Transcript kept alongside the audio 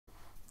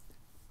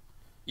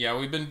Yeah,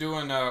 we've been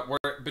doing,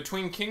 we're,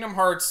 between Kingdom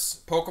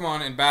Hearts,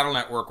 Pokemon, and Battle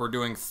Network, we're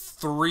doing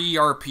 3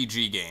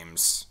 RPG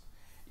games.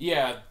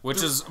 Yeah.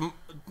 Which is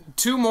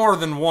 2 more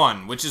than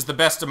 1, which is the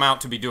best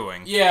amount to be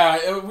doing. Yeah,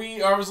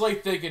 I was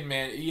like thinking,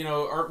 man, you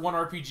know, one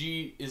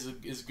RPG is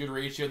a good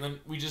ratio, and then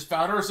we just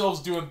found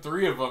ourselves doing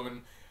 3 of them,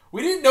 and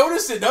we didn't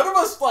notice it. None of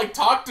us, like,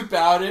 talked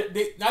about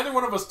it. Neither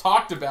one of us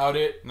talked about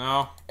it.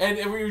 No. And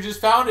we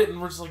just found it,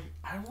 and we're just like,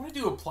 I want to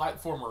do a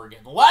platformer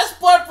again. The last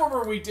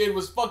platformer we did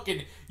was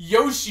fucking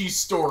Yoshi's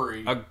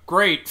Story. A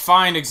great,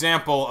 fine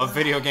example of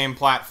video game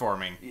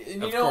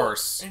platforming, of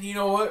course. And you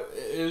know what?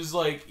 It was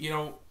like, you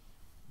know,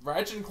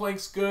 Ratchet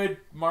Clank's good,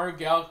 Mario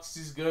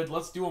Galaxy's good.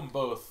 Let's do them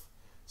both.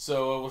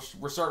 So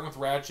we're starting with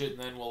Ratchet,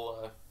 and then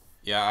we'll.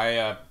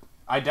 Yeah,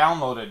 I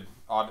downloaded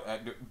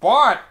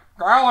bought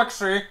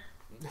Galaxy,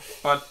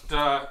 but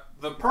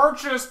the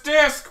purchase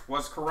disc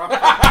was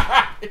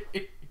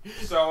corrupted.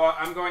 So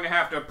I'm going to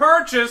have to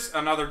purchase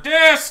another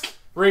disc.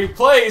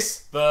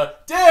 Replace the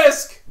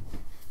disc.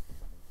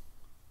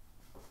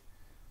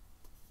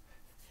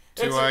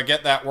 To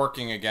get that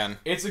working again.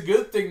 It's a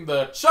good thing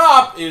the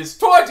shop is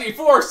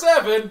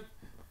 24/7.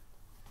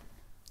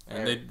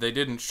 And they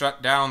didn't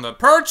shut down the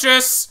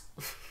purchase.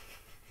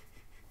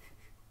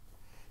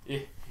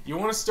 You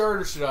want to start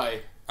or should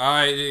I?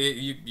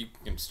 You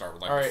can start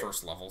with like the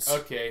first levels.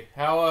 Okay.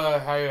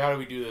 How do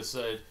we do this?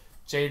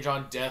 Change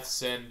on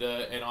deaths and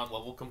on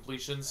level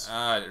completions.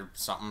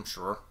 Something,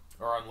 sure.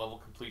 Or on level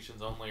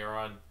completions only, or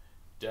on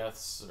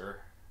deaths,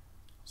 or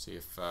see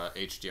if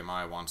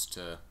HDMI wants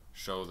to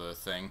show the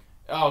thing.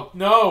 Oh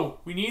no!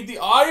 We need the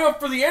audio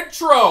for the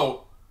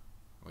intro.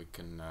 We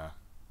can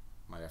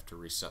might have to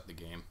reset the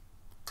game.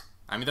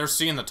 I mean, they're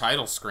seeing the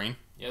title screen.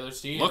 Yeah, they're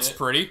seeing Looks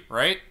pretty,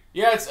 right?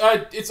 Yeah,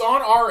 it's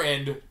on our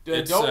end.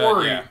 Don't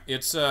worry. Yeah,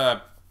 it's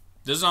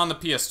this is on the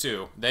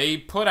PS2. They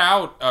put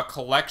out a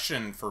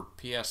collection for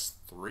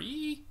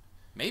PS3,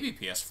 maybe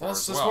PS4 as well.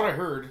 That's what I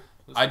heard.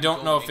 I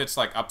don't know if it's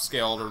like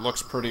upscaled or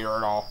looks prettier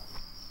at all.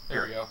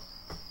 There we go.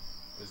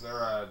 Is there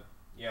a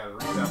the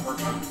reset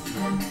working?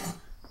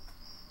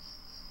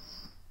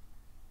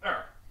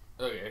 There.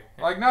 Okay.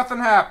 Like nothing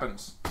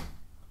happens.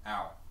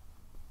 Ow.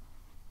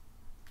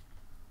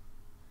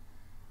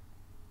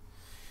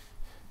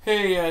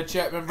 Hey,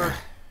 chat member.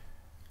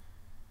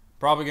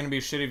 Probably going to be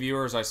shitty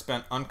viewers. I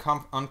spent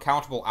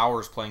uncountable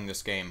hours playing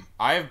this game.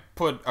 I've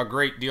put a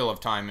great deal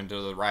of time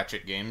into the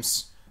Ratchet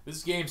games.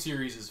 This game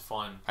series is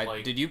fun.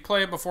 Did you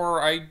play it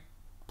before I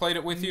played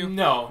it with you?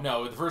 No.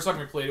 The first time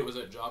we played it was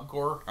at Job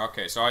Corps.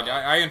 Okay, so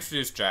I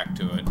introduced Jack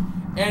to it.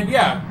 And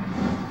yeah,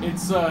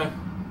 it's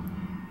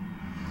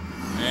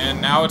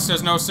And now it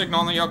says no signal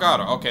on the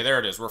Elgato. Okay, there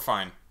it is. We're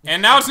fine.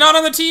 And now it's not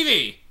on the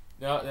TV!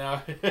 No,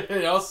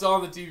 it's still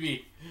on the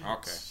TV.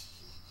 Okay.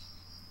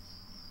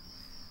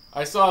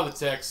 I saw the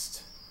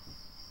text.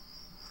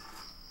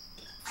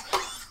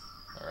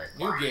 Alright,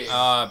 new game.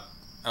 I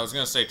was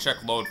gonna say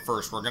check load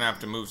first. We're gonna have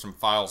to move some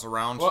files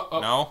around. What? Oh,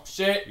 no?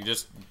 Shit. You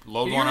just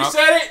load Can one you up?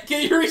 reset it?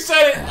 Can you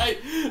reset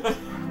it?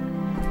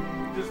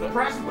 Just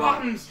press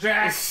buttons,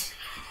 Jack!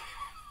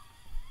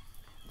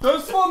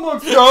 This one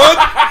looks good!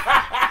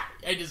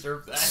 I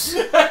deserve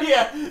that.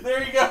 Yeah,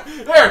 there you go.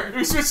 There,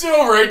 we switched it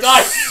over. It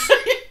died.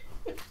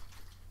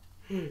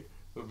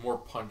 With more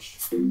punch.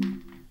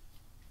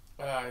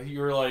 You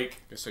were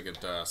like... Guess I could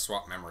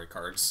swap memory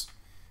cards.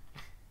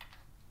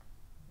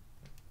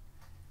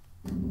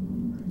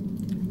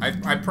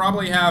 I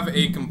probably have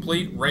a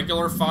complete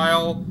regular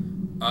file,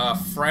 a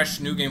fresh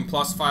New Game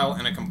Plus file,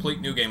 and a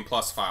complete New Game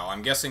Plus file.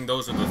 I'm guessing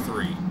those are the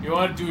 3. You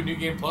want to do a New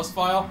Game Plus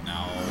file?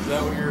 No. Is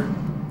that what you're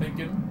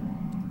thinking?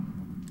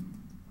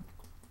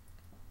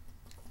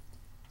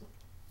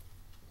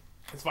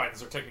 It's fine.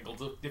 These are technical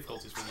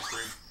difficulties for the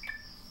stream.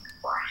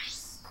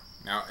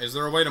 Now, is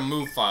there a way to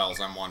move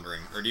files, I'm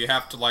wondering? Or do you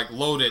have to, like,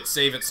 load it,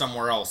 save it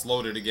somewhere else,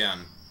 load it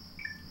again?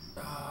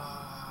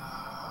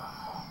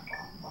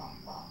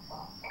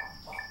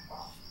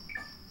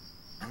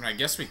 I mean, I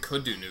guess we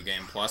could do New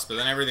Game Plus, but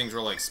then everything's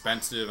really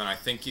expensive, and I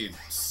think you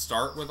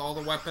start with all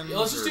the weapons. Yeah,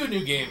 let's just do a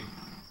new game.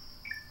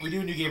 We do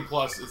a New Game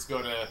Plus, it's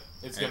gonna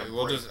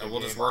we'll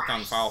just work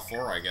on file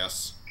 4, I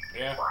guess.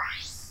 Yeah.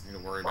 Don't need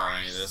to worry about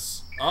any of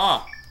this.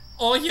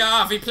 Oh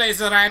yeah, we play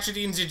the Ratchet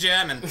in the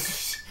German.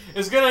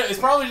 It's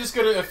probably just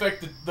gonna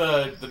affect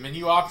the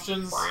menu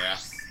options. Yeah.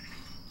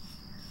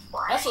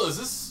 Also, is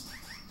this?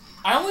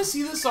 I only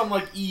see this on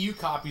like EU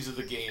copies of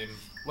the game.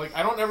 Like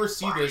I don't ever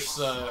see this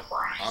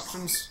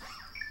options.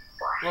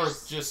 Or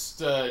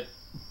just I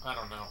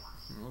don't know.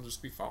 It'll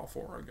just be file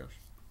 4, I guess.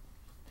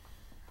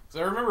 Cause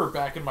I remember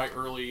back in my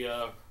early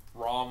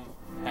ROM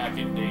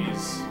hacking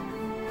days.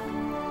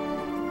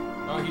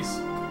 Oh, he's.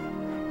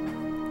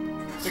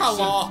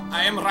 Hello,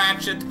 I am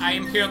Ratchet. I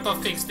am here to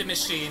fix the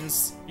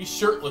machines. He's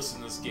shirtless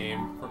in this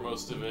game for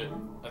most of it.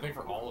 I think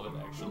for all of it,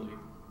 actually.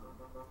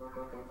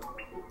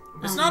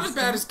 It's not as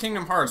bad as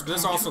Kingdom Hearts, but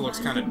this also looks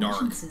kind of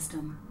dark.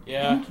 System.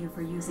 Yeah. Thank you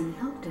for using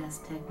help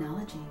desk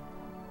technology.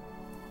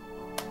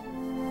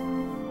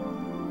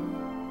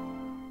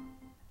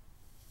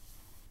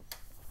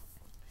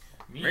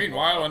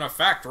 Meanwhile, in a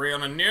factory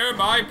on a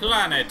nearby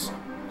planet.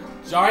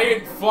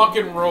 Giant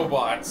fucking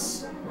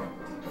robots.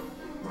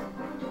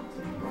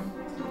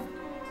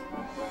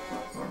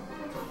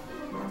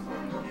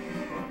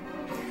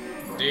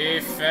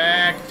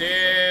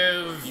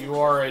 Defective! You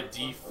are a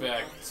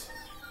defect.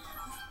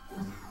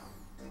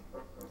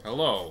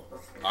 Hello,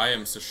 I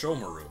am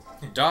Sashomaru.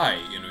 Die,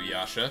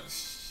 Inuyasha.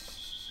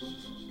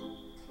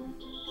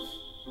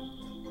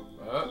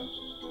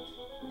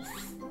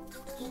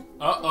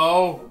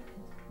 Uh-oh.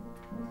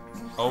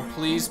 Oh,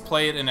 please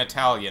play it in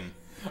Italian.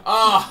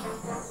 Ah!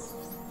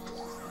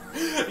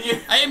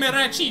 I am a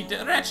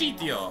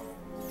Rachitio.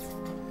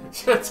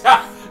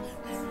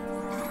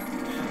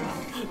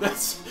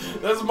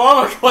 That's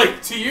Mama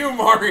Clank to you,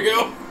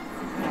 Mario.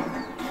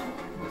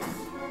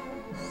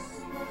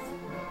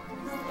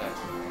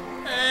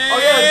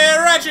 Hey,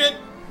 Ratchet!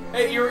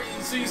 Hey,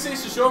 so you say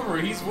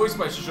Sashomaru, he's voiced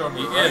by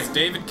Sashomaru, right? Yes,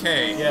 David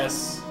K.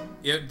 Yes.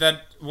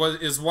 That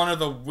is one of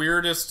the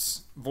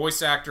weirdest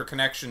voice actor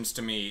connections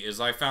to me, is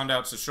I found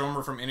out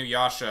Sashomaru from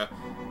Inuyasha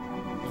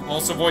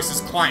also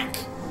voices Clank.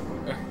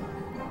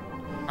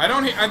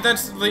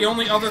 That's the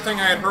only other thing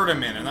I had heard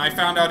him in, and I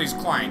found out he's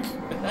Clank.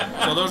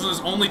 So those are his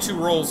only two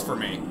roles for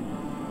me.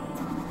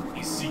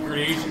 He's Secret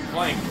Agent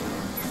Clank.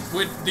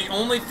 With the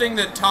only thing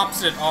that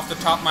tops it off the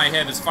top of my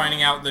head is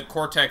finding out that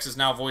Cortex is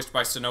now voiced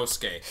by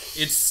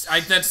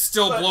Sanosuke. That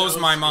still blows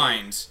my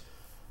mind.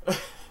 Alright,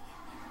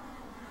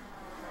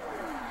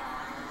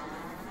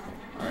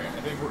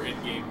 I think we're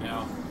in game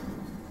now.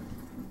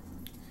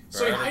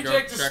 So he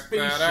hijacked the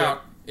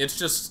spaceship. It's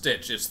just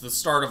Stitch. It's the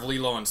start of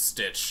Lilo and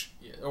Stitch.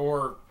 Yeah,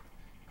 or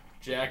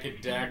Jack and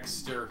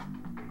Daxter.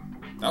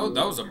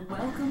 That was a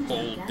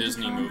bold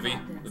Disney movie.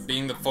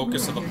 Being the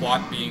focus of the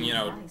plot being, you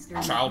know,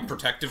 Child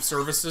Protective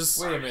Services.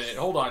 Wait a minute,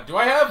 hold on. Do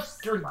I have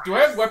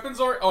weapons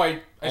already? Oh, I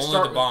Only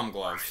start the bomb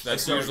glove.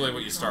 That's usually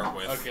what you start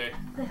with. Okay.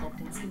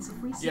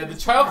 Yeah, the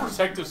Child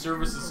Protective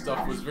Services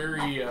stuff was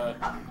very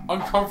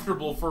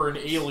uncomfortable for an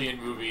alien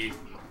movie.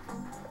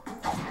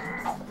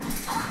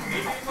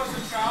 Maybe it was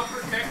a Child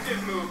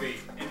Protective movie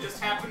and just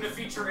happened to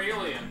feature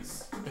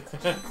aliens.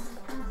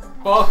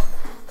 Well,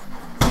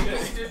 Maybe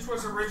Stitch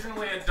was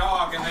originally a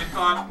dog and they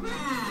thought,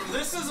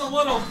 this is a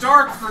little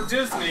dark for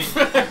Disney.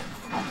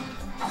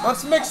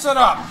 Let's mix it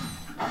up.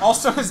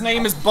 Also, his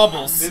name is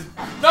Bubbles.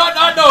 Not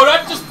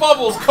just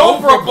Bubbles,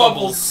 Cobra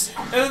Bubbles.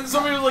 And then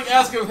somebody would like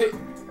ask him, hey,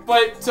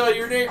 but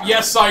your name?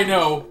 Yes, I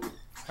know.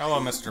 Hello,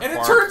 Mr. Clark. And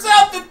it turns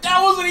out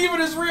that wasn't even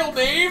his real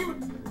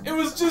name. It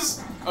was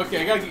just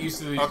okay. I gotta get used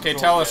to these. Okay,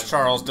 tell us,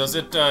 Charles. Does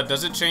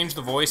it change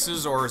the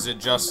voices or is it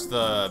just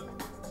the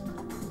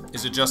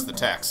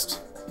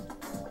text?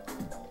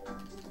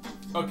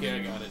 Okay, I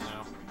got it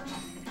now.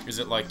 Is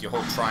it like you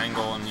hold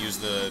triangle and use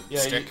the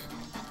stick?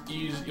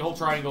 You hold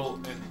triangle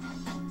and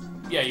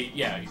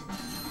yeah.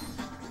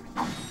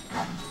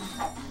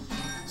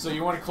 So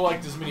you want to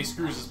collect as many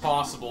screws as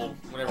possible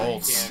whenever you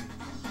can.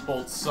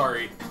 Bolts,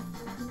 sorry.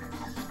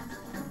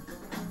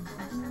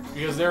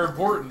 Because they're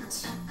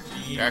important.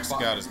 Jack's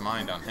got his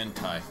mind on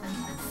hentai.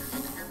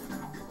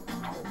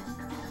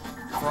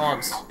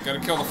 Frogs. Gotta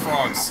kill the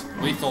frogs.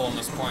 Lethal on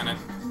this planet.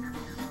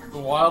 The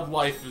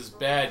wildlife is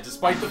bad,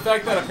 despite the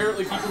fact that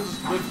apparently people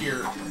just live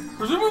here.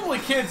 Presumably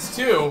kids,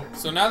 too.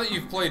 So now that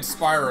you've played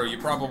Spyro,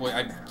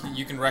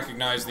 you can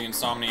recognize the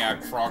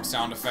Insomniac frog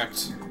sound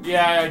effect.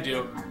 Yeah, I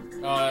do.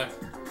 I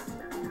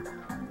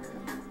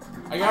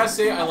gotta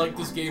say, I like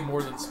this game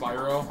more than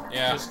Spyro.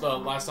 Yeah. Just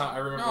last time I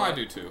remember. No, I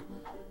do too.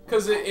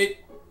 Because it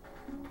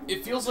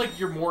feels like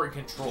you're more in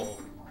control.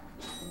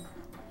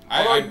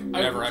 I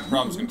never had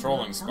problems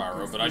controlling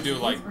Spyro, but I do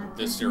like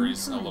this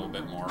series a little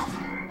bit more.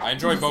 I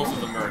enjoy both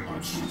of them very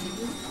much.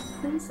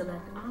 Please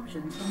select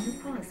options from the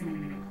pause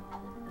menu.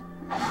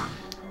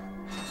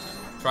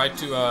 Try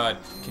to,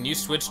 can you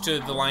switch to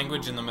the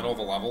language in the middle of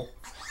the level?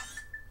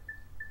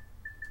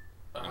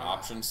 In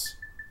options.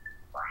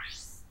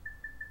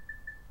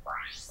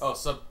 Oh,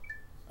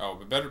 Oh,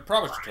 we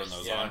probably should turn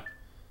those on.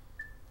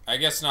 I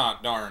guess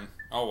not, darn.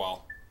 Oh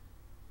well.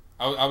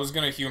 I was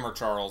gonna humor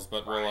Charles,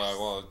 but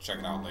we'll check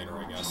it out later,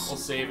 I guess. We'll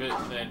save it,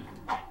 and then...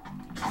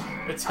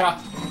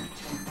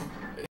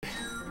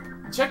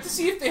 Check to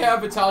see if they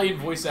have Italian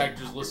voice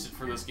actors listed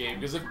for this game,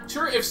 because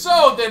if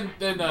so, then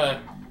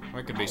That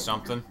could be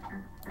something.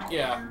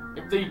 yeah.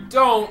 If they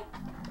don't,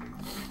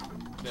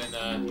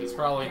 then it's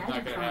probably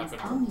not gonna happen.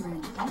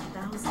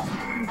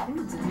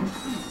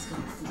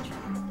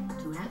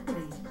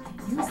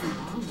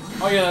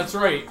 Oh yeah, that's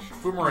right.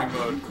 Boomerang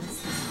mode.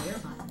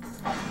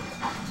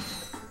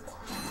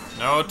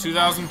 No,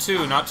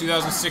 2002, not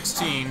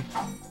 2016.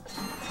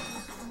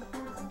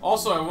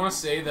 Also, I want to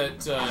say that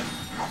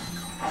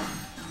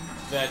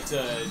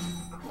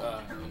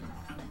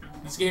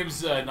this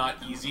game's not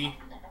easy.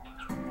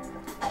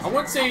 I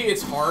wouldn't say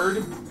it's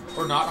hard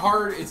or not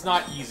hard. It's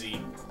not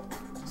easy.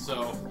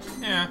 So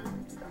yeah.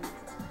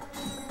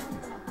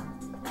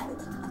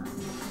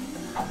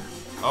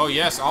 Oh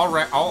yes,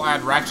 I'll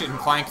add Ratchet and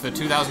Clank, the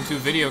 2002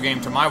 video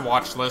game, to my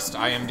watch list.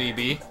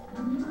 IMDb.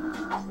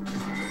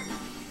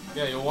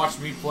 Yeah, you'll watch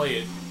me play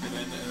it, and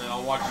then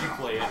I'll watch you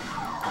play it.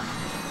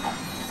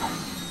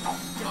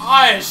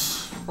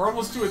 Gosh! We're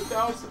almost to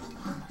 1,000.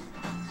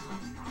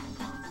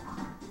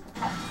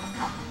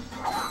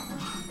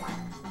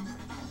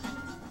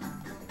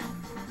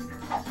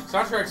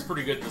 Soundtrack's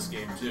pretty good in this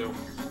game, too.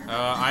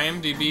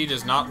 IMDb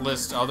does not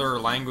list other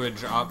language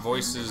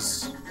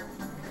voices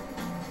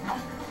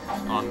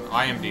on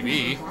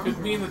IMDb. Could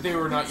mean that they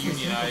were not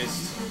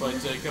unionized, but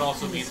it could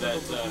also mean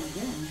that,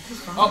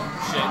 oh,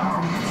 shit.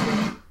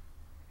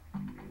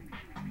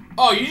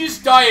 Oh, you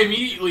just die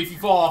immediately if you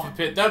fall off a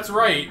pit. That's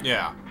right.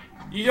 Yeah.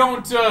 You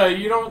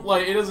don't,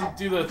 like, it doesn't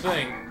do the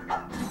thing.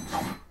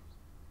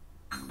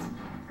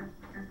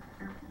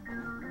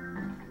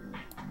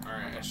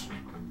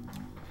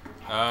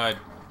 Alright,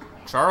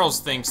 Charles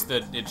thinks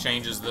that it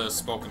changes the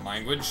spoken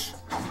language.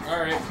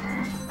 Alright.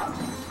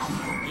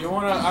 You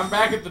wanna, I'm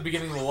back at the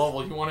beginning of the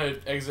level. You wanna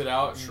exit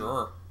out?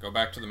 Sure. Go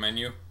back to the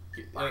menu.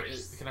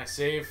 Can I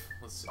save?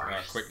 Let's see.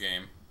 Quick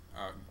game.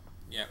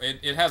 Yeah,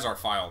 it has our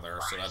file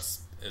there, so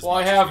that's as well,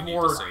 much I as have we need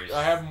more. to save.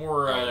 I have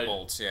more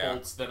bolts, yeah.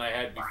 bolts than I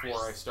had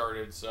before I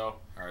started. So. All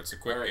right, it's a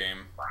quick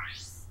game.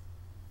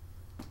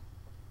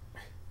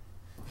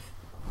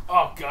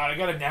 Oh god, I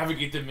gotta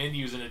navigate the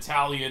menus in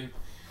Italian.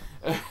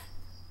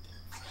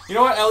 You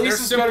know what? At least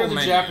it's better than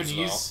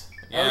Japanese.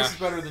 Yeah. At least it's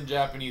better than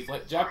Japanese.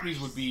 Like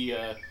Japanese would be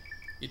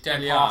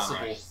Italiano.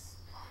 impossible.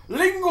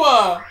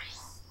 Lingua.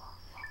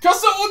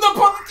 Casa una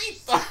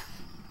partita.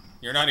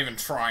 You're not even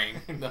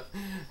trying. No.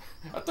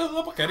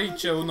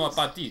 Caricia una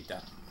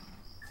partita.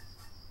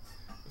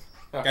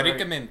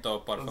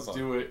 Caricamento, por favor. Let's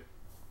do it.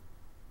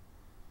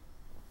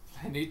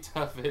 I need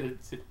to fit it.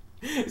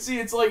 See,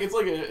 it's like a.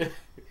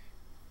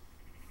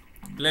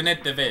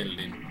 Planete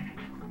Veldin.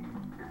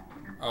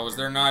 Oh, is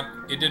there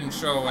not? It didn't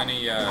show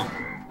any.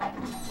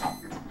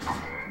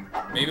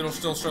 Maybe it'll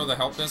still show the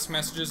help desk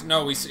messages.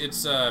 No, we saved,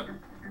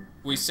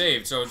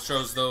 so it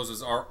shows those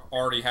as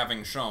already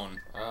having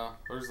shown.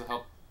 Where's the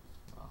help?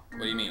 Oh.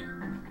 What do you mean?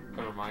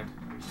 Never mind.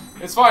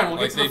 It's fine. We'll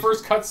like get to the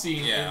first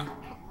cutscene. Yeah.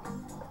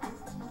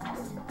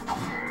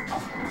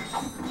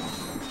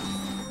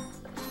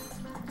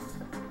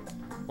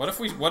 What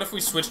if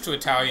we switch to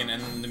Italian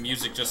and the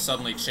music just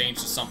suddenly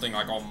changed to something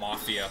like all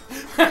mafia?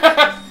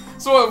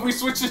 So if we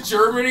switch to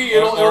Germany,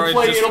 it'll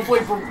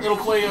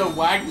play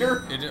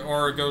Wagner.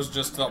 Or it goes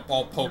just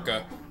all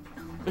polka.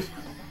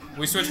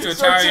 We switch to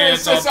So Italian. it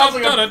sounds like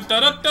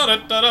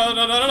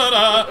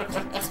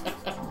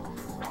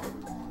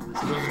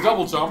There's a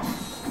double jump.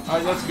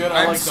 Alright, that's good.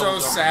 I I'm like so double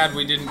jump. sad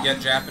we didn't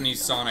get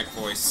Japanese Sonic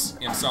voice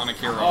in Sonic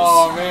Heroes.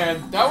 Oh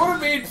man, that would have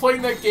made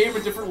playing that game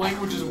in different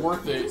languages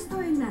worth it.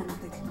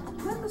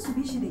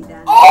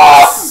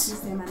 Oh!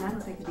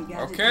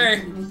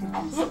 Okay.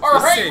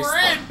 Alright, we're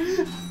in!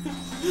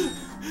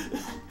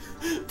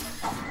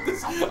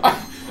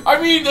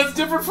 I mean, that's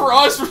different for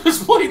us. We're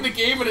just playing the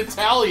game in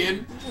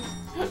Italian.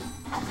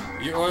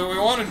 We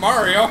wanted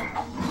Mario.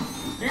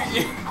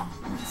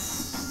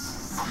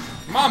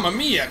 Mamma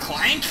mia,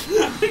 Clank!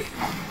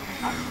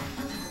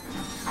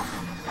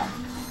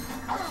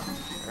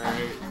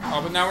 Alright.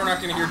 Oh, but now we're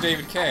not gonna hear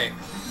David K.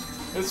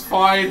 It's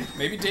fine.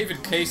 Maybe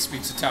David K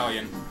speaks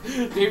Italian.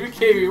 David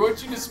K, we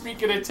want you to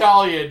speak in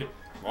Italian.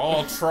 Well,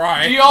 I'll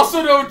try. Do you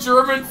also know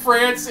German,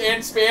 France,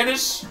 and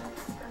Spanish?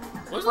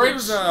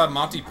 Wasn't there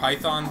Monty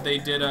Python? They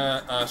did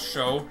a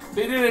show.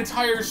 They did an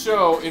entire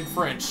show in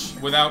French.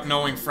 Without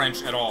knowing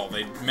French at all.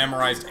 They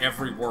memorized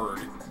every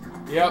word.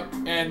 Yep,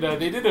 and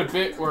they did a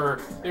bit where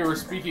they were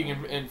speaking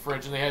in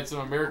French, and they had some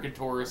American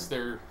tourists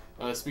there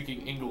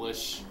speaking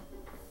English.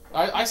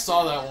 I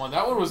saw that one.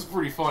 That one was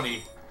pretty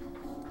funny.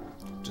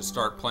 Just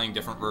start playing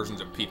different versions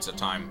of Pizza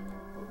Time.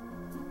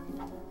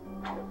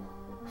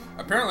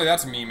 Apparently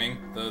that's memeing,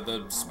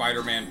 the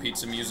Spider-Man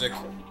pizza music.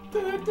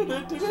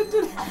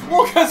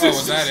 Well, cause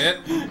was that it?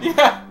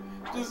 Yeah,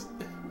 just...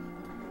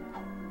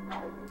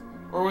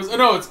 Or was...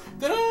 no, it's...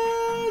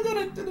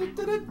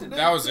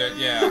 That was it,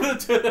 yeah.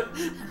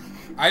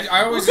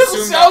 I always because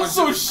assumed it that was...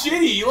 sounds so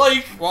shitty,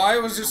 like... Well, I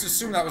always just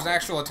assumed that was an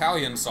actual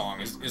Italian song.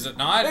 Is it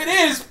not? It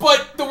is,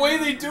 but the way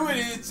they do it,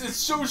 it's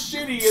so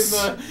shitty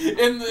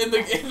in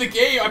the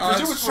game. I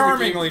presume it's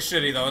charmingly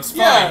shitty though. It's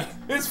funny. Yeah,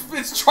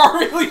 it's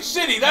charmingly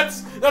shitty.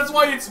 That's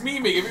why it's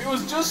memeing. If it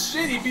was just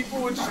shitty, people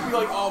would just be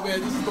like, "Oh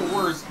man, this is the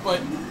worst." But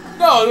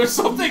no, there's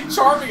something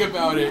charming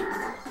about it.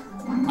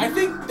 I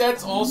think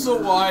that's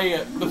also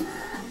why the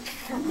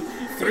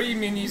Three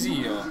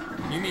Minizio.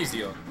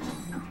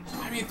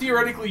 I mean,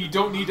 theoretically, you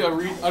don't need to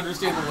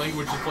understand the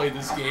language to play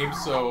this game,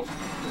 so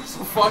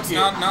fuck it.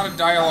 Not a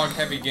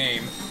dialogue-heavy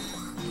game.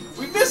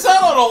 We miss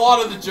out on a lot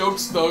of the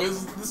jokes, though.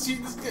 This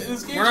game.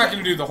 We're not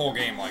gonna do the whole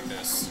game like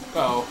this.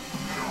 Oh.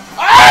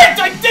 I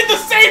did the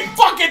same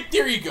fucking.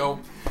 There you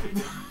go.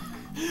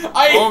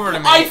 Over to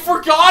me. I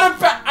forgot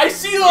about. I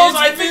see those. It's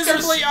I think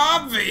visibly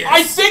obvious.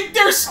 I think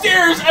they're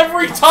stairs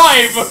every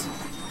time.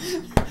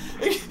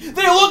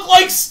 They look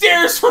like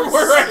stairs from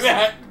where I'm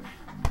at.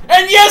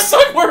 And yes,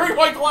 I'm wearing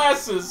my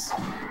glasses!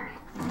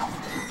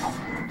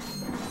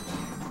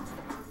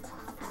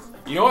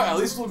 You know what? At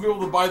least we'll be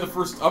able to buy the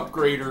first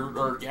upgrade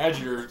or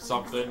gadget or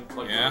something,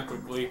 like, really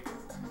quickly.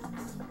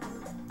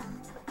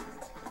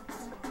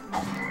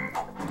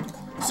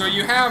 So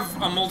you have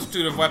a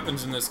multitude of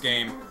weapons in this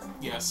game.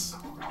 Yes.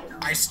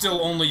 I still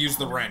only use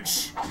the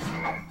wrench.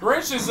 The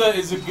wrench is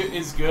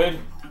good.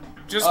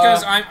 Just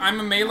because I'm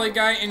a melee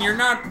guy, and you're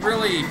not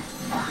really...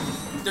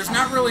 There's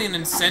not really an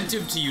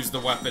incentive to use the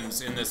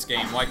weapons in this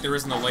game, like there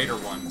is in the later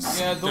ones.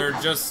 Yeah, they're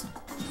just...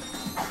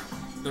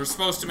 They're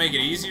supposed to make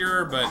it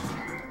easier, but...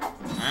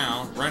 I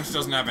don't know. Wrench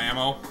doesn't have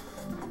ammo.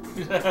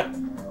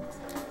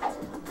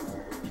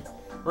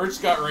 Wrench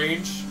got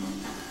range.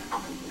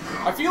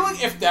 I feel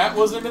like if that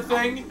wasn't a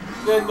thing,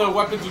 then the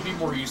weapons would be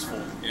more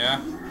useful.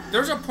 Yeah.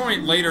 There's a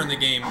point later in the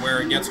game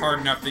where it gets hard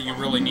enough that you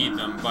really need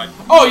them, but...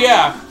 Oh,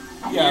 yeah!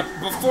 Yeah.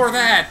 Before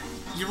that,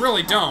 you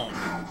really don't.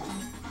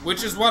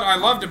 Which is what I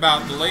loved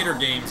about the later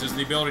games, is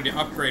the ability to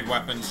upgrade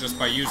weapons just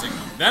by using them.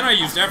 Then I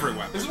used every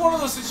weapon. This is one of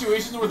those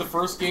situations where the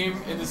first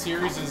game in the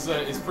series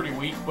is pretty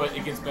weak, but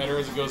it gets better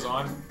as it goes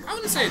on. I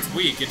wouldn't say it's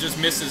weak, it just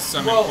misses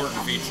some important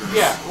features.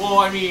 Yeah, well,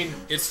 I mean...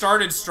 It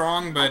started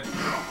strong, but...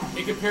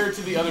 It compared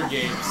to the other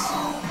games.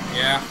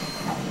 Yeah.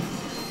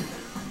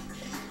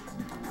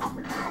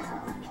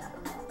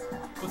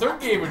 The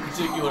third game in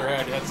particular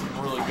had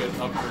some really good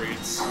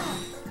upgrades.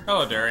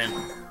 Hello, Darian.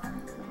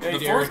 Hey,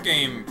 the fourth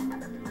game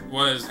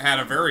had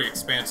a very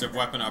expansive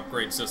weapon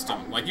upgrade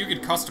system. Like, you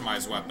could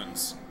customize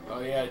weapons. Oh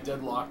yeah,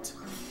 Deadlocked.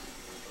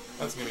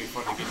 That's gonna be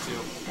fun to get to.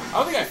 I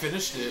don't think I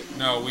finished it.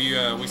 No, we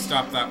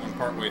stopped that one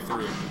partway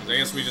through. I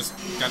guess we just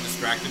got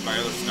distracted by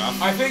other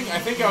stuff. I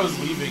think I was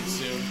leaving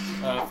soon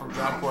from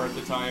Dropcore at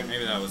the time.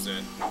 Maybe that was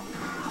it.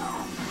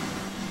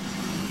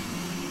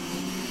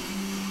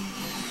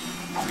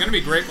 It's gonna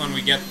be great when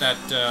we get that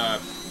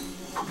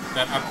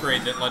that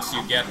upgrade that lets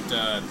you get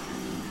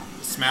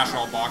smash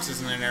all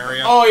boxes in an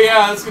area. Oh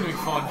yeah, that's gonna be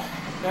fun.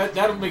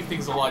 That'll make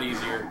things a lot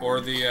easier. Or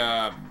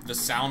the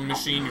sound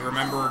machine. You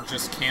remember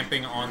just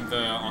camping on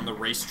the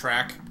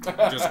racetrack,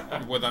 just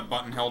with a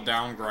button held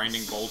down,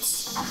 grinding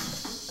bolts.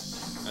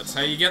 That's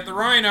how you get the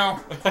rhino.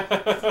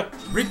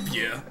 Rip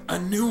you a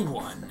new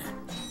one.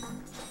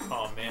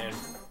 Oh man,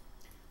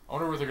 I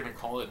wonder what they're gonna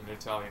call it in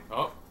Italian.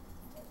 Oh,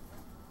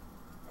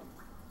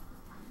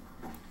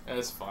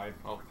 that's fine.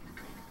 Oh,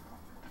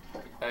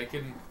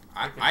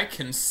 I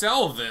can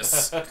sell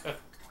this.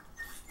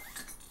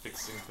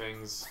 Fixing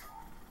things.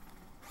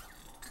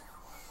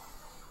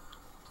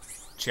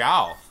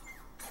 Ciao.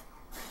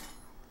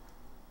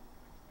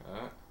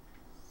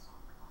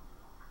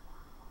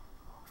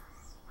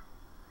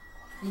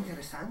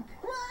 Interessante.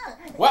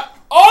 What?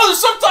 Oh, the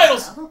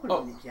subtitles!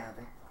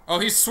 Oh,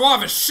 he's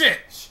suave as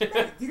shit.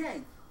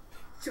 Direi.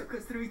 Ci ho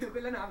costruito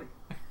quella nave.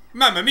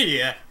 Mamma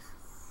mia.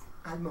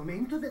 Al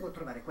momento devo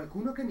trovare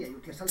qualcuno che mi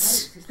aiuti a salvare il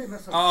sistema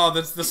solare. Oh,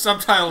 the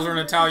subtitles are in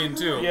Italian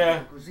too.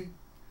 Yeah.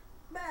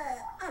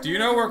 Do you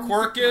know where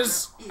Quark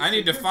is? I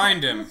need to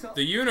find him.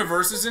 The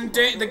universe is in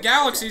the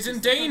galaxy's in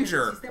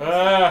danger.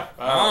 I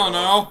don't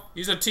know.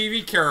 He's a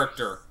TV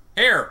character.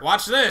 Here,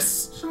 watch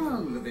this.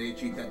 Salve,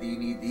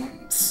 cittadini di...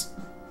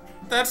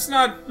 That's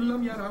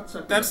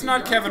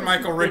not Kevin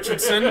Michael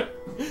Richardson.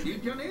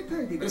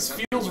 This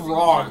feels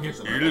wrong. Il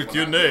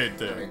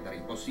pianeta.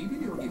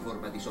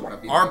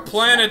 Our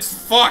planet's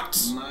fucked.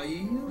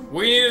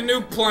 We need a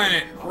new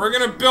planet. We're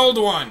gonna build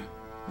one.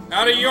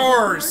 Out of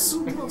yours.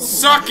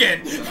 Suck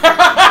it. You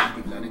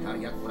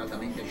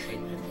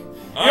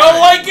don't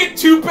like it?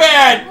 Too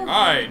bad.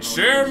 Hi,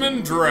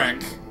 Chairman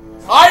Drek.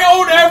 I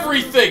own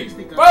everything.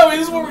 By the way,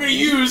 this is what we're gonna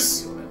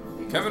use.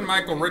 Kevin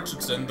Michael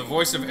Richardson, the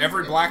voice of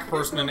every black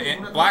person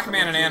black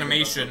man in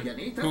animation,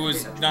 who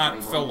is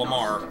not Phil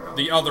Lamar,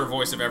 the other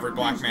voice of every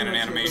black man in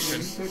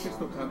animation. So,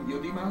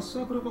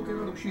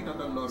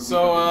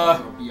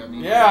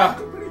 yeah,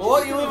 we'll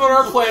let you live on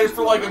our planet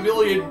for like $1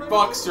 million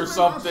or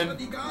something.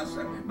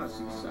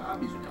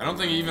 I don't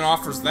think he even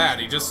offers that.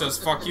 He just says,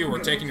 "Fuck you, we're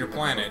taking your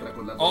planet."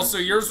 Also,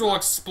 yours will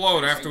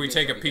explode after we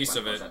take a piece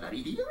of it.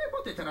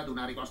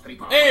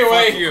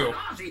 Anyway,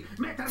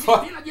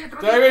 fuck you.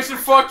 Did I mention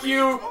fuck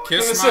you?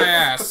 Kiss my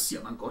ass.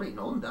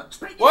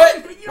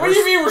 What? What do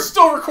you mean we're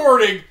still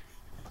recording?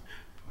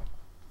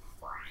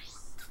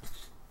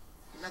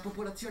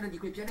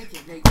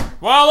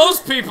 Well, those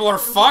people are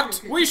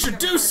fucked. We should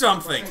do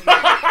something. Yeah,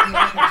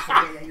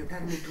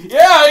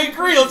 I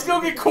agree. Let's go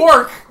get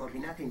Quark.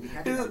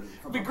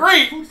 It'd be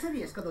great.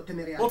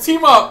 We'll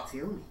team up.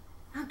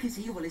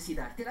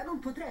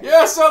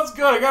 Yeah, sounds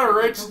good. I got a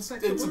wrench and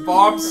some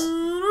bombs.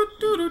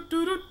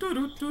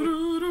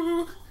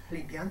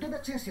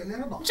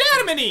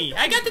 Germany!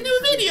 I got the new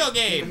video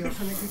game!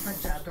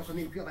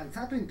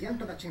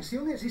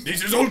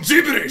 This is all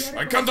gibberish!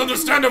 I can't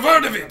understand a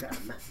word of it!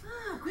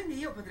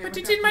 But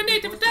it's in my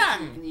native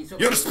tongue!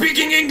 You're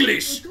speaking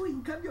English!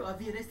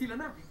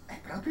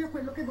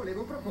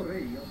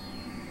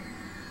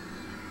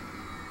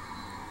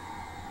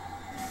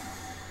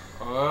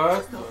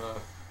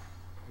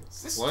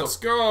 Let's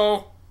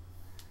go!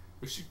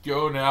 We should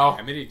go now.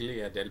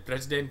 America del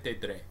Presidente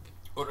Drake.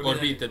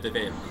 Orbita de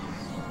Verde.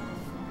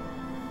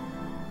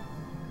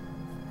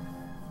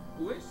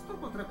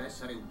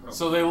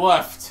 So they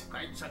left.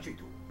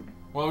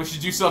 Well, we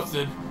should do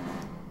something.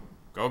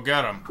 Go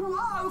get him.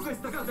 Wow,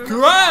 questa casa è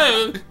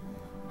Wow!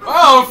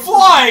 Oh, it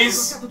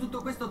flies!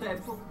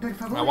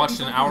 I watched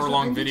an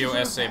hour-long video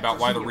essay about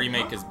why the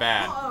remake is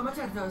bad.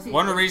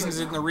 One of the reasons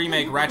in the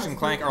remake, Ratchet and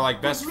Clank are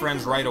like best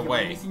friends right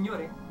away.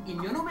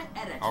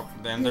 Oh,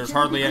 then there's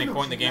hardly any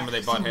point in the game where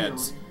they butt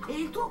heads.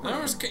 There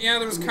was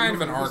kind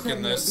of an arc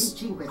in this.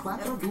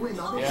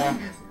 Yeah.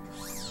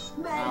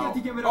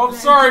 Oh, I'm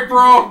sorry,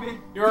 bro.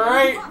 You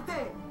alright?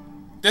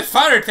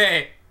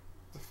 Defarte!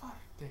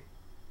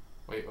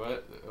 Wait,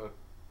 what?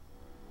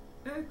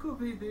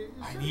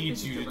 I need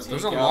you to take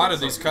There's a lot of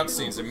these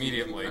cutscenes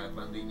immediately.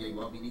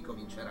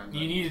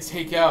 You need to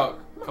take out.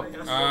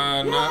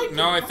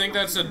 No, I think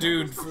that's a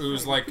dude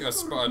who's like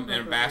an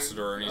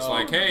ambassador, and he's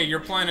like, "Hey, your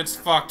planet's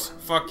fucked.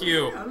 Fuck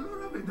you."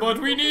 But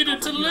we need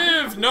it to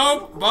live.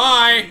 Nope.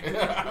 Bye.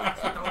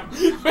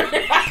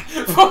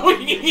 But we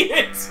need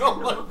it to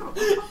live.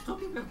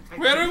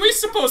 Where are we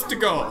supposed to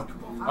go?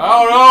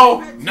 I don't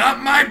know.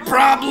 Not my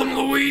problem,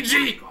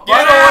 Luigi.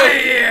 Get out of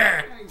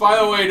here. By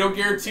the way, no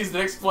guarantees the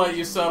next planet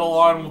you settle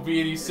on will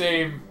be any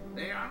same.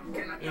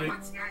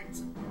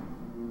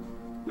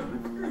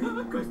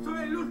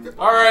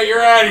 Alright,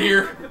 you're out of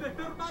here.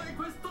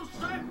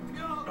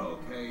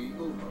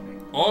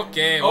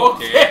 Okay.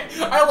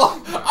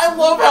 I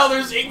love how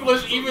there's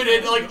English even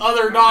in like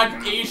other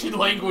non-Asian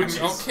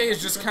languages. Okay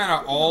is just kind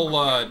of all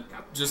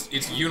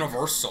it's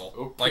universal.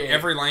 Okay. Like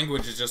every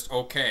language is just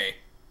okay.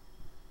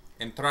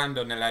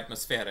 Entrando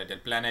nell'atmosfera del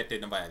planeta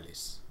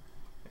Novalis.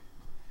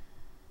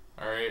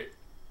 Alright.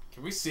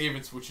 Can we save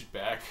and switch it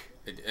back?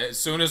 As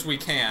soon as we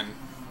can.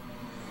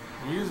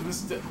 We use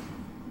this.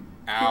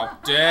 Ow.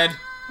 Dead.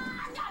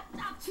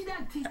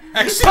 Accidenti!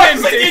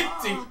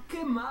 Oh,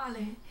 che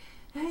male.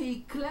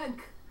 Ehi,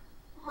 Clank.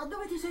 Ma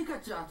dove ti sei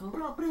cacciato?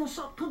 Proprio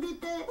sotto di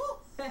te.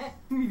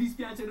 Mi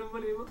dispiace, non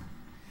volevo.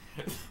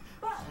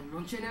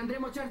 Non ce ne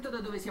andremo certo da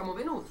dove siamo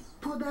venuti.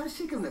 Può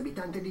darsi che un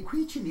abitante di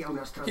qui ci dia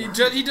una strada.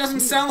 He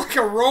doesn't sound like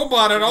a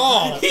robot at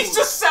all. He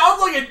just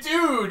sounds like a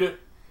dude.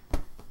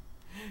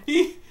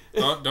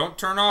 Don't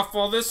turn off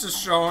while this is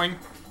showing.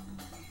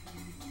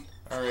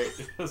 Alright,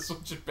 let's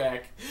switch it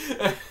back.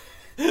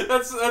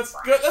 That's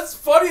good. That's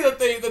funny that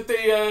they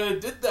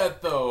did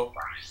that though.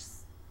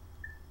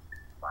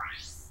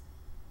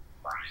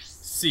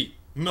 Si.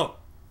 No.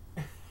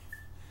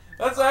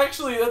 That's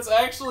actually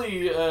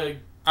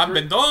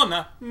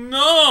Abbandona.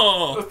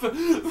 No.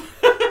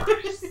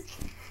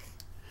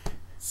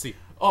 Si.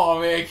 Oh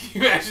man,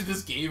 can you imagine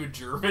this game in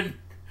German?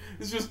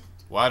 It's just.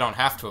 Well, I don't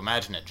have to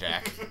imagine it,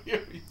 Jack.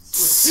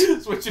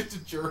 Switch it to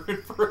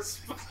German for a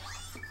spot.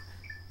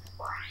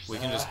 We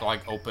can just,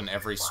 like, open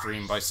every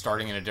stream by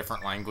starting in a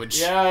different language.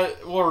 Yeah,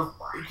 or...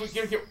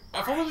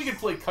 If only we could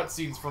play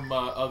cutscenes from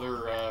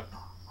other...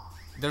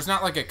 There's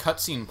not, like, a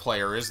cutscene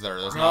player, is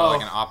there? There's not,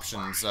 like, an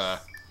options, No,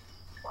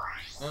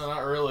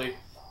 not really.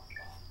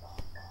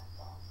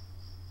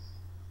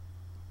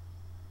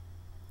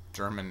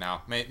 German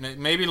now.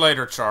 Maybe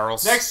later,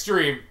 Charles. Next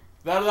stream.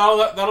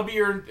 That'll be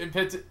your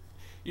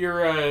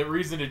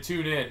reason to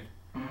tune in.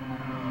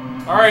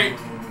 Alright.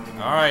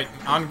 Alright,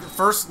 on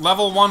first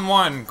level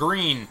 1-1,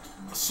 green.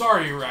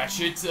 Sorry,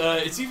 Ratchet.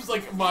 It seems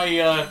like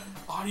my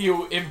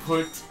audio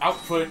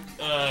output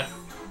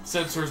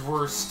sensors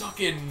were stuck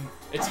in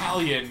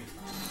Italian.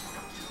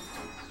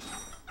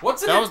 What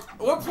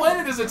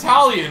planet is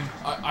Italian?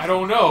 I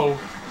don't know.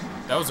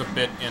 That was a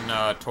bit in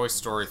Toy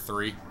Story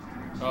 3.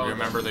 Oh,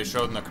 Remember they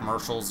showed in the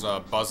commercials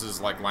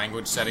Buzz's like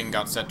language setting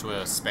got set to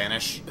a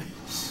Spanish?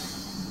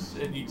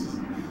 And he just...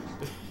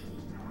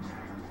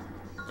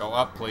 Go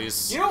up,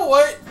 please. You know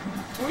what?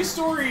 Toy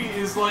Story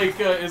is like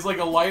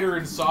a lighter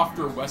and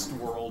softer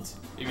Westworld,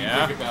 if you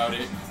think about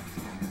it.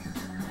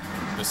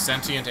 The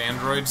sentient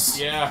androids?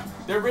 Yeah,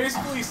 they're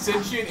basically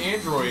sentient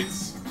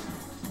androids.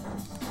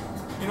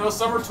 You know,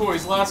 summer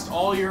toys last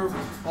all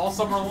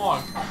summer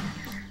long.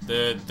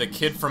 The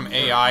kid from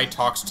AI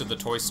talks to the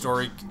Toy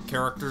Story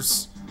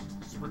characters.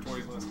 Super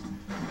Toys list.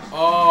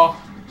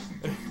 Oh,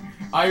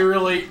 I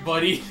relate,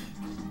 buddy.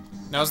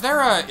 Now, is there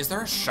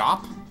a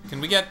shop? Can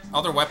we get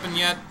other weapon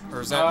yet,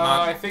 or is that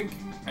not? I think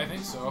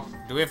so.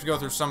 Do we have to go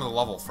through some of the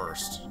level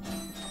first?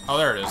 Oh,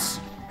 there it is.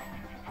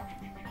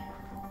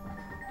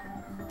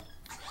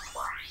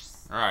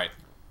 All right,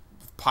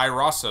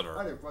 Pyrocitor.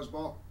 Hi there,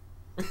 Fuzzball.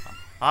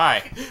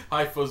 Hi.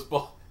 Hi,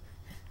 Fuzzball.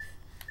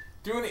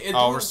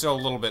 We're still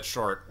a little bit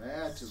short.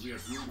 That's a real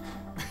beauty.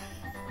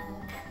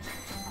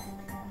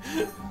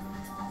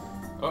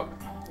 Oh.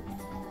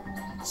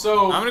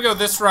 So I'm gonna go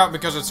this route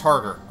because it's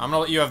harder. I'm gonna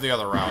let you have the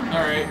other route.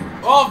 Alright.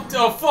 Oh,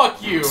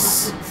 fuck you!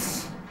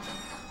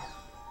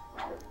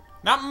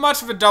 Not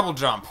much of a double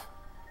jump.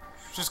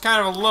 Just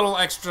kind of a little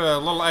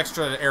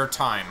extra air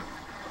time.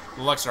 A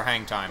little extra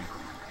hang time.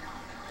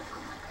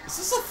 Is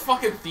this a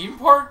fucking theme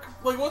park?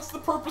 Like, what's the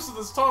purpose of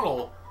this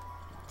tunnel?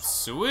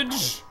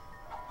 Sewage?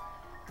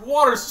 The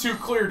water's too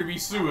clear to be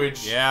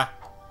sewage. Yeah.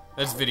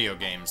 That's video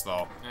games,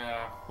 though.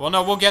 Yeah. Well,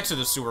 no, we'll get to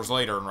the sewers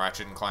later in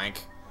Ratchet and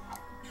Clank.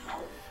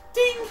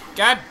 Ding!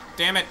 God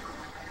damn it.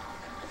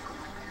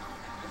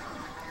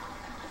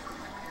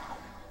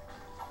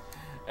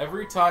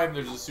 Every time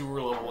there's a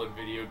sewer level in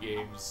video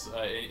games,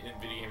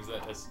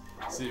 that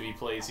Civvy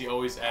plays, he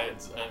always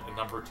adds a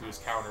number to his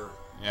counter.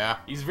 Yeah.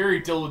 He's very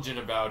diligent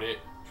about it.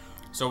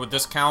 So would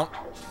this count?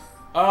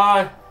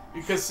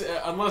 Because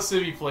unless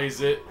Civvy plays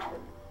it,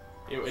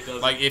 it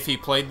doesn't. Like, if he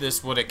played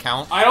this, would it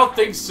count? I don't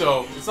think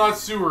so. It's not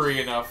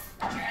sewery enough.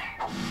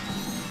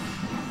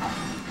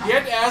 He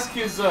had to ask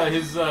his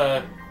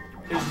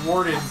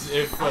wardens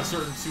if a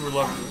certain sewer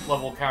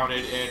level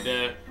counted,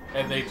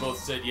 and they both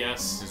said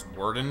yes. His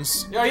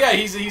wardens? Yeah,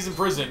 he's in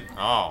prison.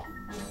 Oh.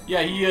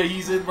 Yeah,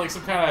 he's in like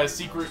some kind of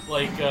secret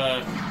like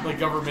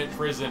government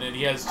prison, and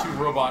he has 2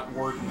 robot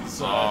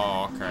wardens.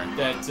 Oh, okay.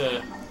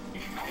 That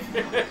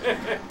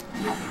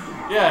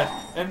yeah,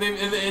 and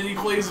he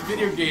plays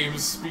video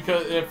games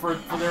because for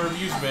their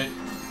amusement,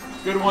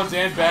 good ones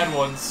and bad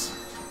ones.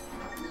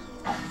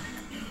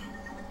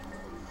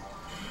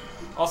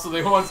 Also,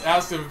 they once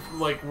asked him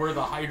like where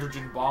the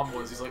hydrogen bomb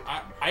was. He's like,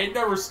 I had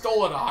never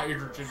stolen a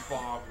hydrogen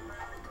bomb.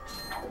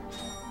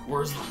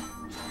 Where's the...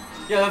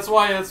 Yeah, that's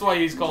why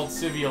he's called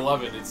Civvy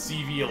 11. It's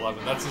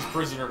CV11. That's his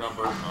prisoner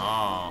number.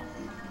 Oh.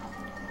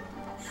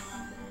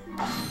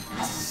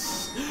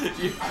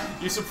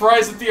 You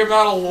surprised at the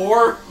amount of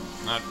lore?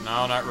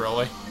 No, not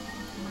really.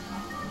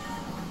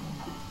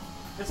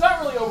 It's not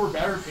really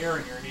overbearing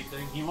or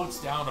anything. He looks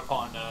down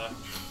upon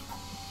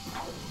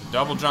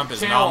Double jump is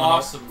Channel nominal.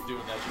 Awesome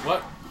doing that.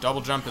 What?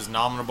 Double jump is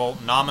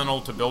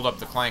nominal to build up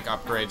the Clank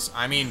upgrades.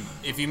 I mean,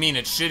 if you mean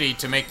it's shitty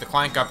to make the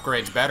Clank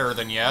upgrades better,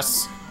 then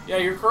yes. Yeah,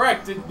 you're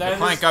correct. The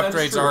Clank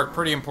upgrades are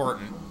pretty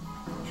important.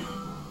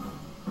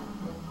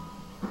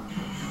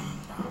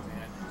 Oh,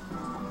 man.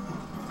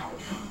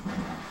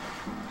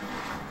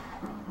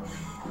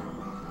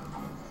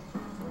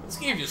 This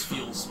game just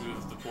feels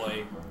smooth to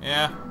play.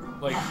 Yeah.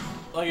 Like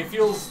it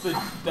feels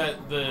that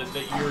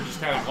you're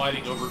just kind of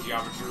gliding over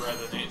geometry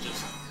rather than it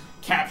just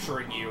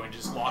capturing you and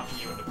just locking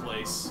you into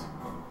place.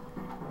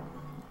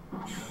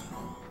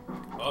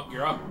 Oh,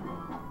 you're up.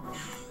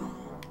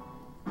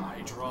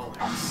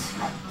 Hydraulics.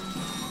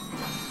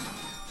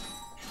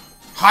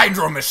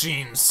 Hydro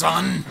machine,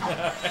 son!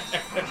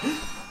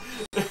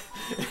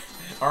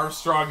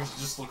 Armstrong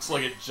just looks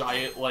like a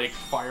giant, like,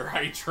 fire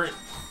hydrant.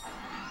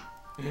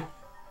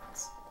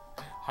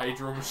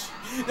 Hydro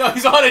machine. No,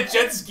 he's on a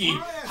jet ski.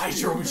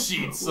 Hydro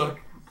machine, son.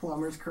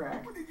 Plumber's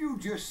crack. What did you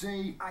just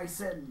say? I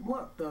said,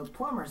 look, the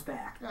plumber's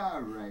back.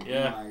 All right,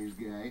 Yeah. wise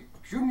guy.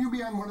 Shouldn't you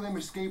be on one of them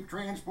escape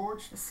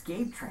transports?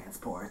 Escape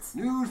transports?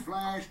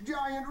 Newsflash,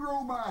 giant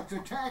robots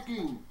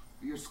attacking.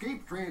 The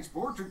escape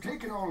transports are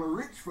taking all the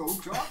rich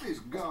folks off this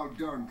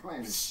goddamn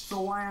planet.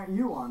 So why aren't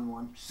you on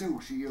one?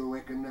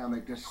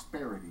 Socioeconomic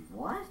disparity.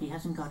 What? He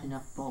hasn't got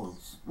enough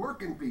votes.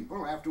 Working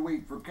people have to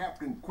wait for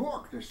Captain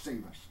Quark to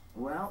save us.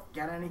 Well,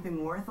 got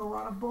anything worth a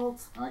lot of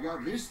bolts? I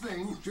got this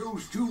thing.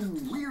 Shows 2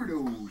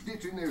 weirdos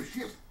ditching their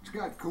ship. It's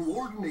got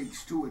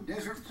coordinates to a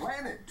desert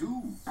planet,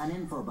 too. An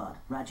infobot.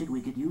 Ratchet, we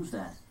could use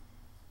that.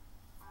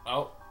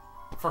 Oh.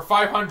 For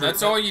 500.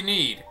 That's all you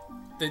need.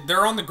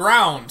 They're on the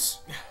ground.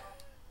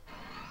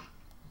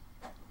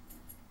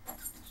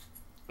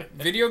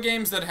 Video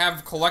games that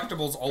have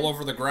collectibles all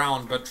over the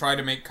ground but try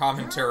to make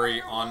commentary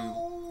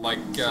on, like,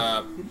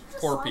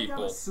 poor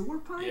people.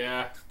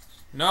 Yeah.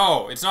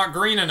 No, it's not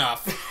green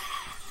enough.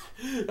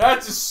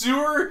 That's a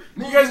sewer?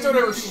 You guys don't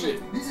ever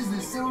shit. This is the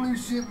solar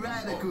ship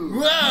Radical.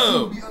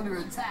 Whoa! We'll be under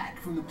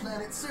attack from the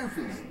planet's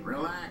surface.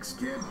 Relax,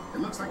 kid. It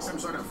looks like some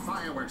sort of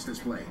fireworks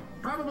display.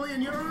 Probably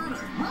in your honor.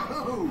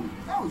 Whoa!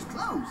 That was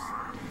close.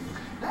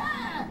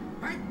 Ah!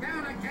 Pipe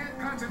down, I can't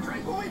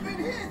concentrate. Oh, we've been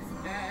hit.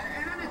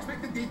 An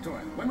unexpected detour.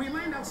 When we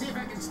land, I'll see if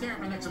I can scare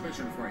up an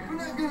exhibition for We're you.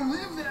 not gonna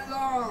live that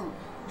long.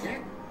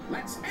 Kid,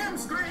 let's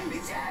hamstring.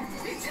 Eject!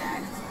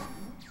 Eject!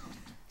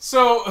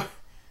 So,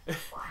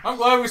 I'm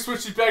glad we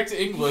switched it back to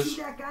You English.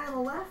 see that guy on the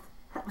left?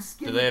 That was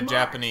Do they have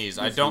Japanese?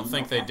 I don't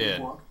think they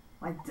did.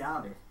 I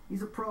doubt it.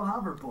 He's a pro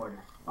hoverboarder.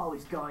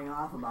 Always going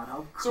off about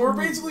how cool. So we're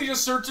basically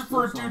just searching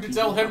for a dude to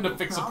tell him to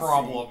fix a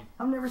problem.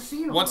 I've never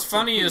seen him. What's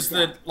funny is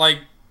that,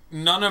 like,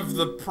 none of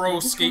the pro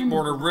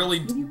skateboarder really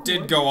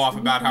did go off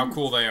about how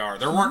cool they are.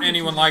 There weren't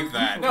anyone like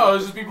that. No,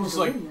 there's just people just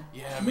like,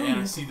 yeah, man,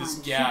 I see this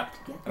gap,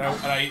 and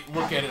I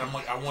look at it, I'm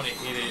like, I want to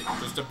hit it.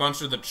 Just a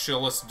bunch of the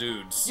chillest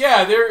dudes.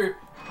 Yeah, they're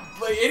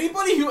like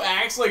anybody who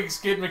acts like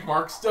Skid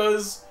McMarks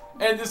does.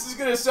 And this is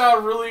gonna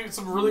sound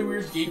some really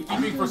weird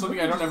gatekeeping for something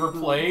I don't ever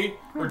play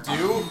or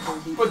do,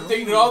 but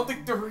they don't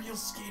think they're real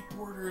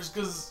skateboarders,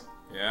 cause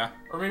Yeah.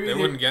 or maybe They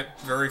wouldn't get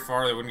very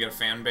far. They wouldn't get a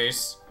fan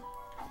base.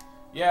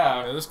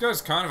 Yeah, Yeah, this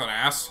guy's kind of an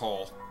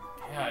asshole.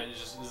 yeah, it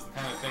just is the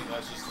kind of thing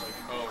that's just like,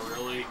 oh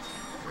really?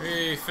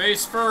 Hey,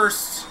 face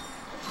first.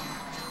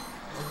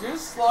 We're gonna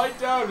slide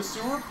down a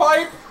sewer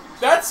pipe?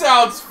 That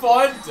sounds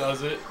fun,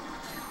 does it?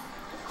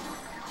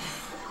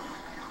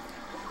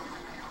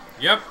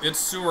 Yep, it's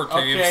sewer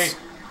caves. Okay.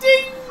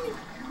 Ding!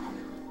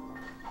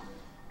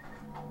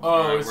 Oh,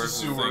 Alright, it's a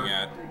where's the sewer. thing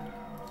at?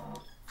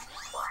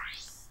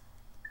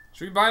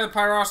 Should we buy the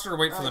Pyroster or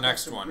wait for the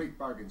next one? Great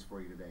bargains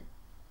for you today.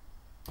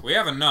 We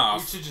have We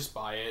enough. should just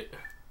buy it.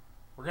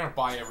 We're gonna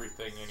buy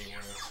everything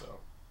anyway, so.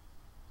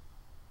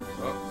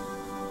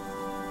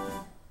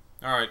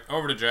 Alright,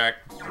 over to Jack.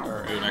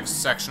 Or the next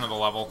section of the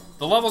level.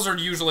 The levels are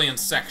usually in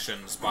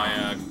sections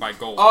by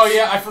goals. Oh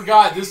yeah, I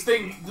forgot. This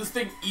thing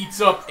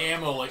eats up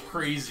ammo like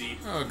crazy.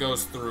 Oh, it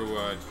goes through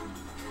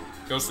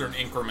in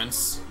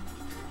increments.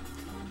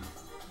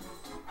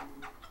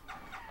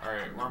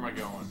 Alright, where am I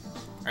going?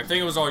 I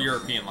think it was all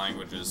European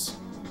languages.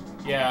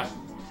 Yeah.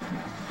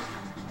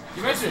 Can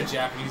you imagine a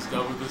Japanese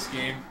dub of this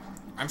game?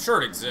 I'm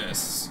sure it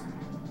exists.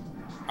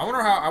 I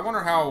wonder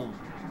how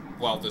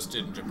well this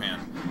did in Japan.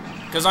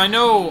 Because I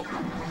know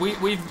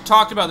we've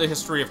talked about the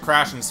history of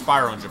Crash and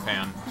Spyro in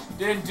Japan.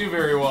 Didn't do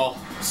very well.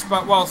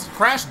 Well,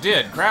 Crash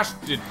did. Crash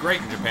did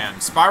great in Japan.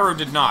 Spyro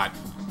did not.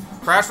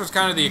 Crash was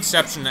kind of the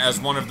exception as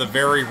one of the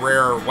very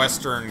rare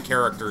Western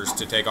characters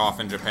to take off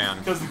in Japan.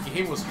 Because the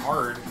game was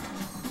hard.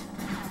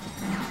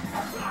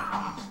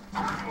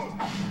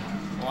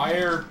 Why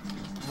are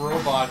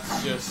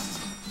robots just...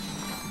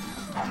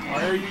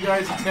 Why are you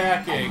guys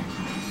attacking?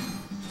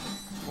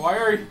 Why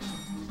are you...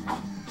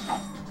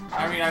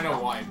 I mean, I know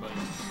why, but...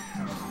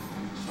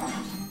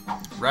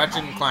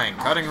 Ratchet and Clank,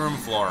 cutting room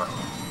floor.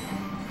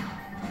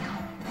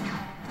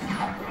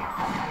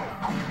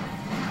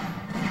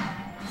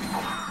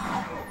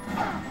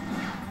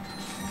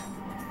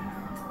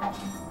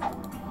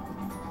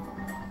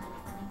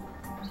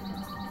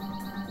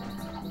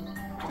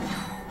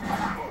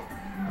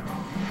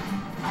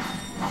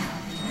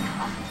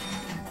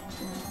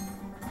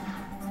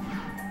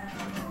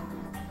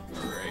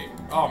 Alright.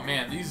 Oh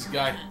man, these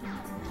guys...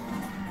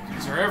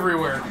 These are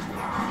everywhere.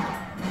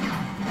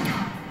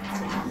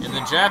 In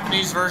the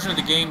Japanese version of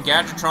the game,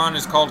 Gadgetron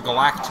is called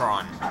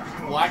Galactron.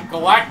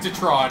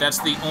 Galactatron. That's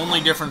the only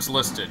difference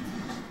listed.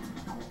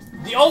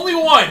 The only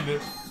one!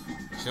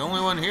 It's the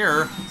only one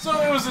here.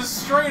 So it was a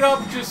straight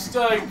up just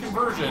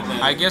conversion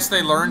then. I guess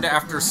they learned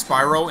after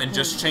Spyro and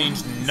just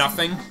changed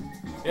nothing.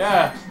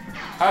 Yeah.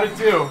 How'd it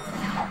do?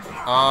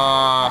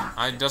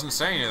 It doesn't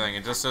say anything.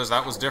 It just says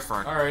that was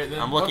different. Alright,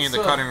 then I'm looking at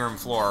the cutting room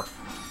floor.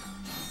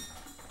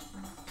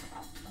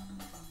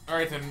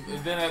 Alright,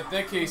 then at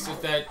that case,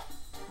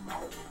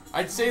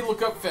 I'd say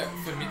look up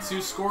Famitsu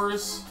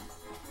scores,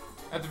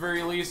 at the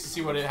very least, to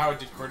see how it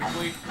did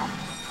critically.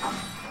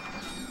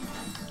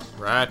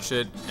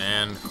 Ratchet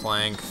and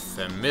Clank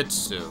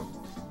Famitsu.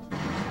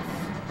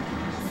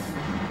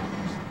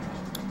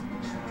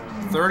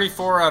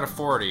 34 out of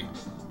 40.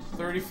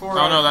 34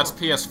 Oh no, that's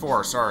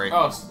PS4, sorry.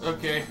 Oh,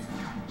 okay.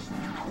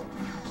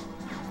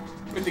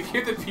 Wait, they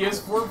gave the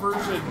PS4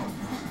 version.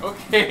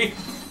 Okay.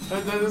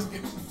 That is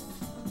good.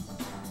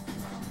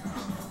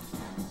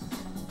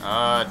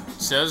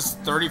 Says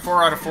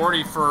 34 out of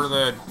 40 for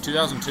the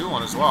 2002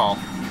 one as well.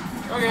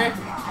 Okay.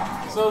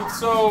 So,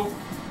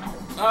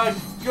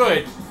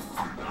 good.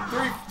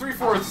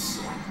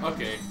 3/4.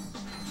 Okay.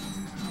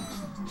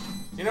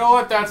 You know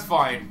what? That's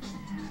fine.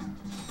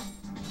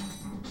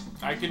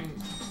 I can...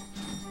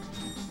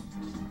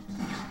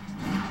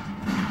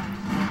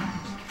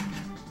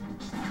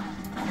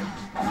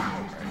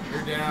 Alright,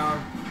 you're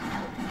down.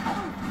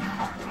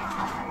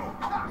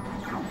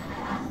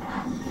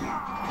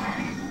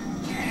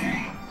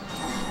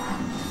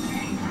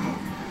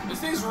 This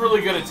thing's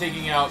really good at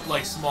taking out,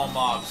 like, small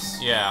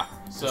mobs. Yeah.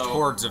 So... Just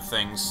hordes of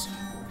things.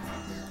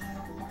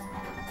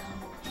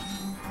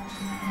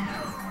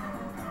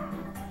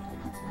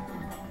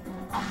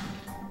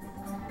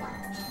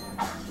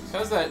 It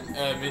has that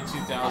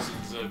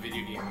mid-2000s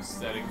video game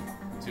aesthetic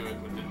to it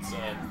with its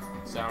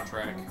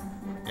soundtrack.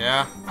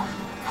 Yeah.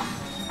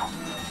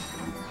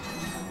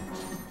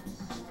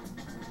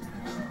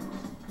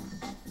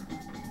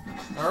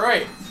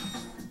 Alright.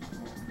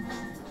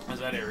 Has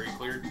that area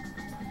cleared?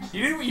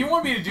 You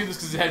wanted me to do this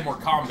because it had more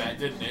combat,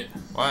 didn't it?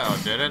 What?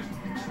 Oh, did it?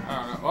 I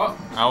don't know. Oh.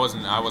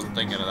 I wasn't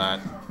thinking of that.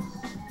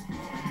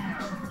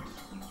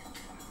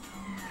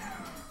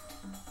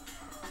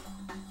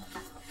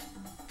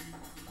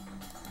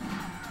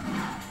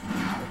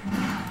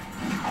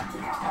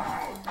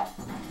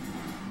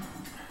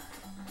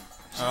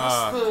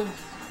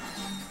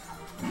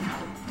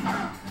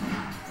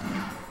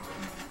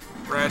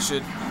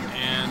 Ratchet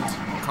and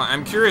Clank.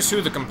 I'm curious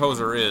who the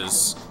composer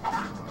is.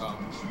 Oh.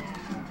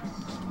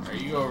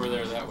 Alright, you go over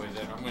there that way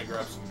then. I'm gonna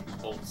grab some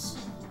bolts.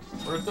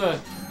 Where'd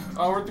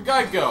the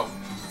guy go?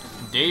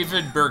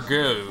 David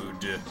Bergode.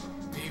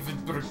 David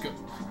Bergode.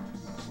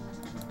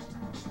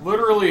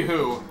 Literally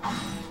who?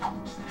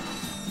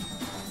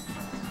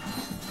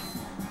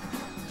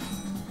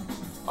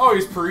 Oh,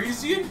 he's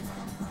Parisian?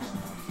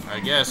 I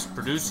guess.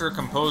 Producer,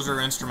 composer,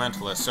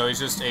 instrumentalist. So he's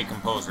just a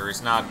composer.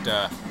 He's not,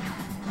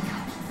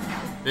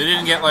 They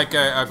didn't get, like,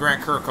 a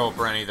Grant Kirkhope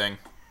or anything. Is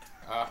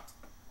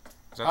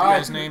that the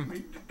guy's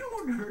name?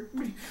 Don't hurt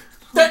me.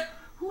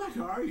 What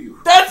are you?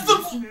 That's the...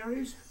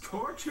 Mercenaries?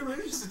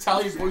 Torturers? His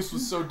Italian voice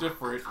was so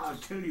different. I'll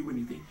tell you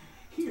anything.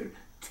 Here,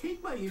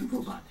 take my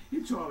infobot.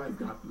 It's all I've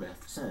got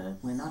left. Sir,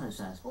 we're not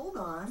assassins. Hold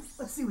on.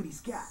 Let's see what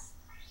he's got.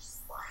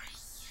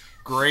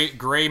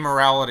 Gray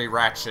morality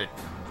Ratchet.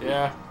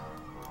 Yeah.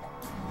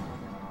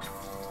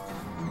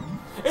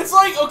 It's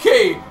like,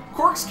 okay,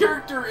 Quark's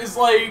character is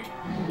like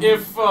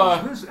if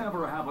Has this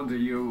ever happened to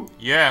you?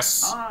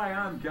 Yes. Hi,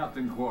 I'm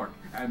Captain Quark,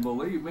 and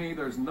believe me,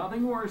 there's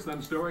nothing worse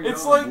than stirring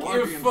It's up like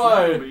Blargy if, and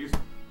Snappy's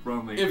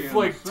from the if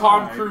like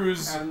Tom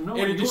Cruise, and in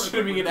knowing you're addition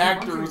to being an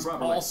equipped actor, with was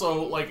functioning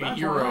also like a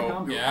properly. That's why I hero.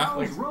 come to Yeah.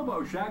 Al's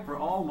Robo Shack for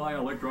all my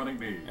electronic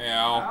needs.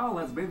 Yeah. Al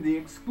has been the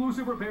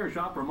exclusive repair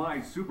shop for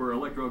my super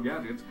electro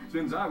gadgets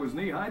since I was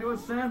knee-high to a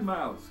sand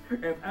mouse.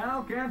 If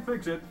Al can't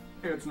fix it,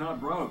 it's not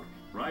broke.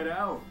 Right,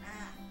 Al?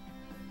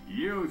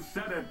 You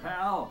said it,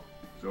 pal.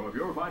 So if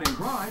you're fighting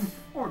crime,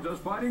 or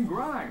just fighting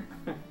grime,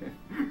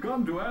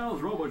 come to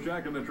Al's Robo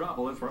Shack in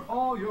Metropolis for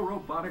all your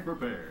robotic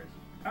repairs.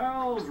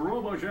 Al's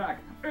Robo Shack,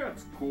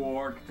 it's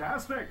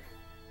Quarktastic.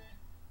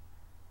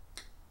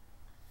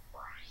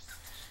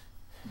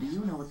 Do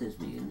you know what this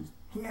means?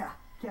 Yeah,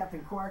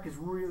 Captain Quark is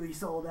really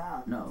sold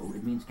out. No,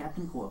 it means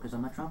Captain Quark is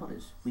on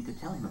Metropolis. We could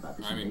tell him about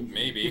this I mean, invasion.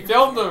 maybe.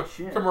 Film the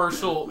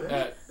commercial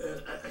at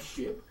A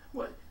ship?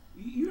 What?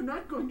 You're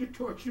not going to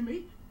torture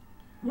me?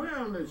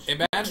 Well,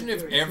 Imagine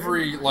if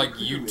every, like,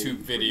 YouTube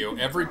video,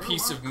 every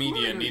piece of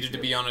media needed to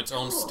be on its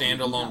own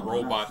standalone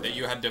robot that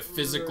you had to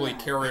physically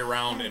carry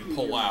around and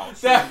pull out.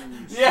 that.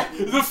 Yeah,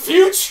 the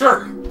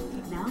future.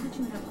 Now that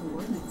you have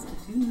coordinates to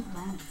 2 new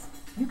planets,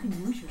 you can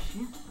use your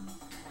ship.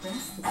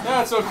 Press the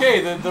That's okay.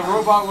 The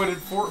robot would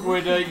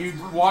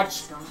you'd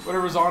watch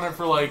whatever's on it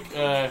for like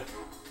a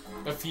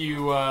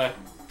few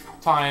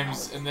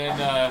times, and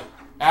then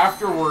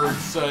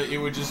afterwards it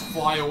would just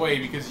fly away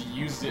because you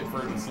used it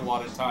for a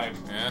lot of time.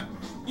 Yeah.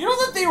 You know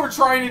that they were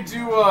trying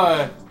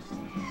to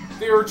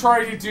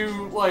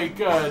do like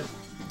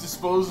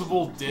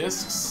disposable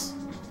discs.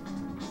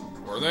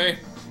 Were they?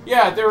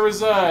 Yeah, there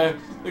was the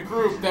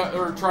group that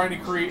were trying to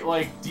create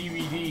like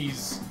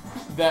DVDs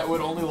that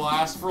would only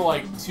last for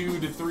like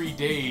 2 to 3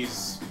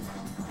 days.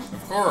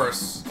 Of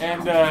course.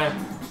 And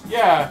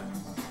yeah.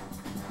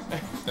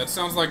 That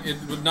sounds like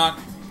it would not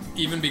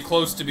even be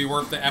close to be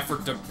worth the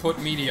effort to put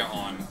media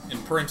on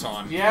and print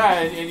on. Yeah,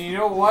 and you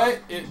know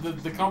what?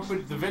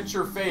 The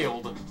venture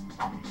failed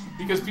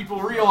because people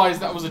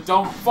realized that was a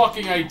dumb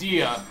fucking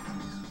idea.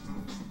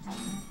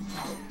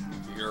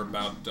 You hear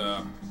about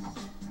the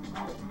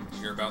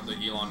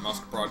Elon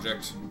Musk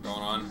project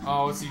going on?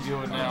 Oh, what's he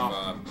doing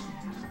now?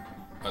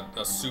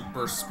 A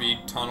super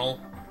speed tunnel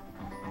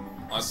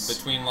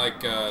between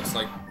like it's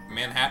like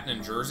Manhattan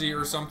and Jersey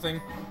or something.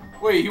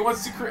 Wait, he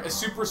wants to create a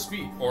super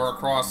speed. Or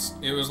across,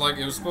 it was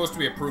supposed to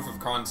be a proof of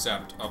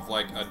concept of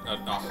like a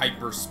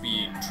hyper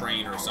speed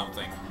train or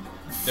something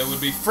that would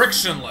be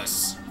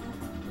frictionless.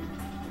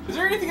 Is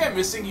there anything I'm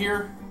missing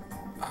here?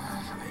 I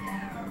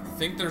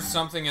think there's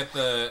something at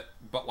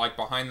like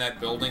behind that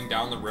building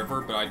down the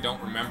river, but I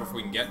don't remember if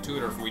we can get to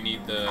it or if we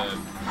need the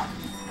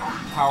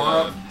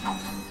Power up?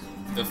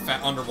 the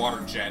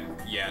underwater jet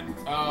yet.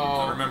 Oh. I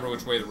don't remember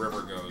which way the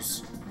river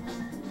goes.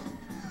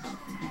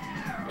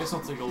 I guess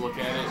I'll take a look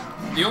at it.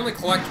 The only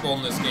collectible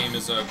in this game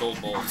is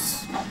gold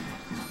bolts.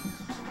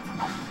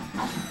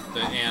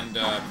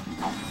 I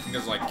think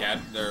there's like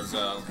there's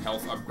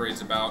health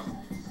upgrades about.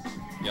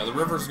 Yeah, the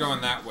river's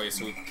going that way,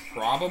 so we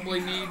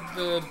probably need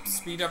the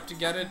speed up to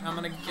get it, I'm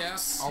gonna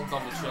guess. I'll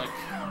double check.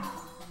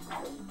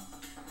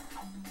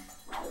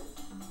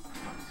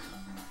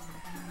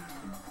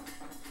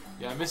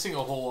 Yeah, I'm missing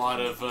a whole lot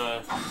of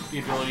the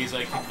abilities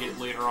I can get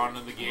later on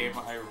in the game.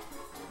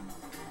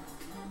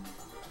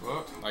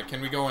 Whoa. Like,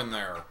 can we go in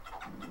there?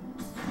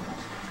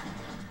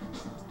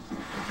 We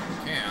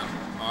can.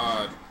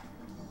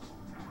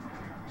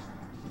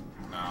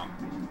 No.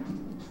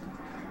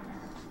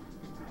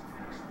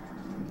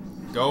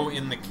 Go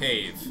in the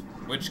cave.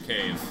 Which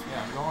cave?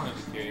 Yeah, I'm going in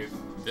the cave.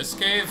 This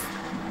cave?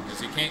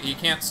 Because he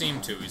can't seem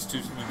to. He's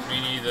too. We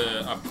need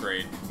the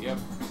upgrade. Yep.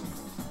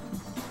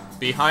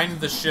 Behind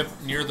the ship,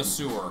 near the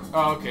sewer.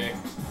 Oh, okay.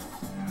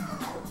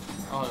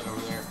 I'll head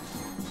over there.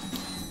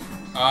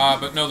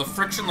 But no, the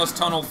frictionless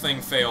tunnel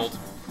thing failed.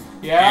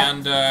 Yeah?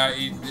 And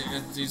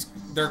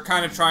they're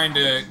kind of trying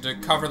to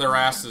cover their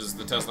asses,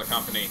 the Tesla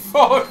company.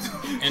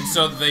 And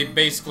so they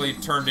basically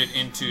turned it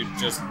into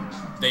just,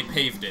 they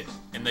paved it,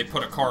 and they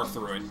put a car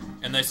through it.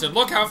 And they said,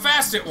 look how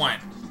fast it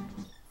went!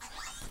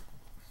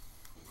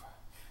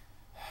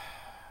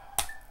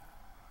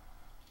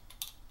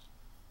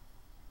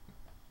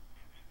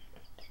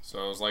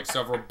 So it was like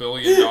several $1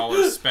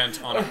 billion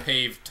spent on a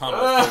paved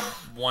tunnel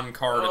for one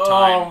car at a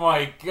time. Oh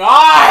my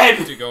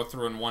god! To go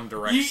through in one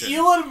direction.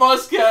 Elon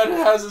Musk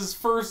has his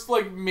first,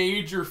 like,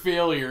 major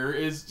failure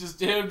is just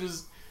him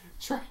just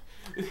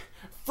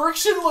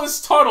frictionless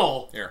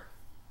tunnel! Here.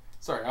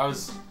 Sorry, I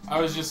was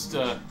just,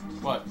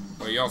 what?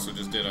 Well, you also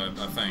just did a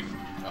thing.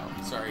 Oh,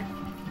 sorry.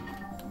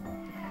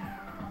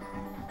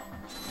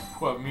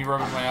 What, me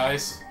rubbing my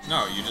eyes?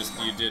 No, you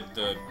did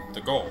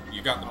the goal.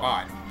 You got the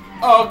bot.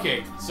 Oh,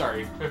 okay.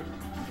 Sorry.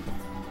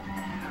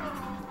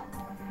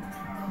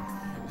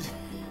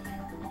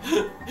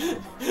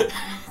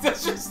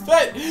 That's just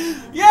that.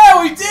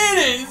 Yeah, we did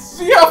it!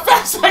 See how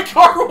fast that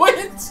car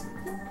went?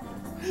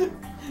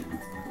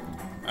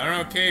 I don't know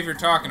what cave you're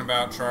talking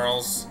about,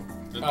 Charles.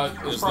 It's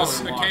Is this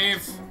probably a locked.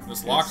 cave?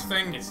 This locked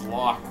thing? It's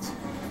locked.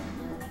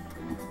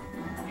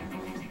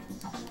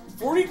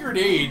 40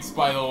 grenades,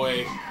 by the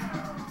way.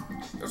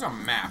 There's a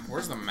map.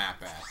 Where's the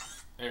map at?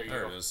 There you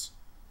There go. it is.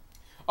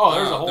 Oh,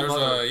 there's a whole There's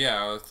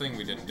other... a thing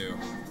we didn't do.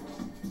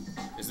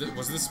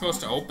 Was this supposed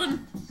to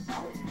open?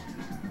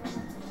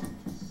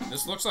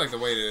 This looks like the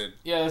way to...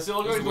 Yeah, this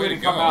looks like the way to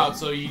come out,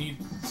 so the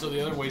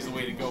other way's the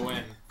way to go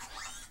in.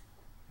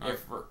 I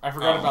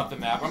forgot about the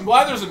map. I'm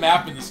glad there's a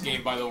map in this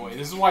game, by the way.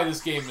 This is why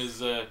this game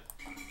is,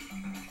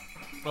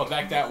 well,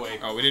 back that way.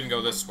 Oh, we didn't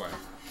go this way.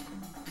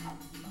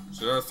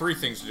 So there are 3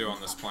 things to do on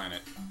this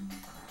planet.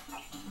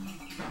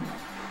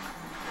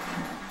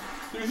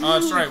 Oh,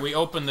 that's right. We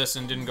opened this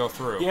and didn't go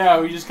through.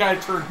 Yeah, we just kind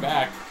of turned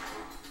back.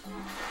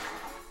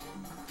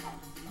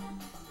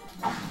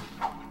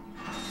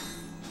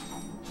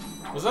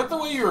 Was that the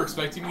way you were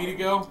expecting me to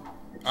go?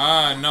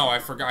 No, I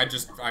forgot.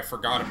 I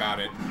forgot about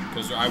it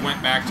because I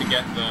went back to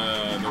get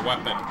the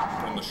weapon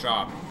from the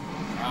shop.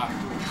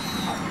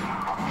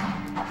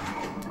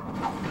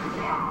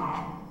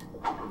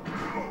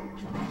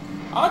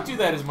 I don't do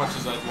that as much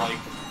as I'd like.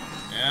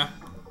 Yeah.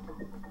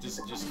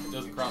 Just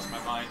doesn't cross my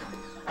mind.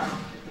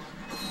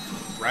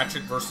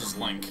 Ratchet versus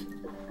Link.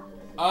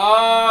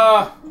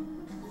 I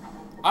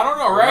don't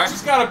know.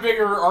 Ratchet's got a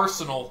bigger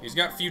arsenal. He's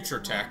got future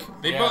tech.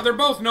 They're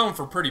both known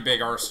for pretty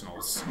big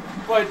arsenals.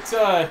 But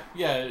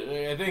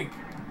yeah, I think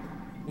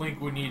Link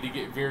would need to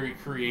get very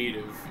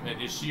creative, and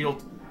his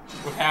shield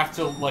would have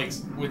to like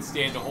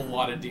withstand a whole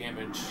lot of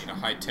damage. A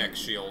high-tech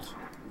shield.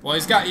 Well,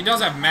 he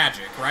does have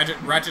magic.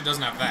 Ratchet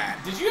doesn't have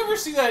that. Did you ever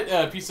see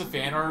that piece of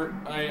fan art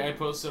I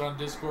posted on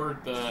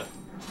Discord? The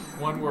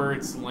one where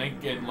it's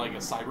Link in like a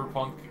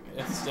cyberpunk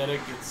aesthetic.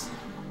 It's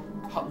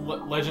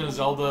Legend of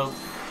Zelda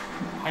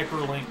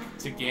hyperlink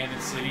to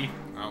Ganon City.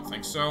 I don't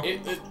think so.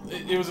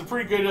 It was a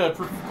pretty good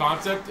proof of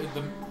concept.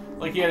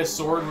 Like he had a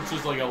sword, which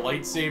was like a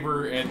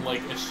lightsaber, and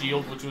like a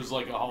shield, which was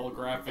like a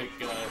holographic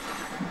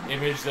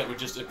image that would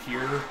just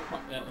appear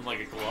in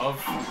like a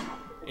glove.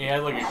 He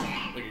had like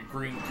a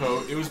green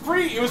coat. It was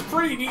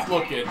pretty neat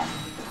looking.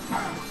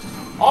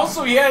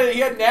 Also, he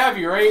had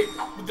Navi, right?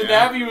 But the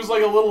Navi was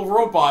like a little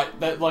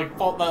robot that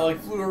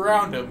flew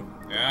around him.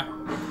 Yeah.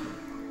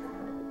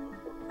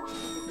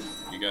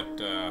 You got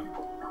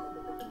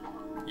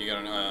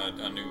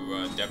a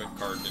new debit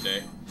card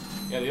today.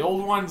 Yeah, the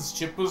old one's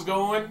chip was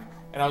going,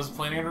 and I was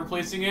planning on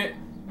replacing it,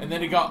 and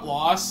then it got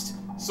lost,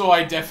 so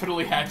I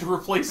definitely had to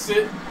replace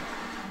it.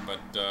 But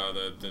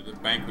the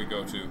bank we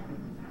go to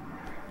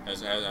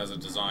has a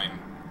design.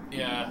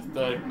 Yeah,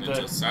 it's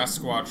a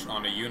Sasquatch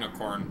on a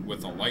unicorn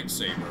with a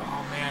lightsaber.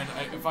 Oh man,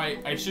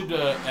 I should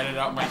edit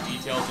out my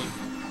details,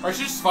 or I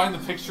should just find the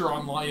picture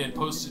online and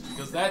post it,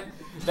 because that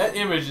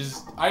image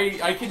is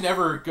I can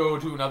never go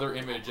to another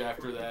image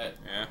after that.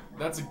 Yeah,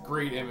 that's a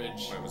great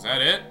image. Wait, was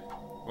that it?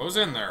 What was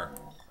in there?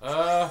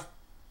 A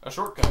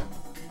shortcut.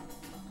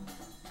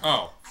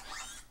 Oh.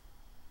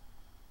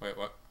 Wait,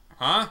 what?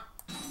 Huh?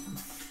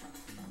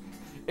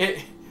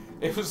 It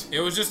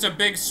was just a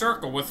big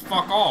circle with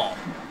fuck all.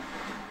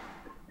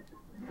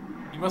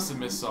 You must have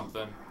missed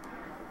something.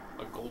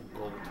 A gold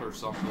bolt or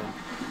something.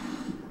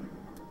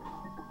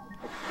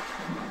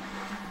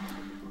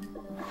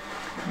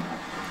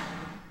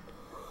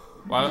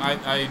 Well,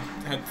 I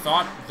had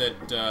thought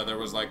that there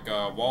was like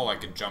a wall I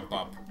could jump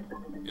up,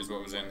 is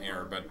what was in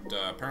here, but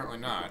apparently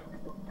not.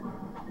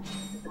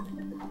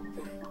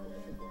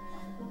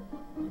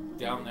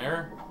 Down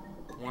there?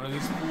 One of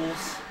these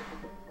pools?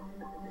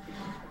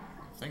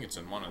 I think it's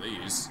in one of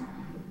these.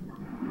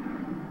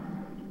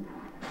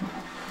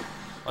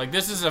 Like,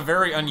 this is a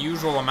very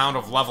unusual amount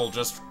of level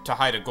just to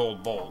hide a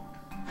gold bolt.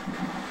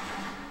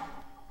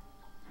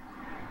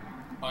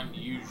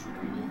 Unusual.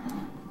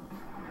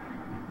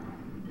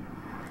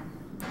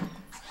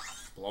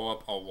 Blow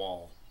up a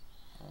wall.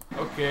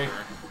 Okay.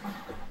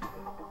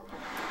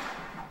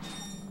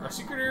 Are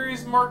secret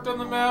areas marked on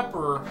the map,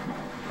 or...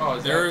 Oh,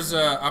 is There's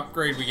an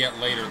upgrade we get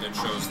later that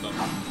shows them.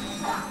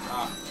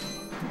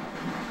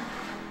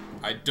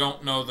 I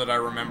don't know that I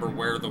remember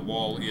where the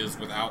wall is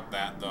without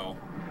that, though.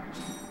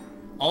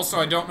 Also,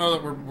 I don't know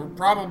that we're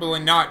probably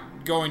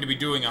not going to be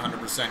doing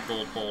 100%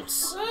 gold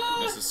bolts,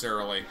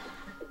 necessarily.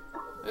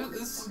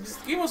 This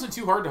game wasn't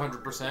too hard to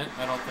 100%,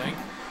 I don't think,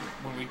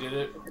 when we did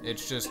it.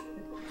 It's just...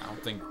 I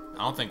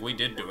don't think we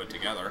did do it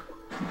together.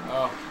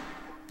 Oh.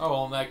 Oh,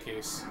 well, in that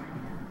case.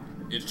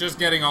 It's just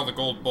getting all the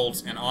gold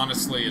bolts, and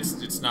honestly,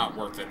 it's not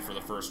worth it for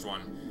the first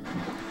one.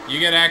 You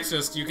get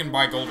access, you can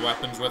buy gold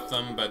weapons with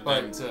them, but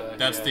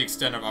that's the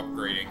extent of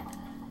upgrading.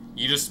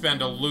 You just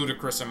spend a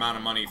ludicrous amount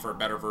of money for a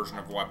better version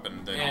of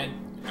weapon that,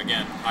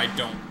 again, I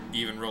don't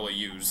even really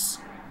use.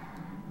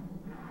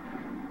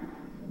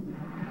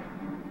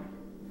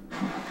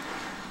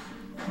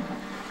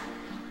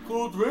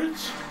 Gold wrench?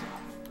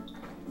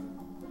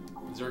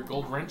 Is there a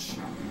gold wrench?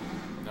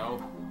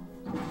 No.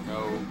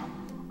 No.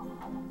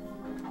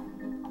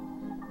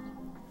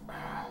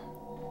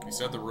 You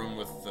said the room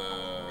with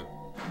the...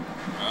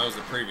 that was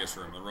the previous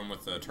room, the room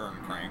with the turn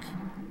crank.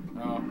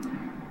 Oh.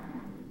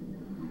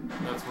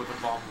 That's with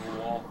the bomb in the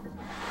wall.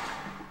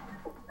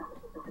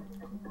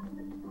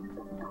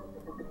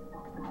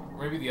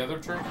 Maybe the other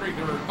turn crank?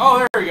 Oh,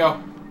 there we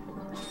go!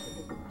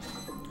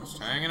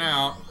 hanging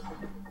out.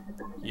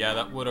 Yeah,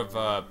 that would have,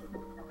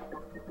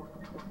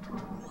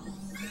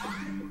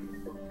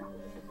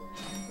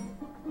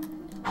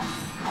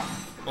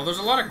 Well, there's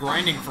a lot of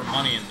grinding for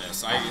money in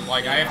this. I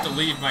have to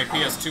leave my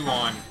PS2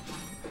 on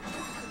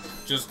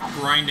just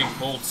grinding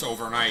bolts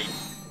overnight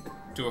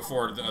to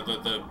afford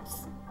the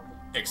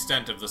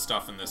extent of the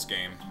stuff in this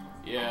game.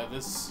 Yeah,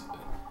 this...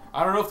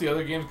 I don't know if the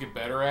other games get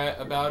better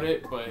about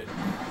it, but...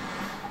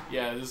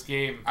 Yeah, this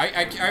game...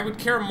 I would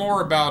care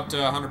more about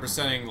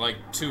 100%ing, like,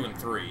 2 and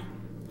 3.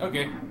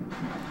 Okay.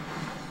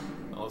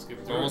 Well, let's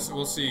get through it.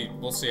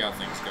 We'll see how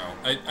things go.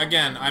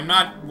 Again, I'm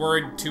not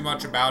worried too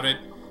much about it,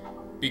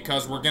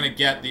 because we're gonna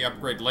get the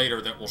upgrade later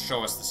that will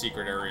show us the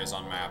secret areas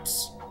on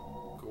maps.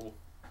 Cool.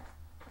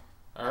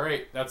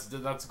 Alright,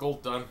 that's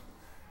gold done.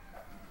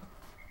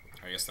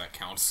 I guess that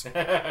counts.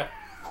 Alright,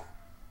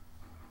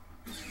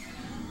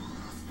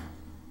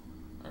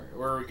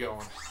 where are we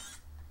going?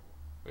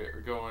 Wait,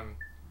 we're going...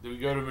 Did we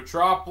go to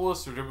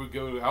Metropolis, or did we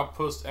go to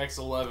Outpost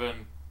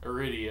X11,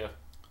 Iridia?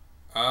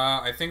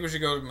 I think we should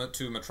go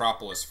to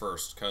Metropolis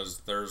first, because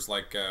there's,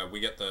 like,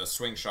 we get the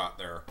swing shot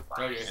there.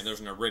 Okay. And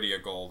there's an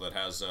Iridia goal that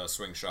has a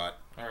swing shot.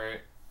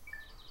 Alright.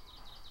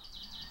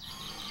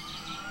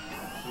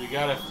 So we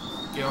gotta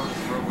get on this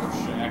Robo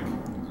Shack.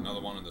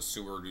 Another one in the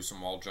sewer, do some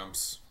wall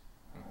jumps.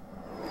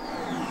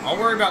 I'll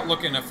worry about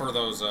looking for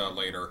those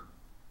later.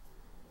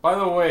 By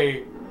the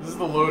way, this is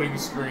the loading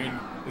screen.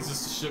 It's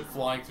just a ship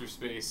flying through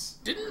space.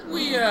 Didn't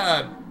we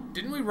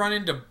run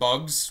into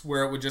bugs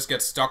where it would just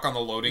get stuck on the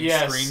loading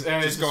screen?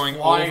 And just going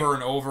over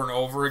and over and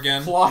over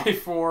again? Fly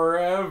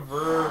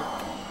forever.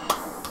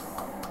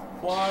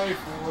 Fly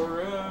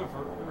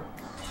forever.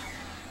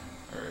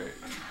 Alright,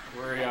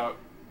 where are you out?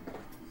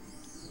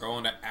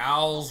 Going to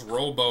Al's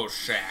Robo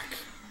Shack.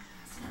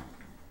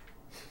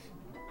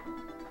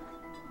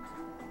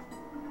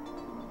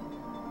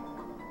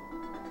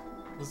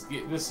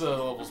 This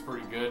level's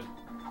pretty good.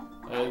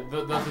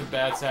 Nothing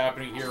bad's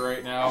happening here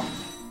right now.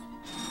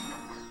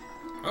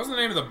 What was the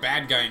name of the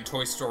bad guy in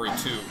Toy Story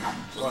 2?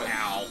 What?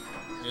 Al.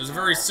 It was a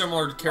very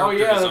similar character Oh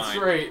yeah, design. that's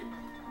right.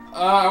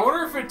 I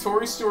wonder if in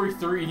Toy Story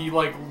 3 he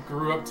like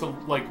grew up to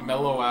like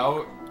mellow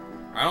out.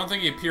 I don't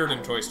think he appeared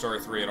in Toy Story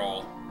 3 at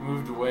all.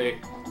 Moved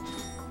away.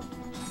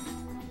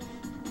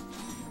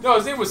 No,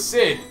 his name was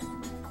Sid.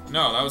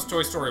 No, that was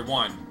Toy Story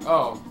 1.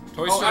 Oh.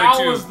 Toy Story Al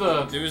 2, was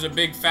the... There was a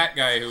big fat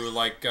guy who,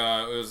 like,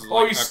 was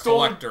like he a stole...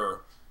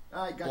 collector.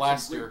 I got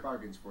Blaster. some great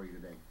bargains for you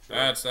today.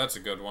 That's a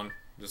good one.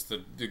 Just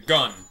the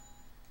gun.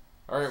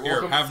 Alright, Here,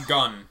 welcome... have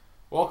gun.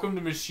 Welcome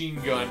to Machine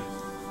Gun.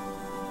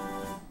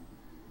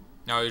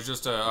 No, he's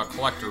just a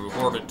collector who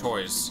hoarded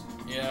toys.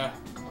 Yeah.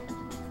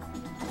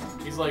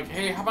 He's like,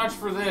 hey, how much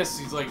for this?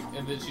 He's like,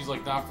 and then she's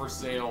like, not for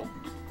sale.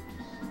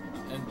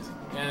 And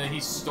then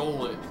he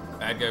stole it.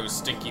 Bad guy was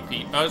Stinky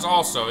Pete. There's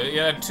also, he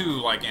had two,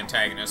 like,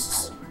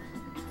 antagonists.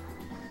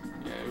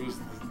 Yeah, it was...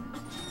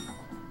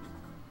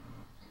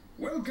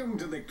 Welcome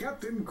to the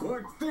Captain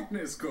Quark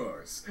Fitness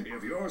Course.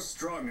 If you're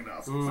strong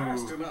enough,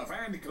 fast enough,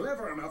 and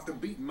clever enough to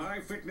beat my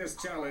fitness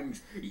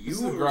challenge,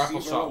 you will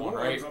receive a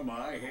reward from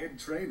my head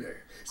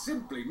trainer.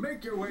 Simply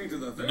make your way to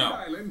the third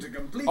island to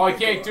complete I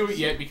can't do it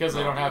yet because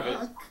I don't have it.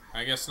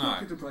 I guess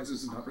not.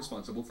 Enterprises is not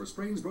responsible for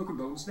sprains, broken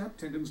bones, snapped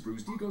tendons,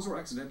 bruised egos, or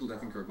accidental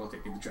death incurred while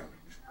taking the challenge.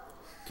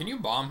 Can you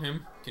bomb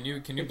him? Can you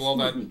blow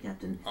that? Excuse me,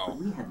 Captain, Oh. but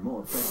we have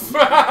more questions.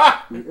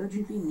 We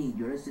urgently need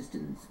your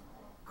assistance.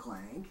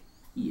 Clank,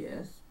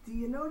 Yes? do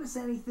you notice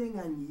anything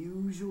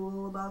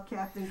unusual about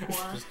Captain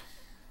Quark?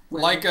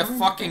 Well, Like a I'm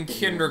fucking Captain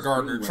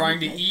kindergartner Quark, trying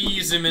to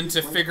ease him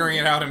into figuring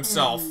it out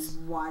himself.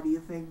 And why do you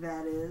think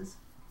that is?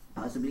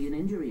 Possibly an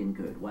injury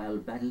incurred while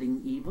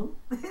battling evil?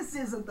 This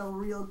isn't the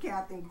real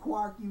Captain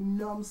Quark, you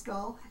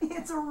numbskull.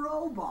 It's a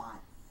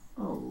robot.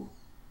 Oh.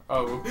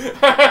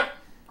 Oh.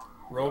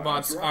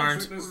 Robots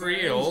aren't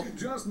real.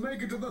 Just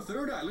make it to the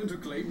third island to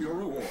claim your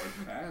reward.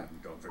 And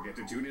don't forget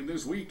to tune in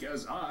this week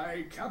as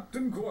I,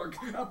 Captain Quark,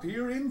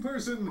 appear in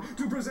person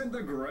to present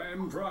the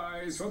grand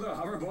prize for the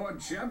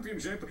Hoverboard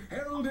Championship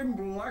held in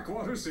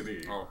Blackwater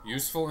City. Oh,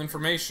 useful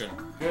information.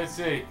 Good to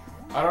see.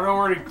 I don't know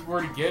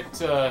where to get,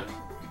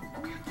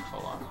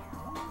 hold on.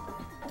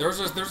 There's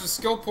a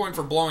skill point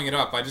for blowing it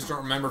up. I just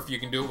don't remember if you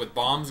can do it with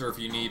bombs or if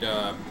you need,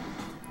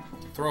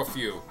 throw a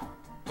few.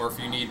 Or if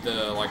you need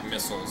the, like,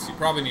 missiles. You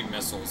probably need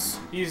missiles.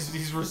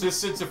 He's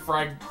resistant to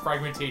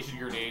fragmentation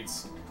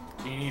grenades.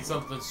 He needs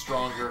something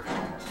stronger.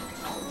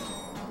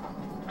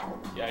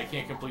 Yeah, I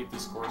can't complete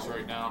this course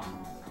right now.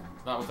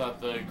 Not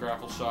without the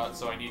grapple shot,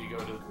 so I need to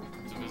go to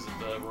visit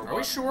the robot. Are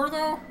we sure,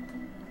 though?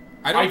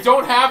 I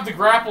don't have the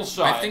grapple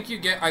shot. I think you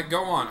get...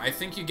 go on. I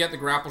think you get the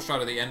grapple shot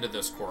at the end of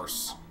this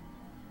course.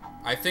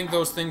 I think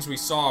those things we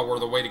saw were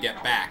the way to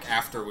get back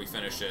after we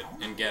finish it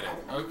and get it.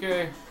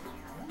 Okay.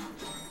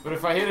 But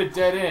if I hit a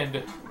dead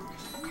end...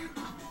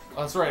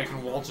 Oh, that's right, I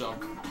can wall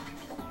jump.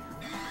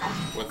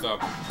 With a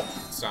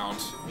sound.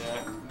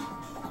 Yeah.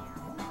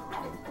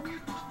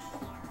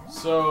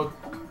 So...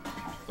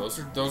 Those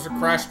are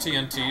crash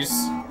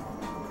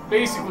TNTs.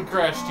 Basically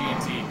crash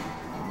TNT.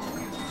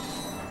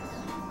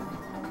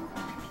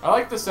 I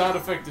like the sound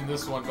effect in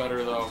this one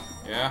better, though.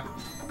 Yeah.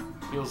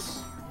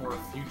 Feels more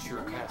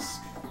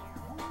future-esque.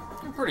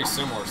 They're pretty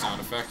similar sound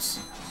effects.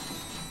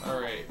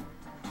 Alright.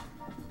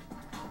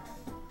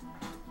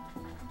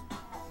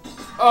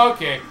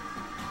 Okay.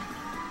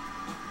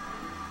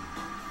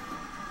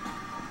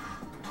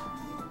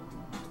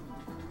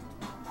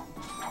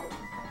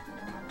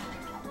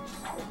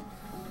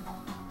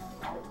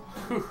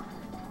 Whew.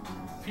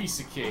 Piece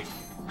of cake.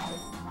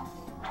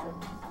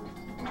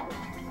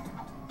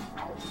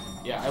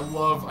 Yeah, I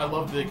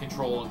love the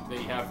control that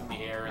you have in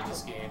the air in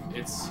this game.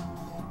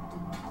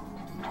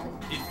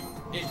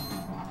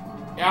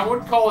 Yeah, I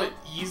wouldn't call it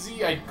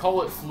easy, I'd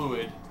call it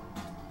fluid.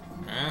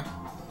 Eh?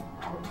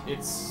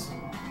 It's...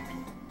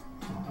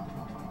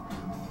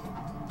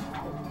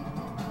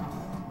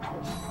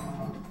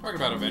 Talk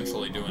about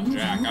eventually doing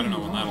Jack. I don't know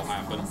when that'll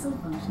happen. Also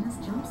function as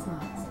jump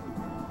slots.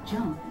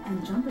 Jump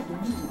and jump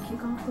again to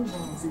kick off the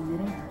walls in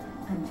midair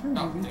until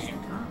you reach the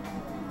top.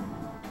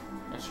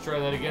 I should try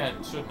that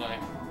again, shouldn't I?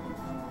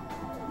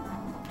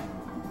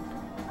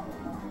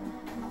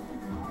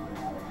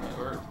 That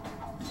worked.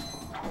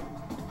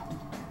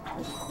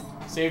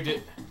 Saved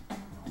it.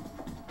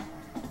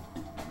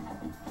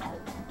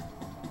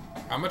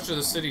 How much of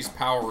the city's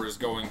power is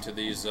going to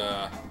these,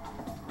 this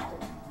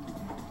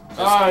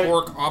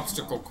Quark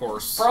obstacle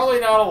course? Probably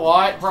not a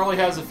lot. Probably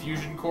has a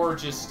fusion core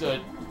just there.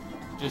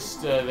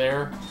 Just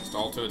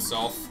all to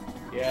itself?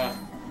 Yeah.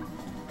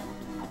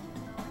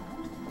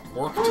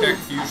 Quark Tech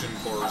fusion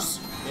cores.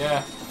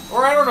 Yeah.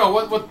 Or I don't know,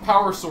 what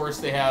power source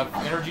they have.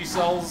 Energy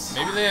cells?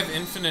 Maybe they have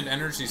infinite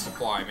energy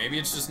supply. Maybe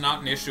it's just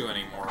not an issue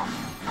anymore.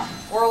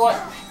 Or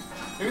like,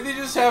 maybe they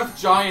just have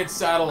giant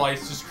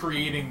satellites just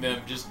creating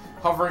them, just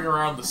hovering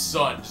around the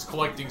sun, just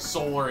collecting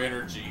solar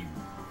energy.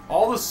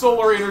 All the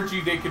solar energy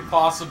they could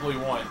possibly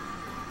want.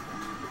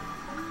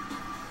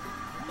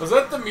 Was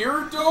that the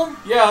mirror dome?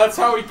 Yeah, that's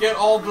how we get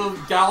all the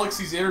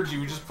galaxy's energy.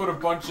 We just put a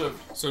bunch of...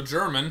 So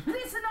German.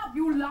 Listen up,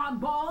 you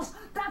logballs.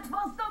 That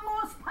was the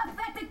most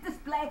pathetic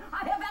display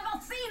I have ever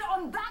seen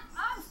on that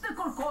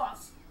obstacle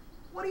course.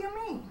 What do you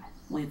mean?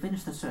 We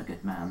finished the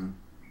circuit, ma'am.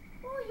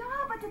 Oh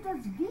yeah, but it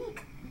is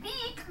weak.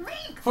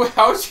 Weak. Wait,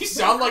 how does she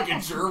sound like a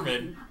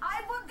German?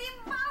 I would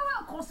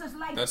devour courses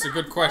like That's that a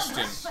good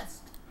question.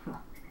 That's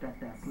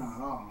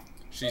not all.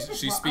 She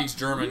speaks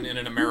German in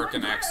an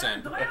American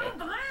accent. Drill for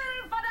the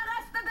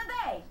rest of the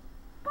day.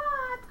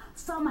 But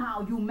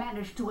somehow you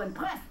managed to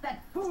impress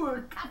that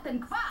fool Captain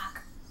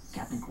Quark.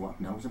 Captain Quark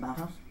knows about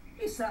us?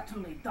 He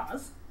certainly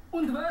does.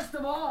 And worst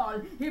of all,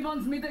 he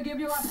wants me to give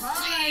you a prize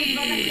for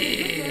that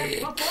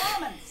ridiculous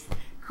performance.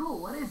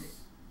 Cool, what is it?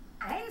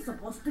 I'm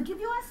supposed to give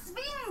you a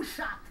swing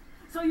shot,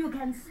 so you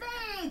can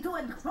stay to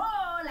and fro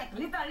like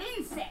little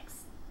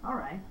insects. All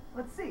right,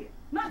 let's see it.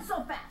 Not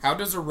so fast. How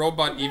does a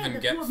robot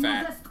even get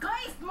fat?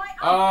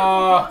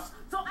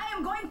 So I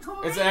am going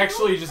to It's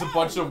actually just a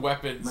bunch of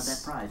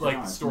weapons,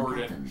 like, stored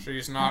in.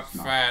 She's not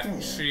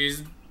fat.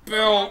 She's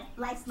built.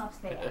 Life's not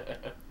fair.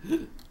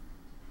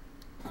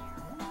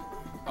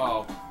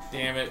 Oh,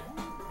 damn it.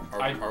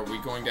 Are we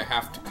going to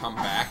have to come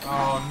back?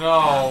 Oh,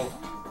 no.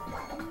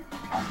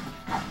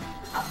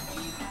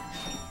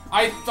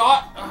 I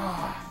thought...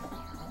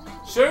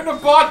 shouldn't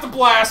have bought the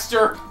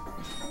blaster.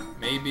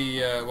 Maybe,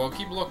 well,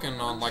 keep looking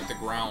on, like, the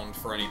ground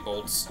for any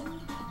bolts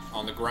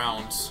on the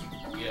grounds.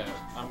 Yeah,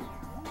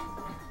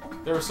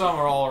 there were some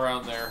all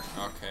around there.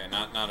 Okay,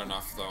 not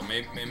enough, though.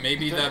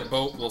 Maybe that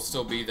boat will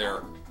still be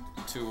there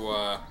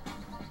to,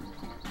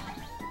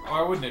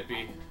 Why wouldn't it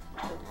be?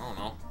 I don't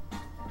know.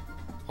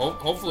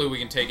 Hopefully we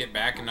can take it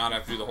back and not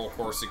have to do the whole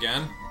course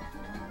again.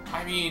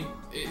 I mean,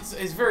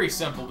 it's very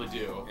simple to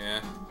do.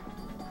 Yeah.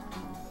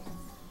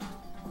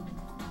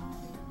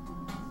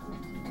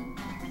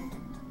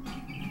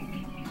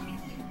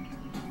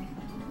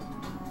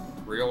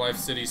 Real-life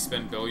cities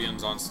spend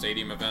billions on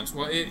stadium events.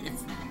 Well,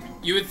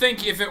 you would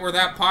think if it were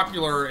that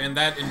popular and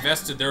that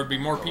invested, there would be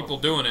more people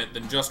doing it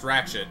than just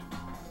Ratchet.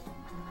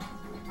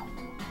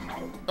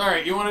 All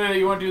right, you want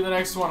to do the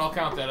next one? I'll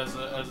count that as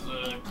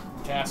a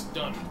task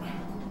done.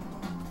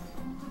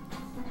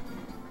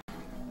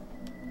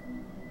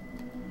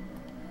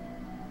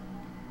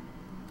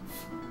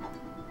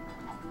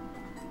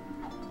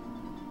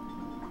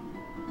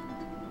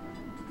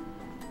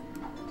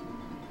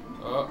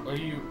 Are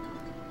you?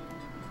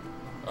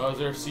 Oh, is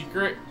there a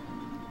secret?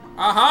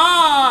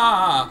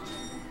 Aha!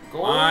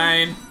 Gold?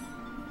 Mine.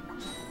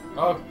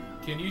 Oh,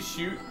 can you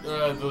shoot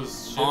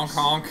those ships? Honk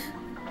honk.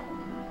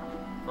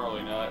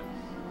 Probably not.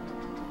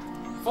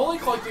 If only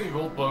collecting a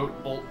gold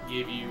bolt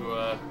gave you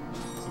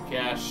some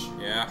cash.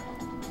 Yeah.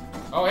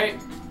 Oh, hey.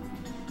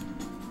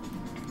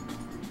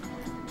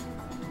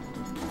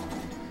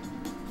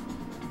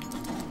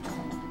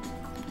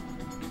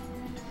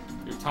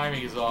 Your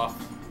timing is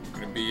off.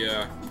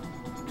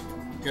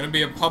 Gonna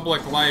be a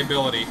public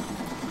liability.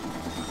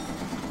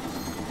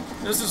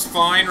 This is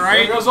fine,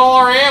 right? There goes all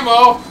our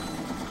ammo.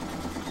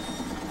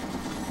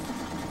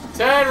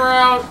 10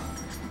 round.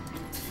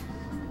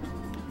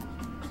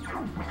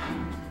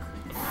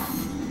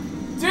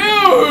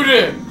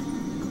 Dude!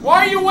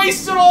 Why are you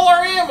wasting all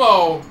our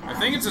ammo? I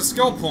think it's a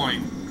skill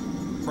point.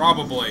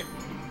 Probably.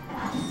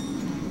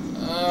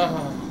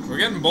 We're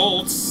getting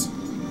bolts.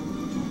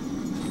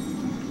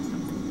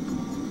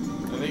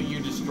 I think you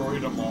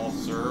destroyed them all,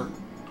 sir.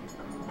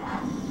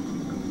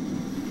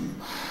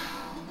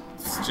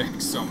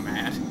 Jack's so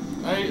mad.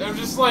 I'm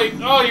just like,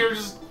 oh, you're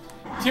just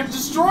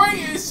destroying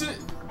it.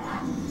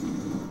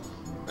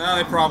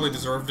 They probably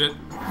deserved it.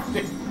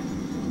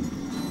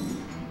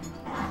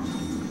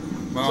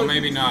 Well,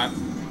 maybe not.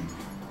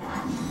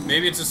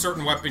 Maybe it's a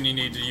certain weapon you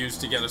need to use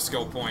to get a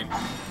skill point.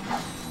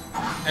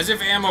 As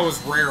if ammo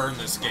is rare in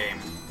this game.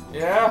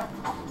 Yeah.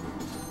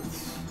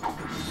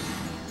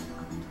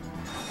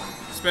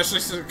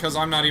 Especially because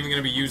I'm not even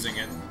going to be using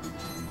it.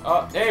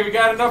 Hey, we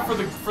got enough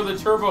for the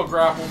turbo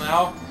grapple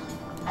now.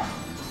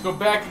 Let's go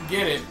back and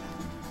get it.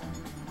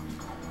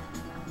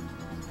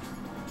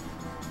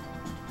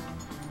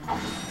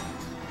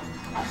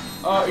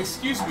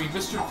 Excuse me,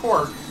 Mr.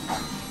 Cork.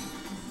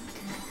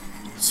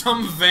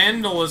 Some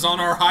vandal is on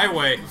our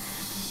highway,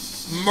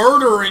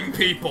 murdering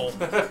people.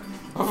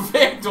 A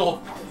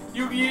vandal?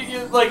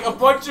 You like a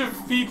bunch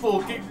of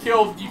people get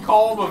killed. You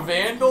call him a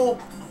vandal?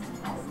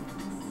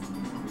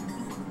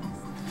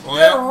 Well,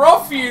 that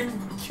ruffian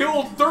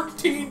killed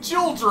 13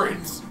 children.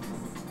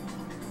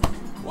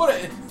 What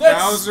a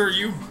Bowser,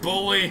 you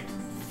bully!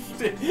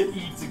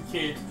 Eats a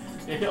kid,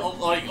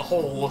 like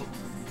whole.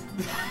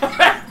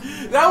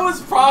 that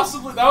was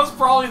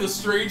probably the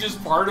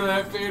strangest part of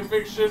that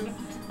fanfiction.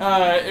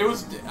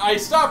 I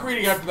stopped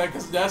reading after that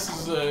because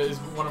Ness is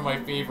one of my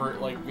favorite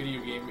like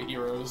video game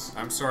heroes.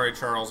 I'm sorry,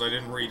 Charles. I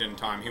didn't read in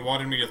time. He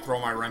wanted me to throw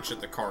my wrench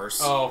at the cars.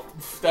 Oh,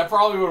 that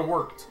probably would have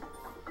worked.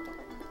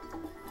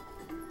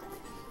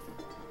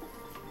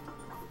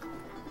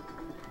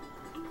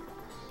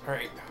 All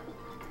right.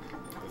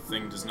 The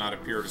thing does not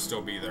appear to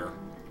still be there.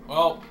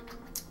 Well,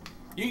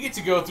 you get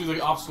to go through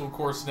the obstacle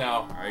course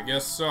now. I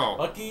guess so.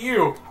 Lucky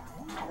you.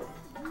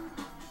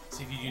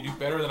 See if you can do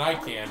better than I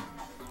can.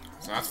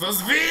 That's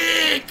was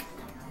weak.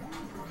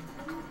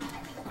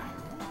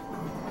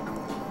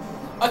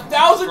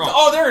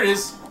 Oh, there it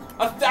is.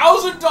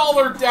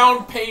 $1,000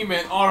 down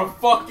payment on a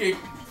fucking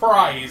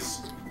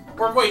prize.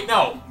 Or wait,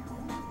 no.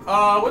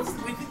 What do you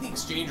think the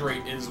exchange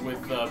rate is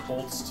with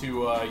bolts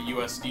to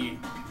USD?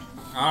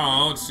 I don't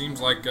know. It seems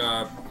like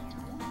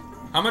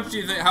how much do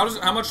you think?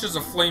 How much does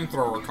a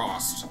flamethrower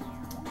cost?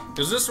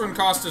 Does this one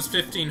cost us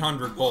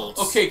 1,500 bolts?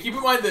 Okay, keep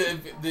in mind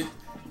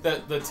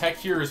the tech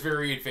here is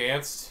very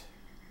advanced.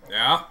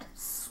 Yeah?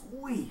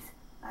 Sweet.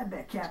 I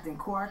bet Captain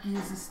Quark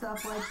uses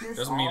stuff like this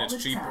Doesn't mean it's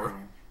cheaper.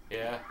 Time.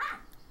 Yeah.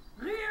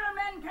 Real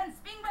men can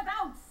swing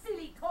without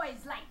silly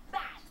toys like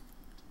that.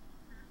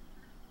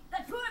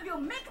 The two of you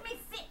make me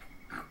sick.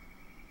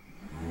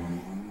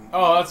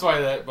 Oh, that's why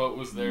that boat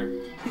was there.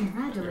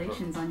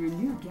 Congratulations on your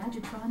new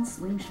Gadgetron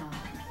slingshot.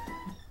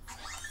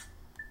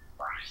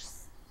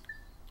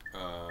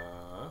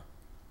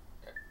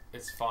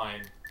 It's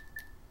fine.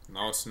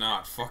 No, it's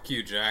not. Fuck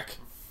you, Jack.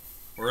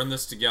 We're in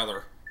this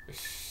together.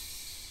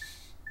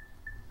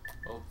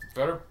 Well,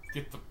 better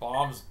get the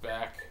bombs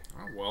back.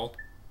 Oh, well.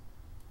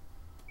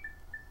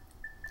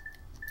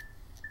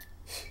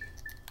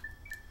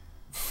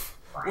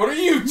 What are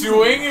you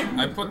doing?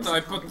 I put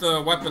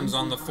the weapons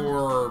on the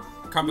 4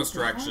 compass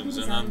directions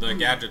and then the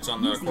gadgets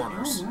on the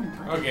corners.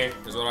 Okay.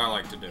 Is what I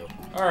like to do.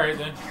 Alright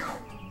then.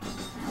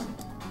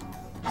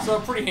 So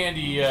pretty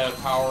handy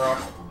power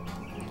up.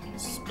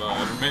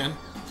 Spider-Man.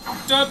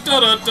 Da da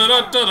da da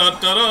da da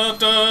da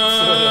da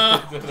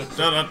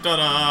da da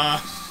da.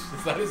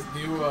 Is that his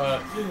new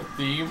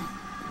theme?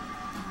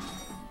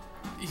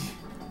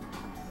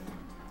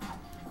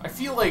 I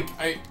feel like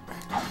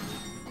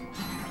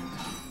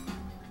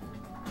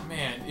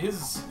man,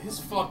 his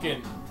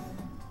fucking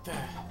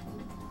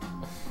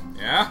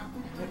Yeah?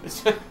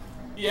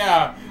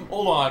 yeah,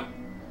 hold on.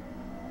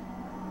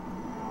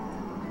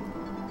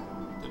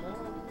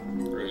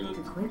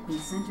 To quickly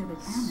center the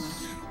camera,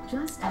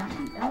 just tap the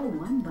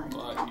L1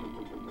 button.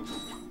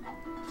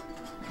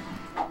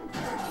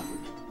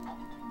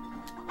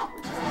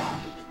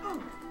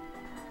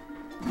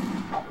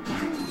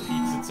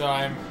 Pizza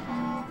time.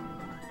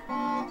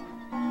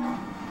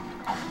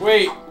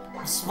 Wait,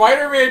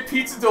 Spider-Man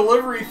pizza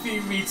delivery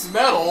theme meets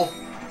metal.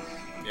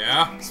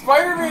 Yeah?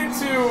 Spider-Man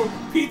 2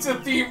 pizza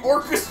theme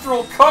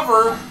orchestral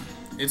cover.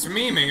 It's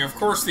memeing, of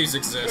course these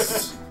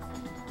exist.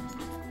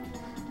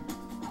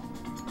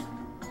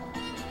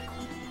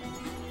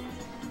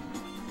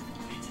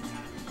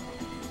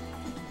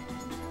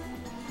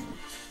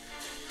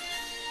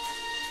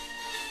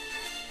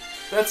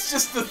 That's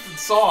just the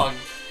song.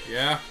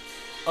 Yeah.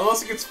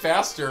 Unless it gets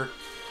faster.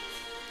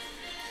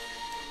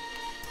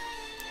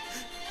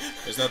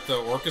 Is that the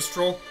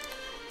orchestral?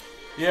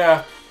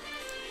 Yeah.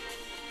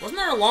 Wasn't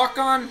there a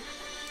lock-on?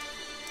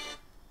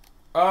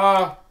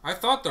 I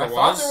thought there was. I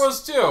thought there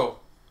was too.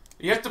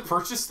 You have to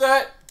purchase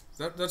that?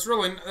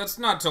 That's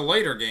not to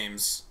later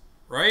games,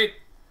 right?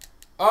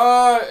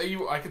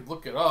 I could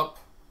look it up.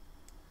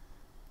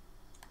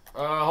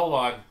 Hold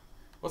on.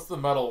 What's the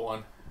metal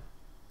one?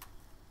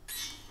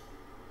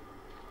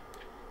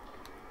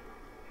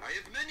 I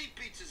have many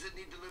pizzas that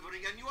need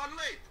delivering and you are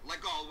late,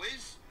 like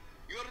always.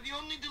 You're the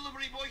only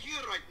delivery boy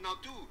here right now,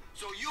 too.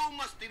 So you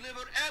must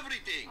deliver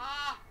everything.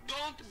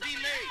 Don't be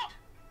late.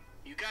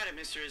 You got it,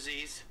 Mr.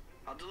 Aziz.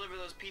 I'll deliver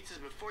those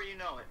pizzas before you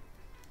know it.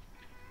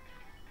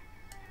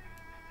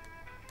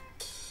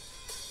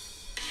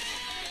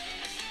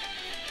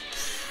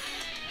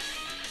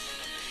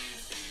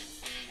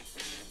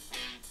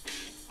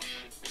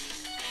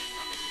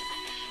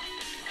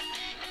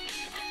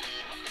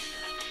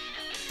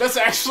 That's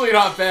actually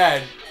not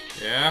bad.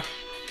 Yeah.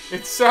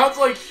 It sounds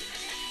like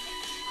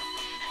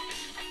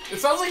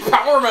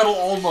power metal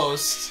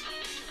almost.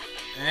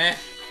 Eh.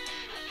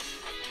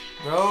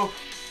 No.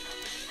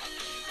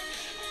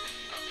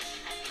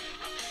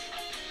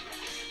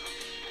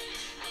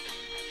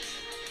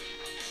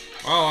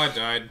 Oh, I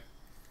died.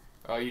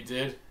 Oh, you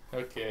did?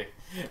 Okay.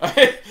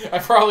 I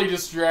probably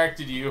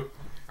distracted you.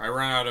 I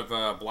ran out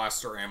of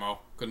blaster ammo.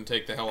 Couldn't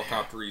take the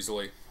helicopter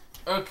easily.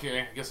 Okay,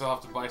 I guess I'll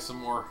have to buy some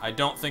more. I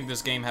don't think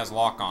this game has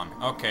lock-on.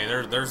 Okay,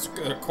 there's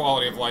a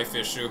quality of life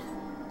issue.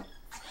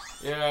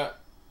 Yeah.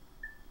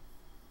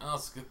 Oh,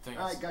 that's a good thing.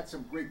 I got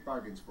some great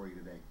bargains for you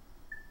today.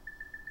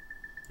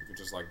 You could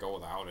just, like, go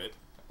without it.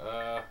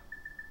 I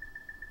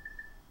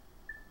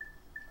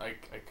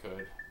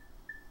could.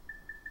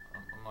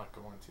 I'm not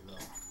going to,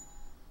 though.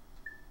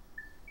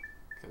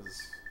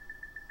 Because...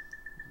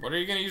 What are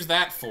you gonna use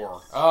that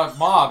for?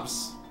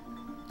 Mobs.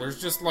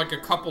 There's just, like, a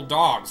couple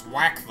dogs.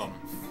 Whack them.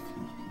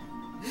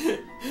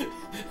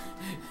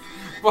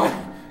 But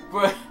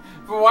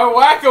why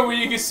whack them when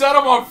you can set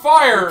them on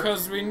fire?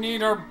 Because we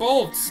need our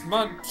bolts.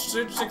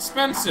 It's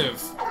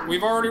expensive.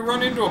 We've already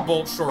run into a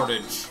bolt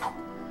shortage.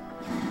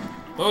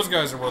 Those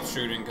guys are worth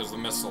shooting because of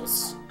the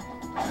missiles.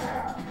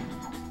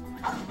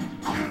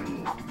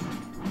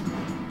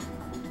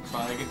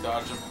 Fine, I can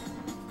dodge them.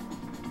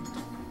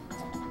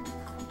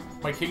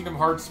 My Kingdom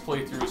Hearts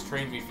playthrough has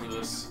trained me for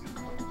this.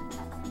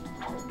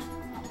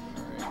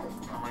 Alright,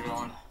 where am I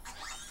going?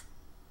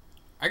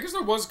 I guess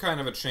there was kind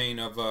of a chain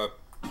of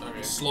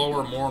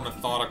slower, more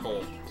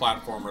methodical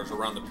platformers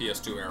around the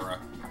PS2 era.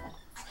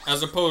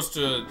 As opposed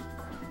to,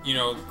 you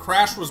know,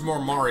 Crash was more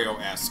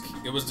Mario-esque.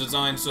 It was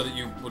designed so that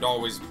you would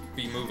always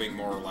be moving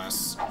more or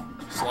less.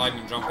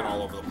 Sliding and jumping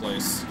all over the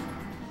place.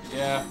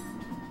 Yeah.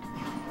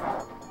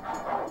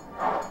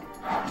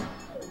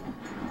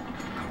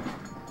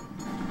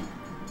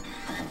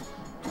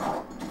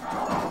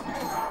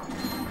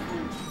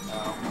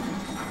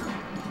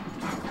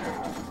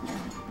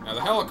 Now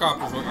the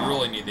helicopter's what you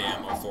really need the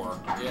ammo for.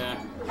 Yeah,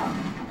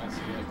 I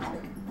see it.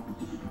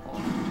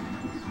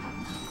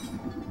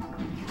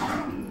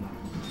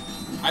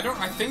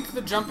 I think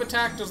the jump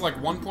attack does like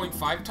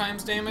 1.5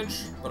 times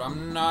damage, but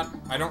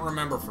I don't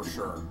remember for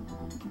sure.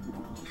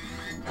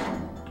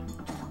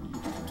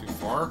 Too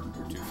far?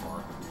 You're too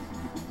far.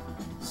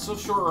 So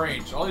short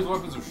range. All these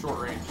weapons are short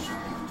range.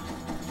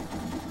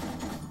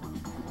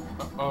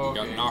 Oh,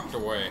 okay. Got knocked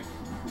away.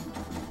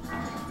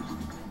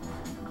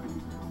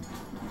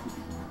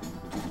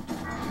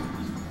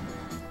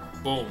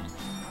 Boom.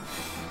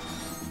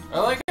 I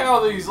like how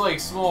these like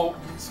small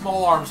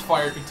arms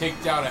fire can take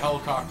down a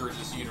helicopter in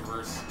this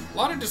universe. A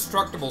lot of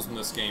destructibles in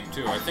this game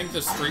too. I think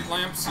the street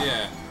lamps,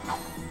 yeah.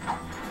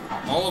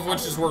 All of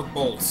which is worth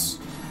bolts.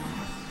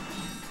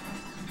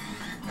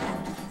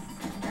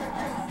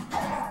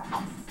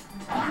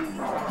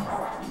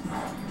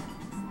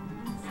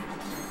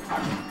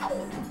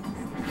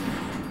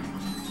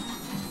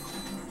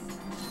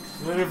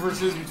 The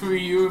difference is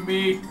between you and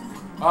me,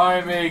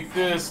 I make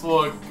this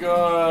look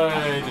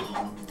good.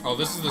 Oh,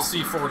 this is the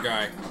C4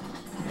 guy.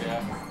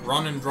 Yeah.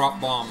 Run and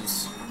drop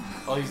bombs.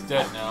 Oh, he's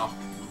dead now.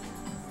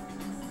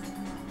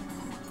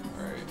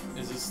 Alright.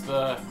 Is this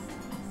the...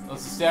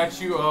 That's the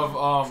statue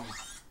of,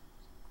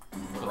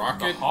 The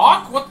rocket? The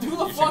hawk? What the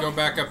fuck? You should go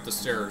back up the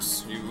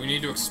stairs. We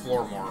need to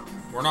explore more.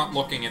 We're not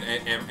looking at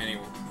any...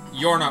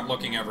 You're not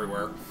looking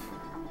everywhere.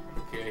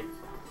 Okay.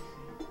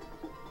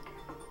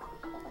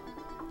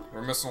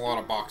 We're missing a lot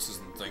of boxes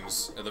and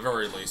things, at the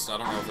very least. I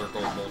don't know if they're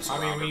gold bolts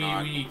around or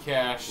not. We need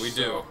cash. We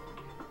do.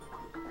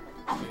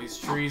 These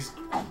trees...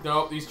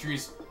 No, these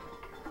trees...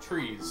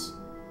 Trees.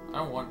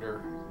 I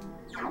wonder.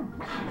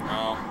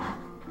 Oh.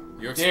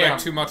 You expect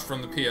too much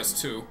from the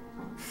PS2.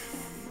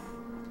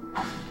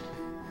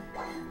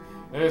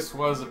 This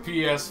was a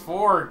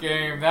PS4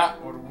 game.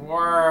 That would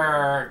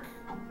work.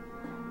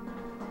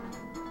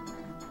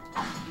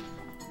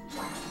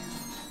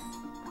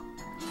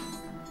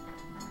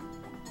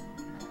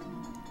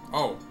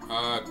 Oh,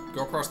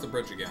 go across the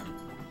bridge again.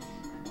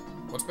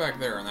 What's back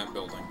there in that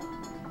building?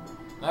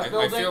 That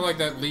building? I feel like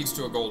that leads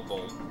to a gold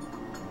bolt.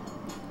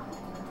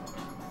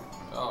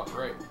 Oh,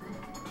 great.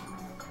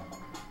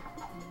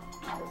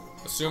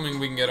 Assuming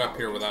we can get up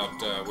here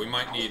without, we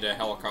might need a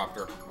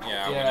helicopter.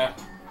 Yeah.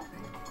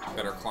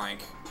 Better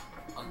clank.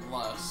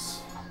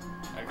 Unless...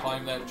 I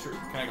climb that tree.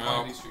 Can I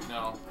climb these trees?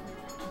 No.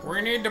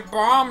 We need to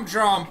bomb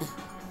jump!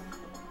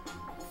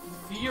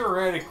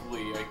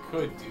 Theoretically, I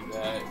could do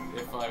that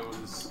if I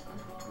was...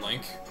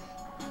 Link?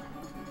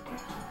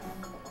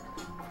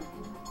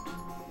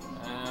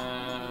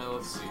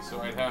 Let's Let's see.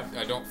 So I'd have.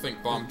 I don't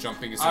think bomb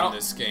jumping is in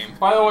this game.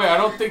 By the way, I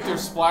don't think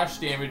there's splash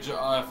damage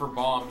for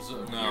bombs.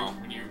 No.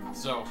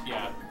 So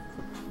yeah.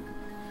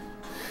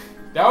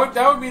 That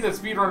would mean that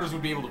speedrunners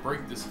would be able to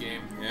break this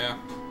game. Yeah.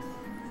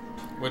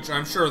 Which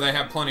I'm sure they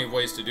have plenty of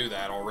ways to do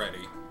that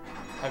already.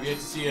 Have yet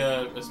to see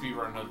a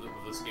speedrun of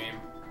this game.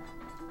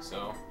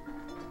 So,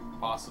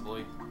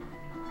 possibly.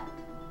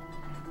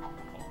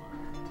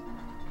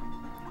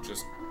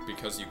 Just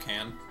because you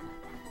can?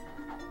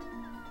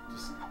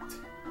 Just...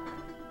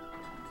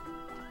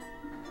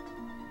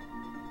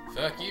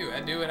 Fuck you, I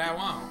do what I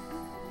want.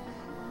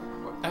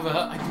 Whatever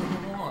I do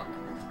what I want.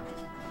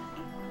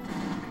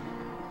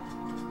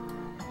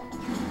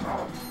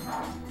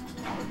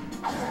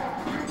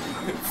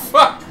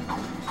 Fuck!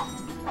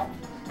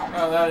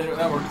 Oh,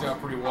 that worked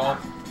out pretty well.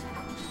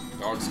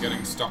 Dog's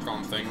getting stuck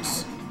on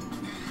things.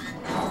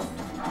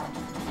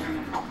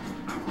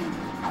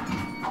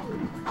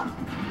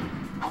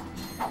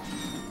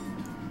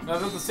 Now,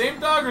 is that the same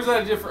dog or is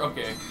that a different...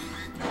 Okay.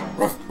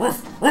 Ruff,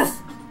 ruff,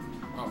 ruff!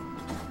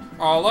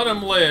 Oh, let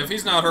him live.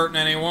 He's not hurting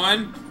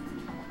anyone.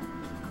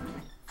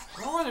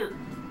 Oh, there...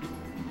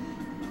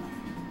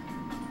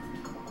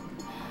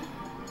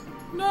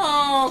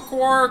 No,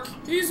 Quark!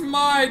 He's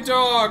my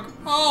dog!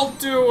 I'll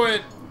do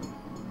it!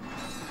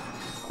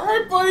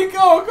 Alright, buddy,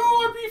 go! Go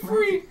on, be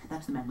free!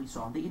 That's the man we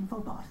saw in the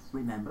infobot.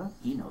 Remember?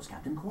 He knows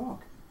Captain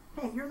Quark.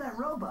 Hey, you're that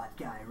robot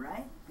guy,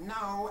 right?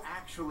 No,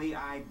 actually,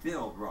 I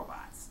build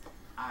robots.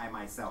 I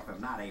myself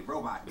am not a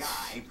robot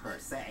guy, per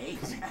se.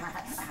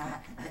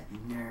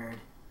 Nerd.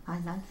 I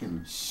like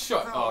him.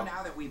 Shut up. So,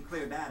 now that we've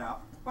cleared that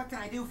up, what can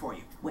I do for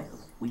you? Well,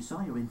 we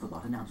saw your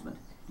infobot announcement.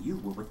 You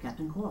were with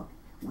Captain Quark.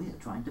 We're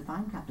trying to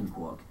find Captain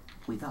Quark.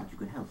 We thought you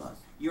could help us.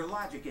 Your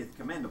logic is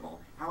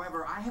commendable.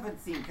 However, I haven't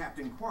seen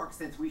Captain Quark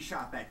since we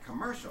shot that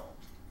commercial.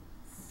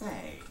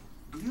 Say,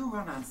 do you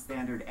run on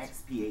standard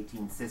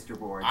XP18 sister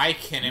boards? I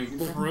can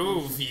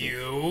improve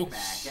you.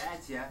 Back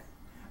at ya.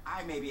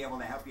 I may be able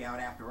to help you out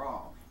after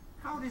all.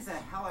 How does a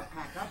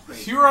helipack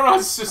upgrade? You run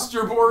on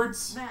sister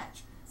boards?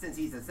 Match. Since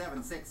he's a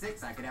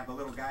 766, I could have the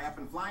little guy up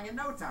and flying in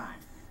no time.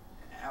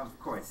 Of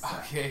course,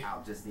 okay.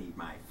 I'll just need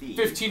my fee.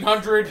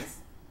 1,500.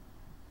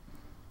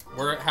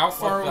 How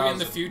far are we in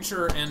the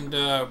future, and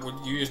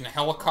would you using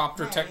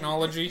helicopter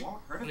technology?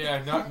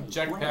 Yeah, not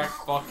jetpack.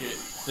 Fuck it.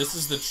 This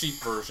is the cheap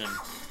version.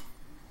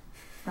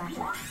 Ratchet,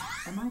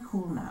 am I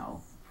cool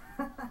now?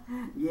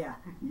 Yeah,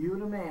 you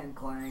the man,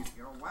 Clank.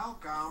 You're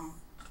welcome.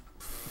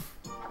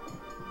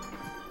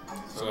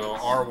 So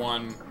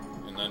R1,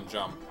 and then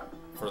jump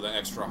for the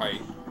extra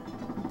height.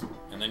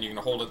 And then you can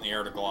hold it in the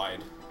air to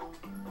glide.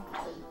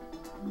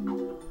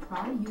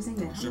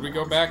 Should we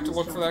go back to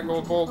look for that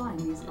gold bolt?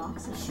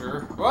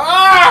 Sure.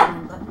 Ah!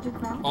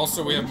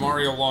 Also, we have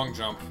Mario long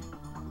jump.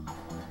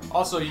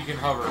 Also, you can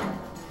hover.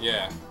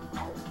 Yeah.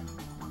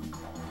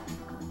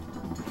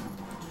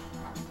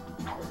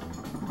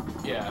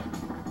 Yeah.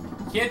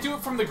 Can't do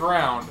it from the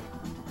ground.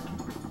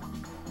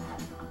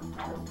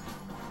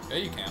 Yeah,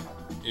 you can.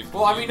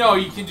 Well, I mean, no,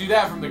 you can do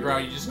that from the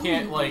ground. You just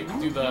can't, like,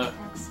 do the...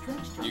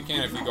 You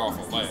can if you go off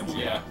a ledge.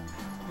 Yeah.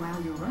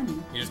 While you're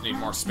running, You just need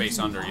more space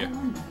under you.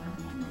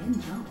 and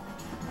then jump.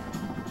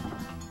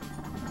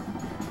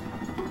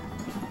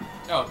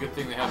 Oh, good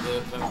thing they have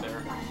that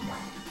there.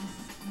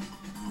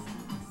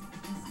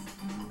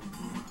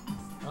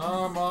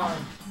 Come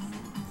on.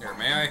 Here,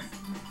 may I?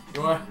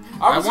 You want?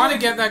 I want to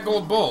get that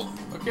gold bolt.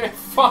 Okay,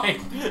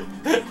 fine.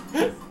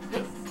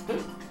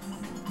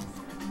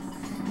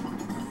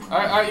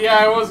 Yeah,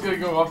 I was gonna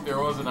go up there,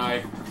 wasn't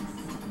I?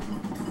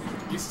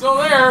 He's still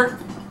there.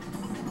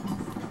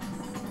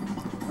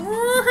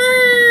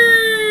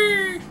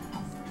 Woohoo!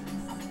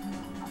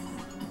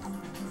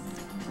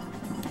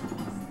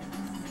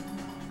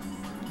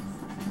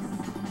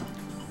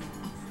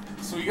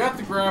 So we got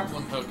the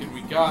grappling hook and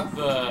we got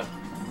the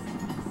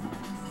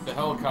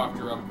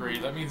helicopter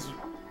upgrade. That means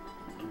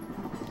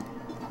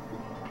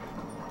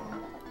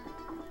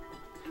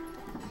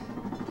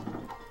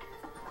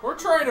we're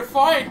trying to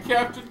find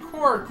Captain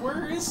Quark.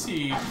 Where is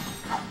he?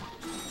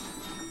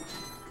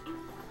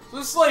 So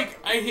it's like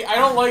I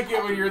don't like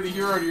it when you're the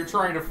hero and you're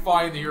trying to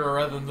find the hero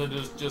rather than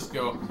just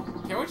go,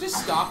 can't we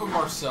just stop him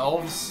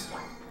ourselves?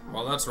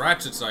 Well, that's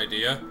Ratchet's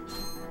idea.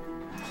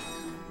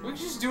 We can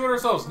just do it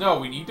ourselves. No,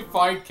 we need to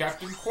find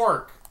Captain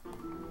Quark.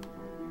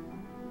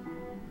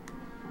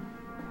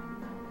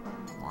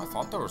 Oh, I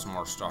thought there was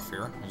more stuff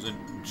here. Is it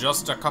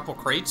just a couple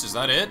crates? Is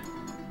that it?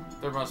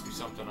 There must be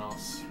something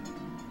else.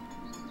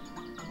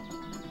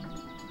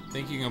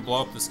 Think you can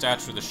blow up the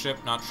statue of the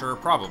ship? Not sure.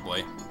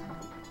 Probably.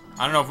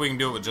 I don't know if we can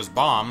do it with just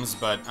bombs,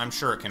 but I'm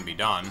sure it can be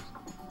done.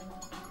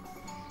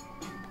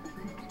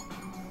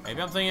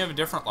 Maybe I'm thinking of a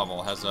different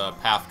level. It has a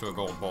path to a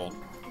gold bolt.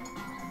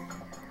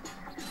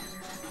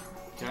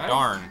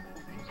 Darn.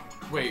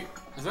 Wait,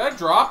 is that a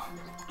drop?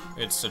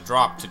 It's a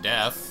drop to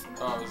death.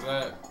 Oh, is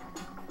that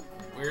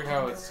weird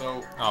how it's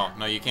so... Oh,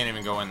 no, you can't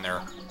even go in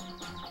there.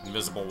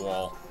 Invisible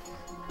wall.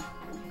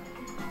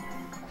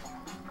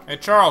 Hey,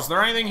 Charles,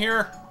 there anything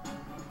here?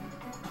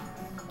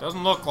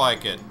 Doesn't look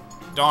like it.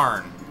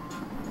 Darn.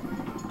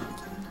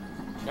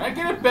 Can I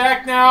get it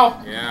back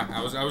now? Yeah,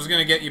 I was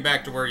gonna get you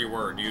back to where you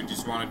were. Do you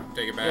just want to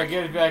take it back? Yeah,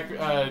 get it back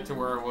to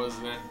where it was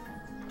then.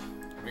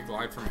 Let me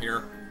glide from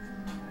here.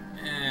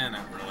 Not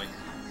really.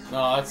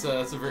 No, that's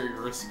a very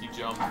risky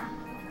jump.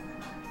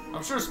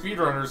 I'm sure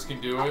speedrunners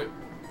can do it.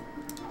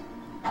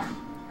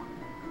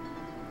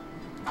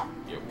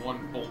 Get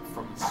one bolt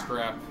from the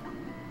scrap.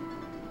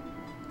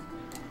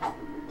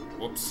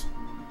 Whoops.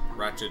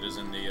 Ratchet is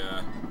in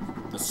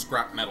the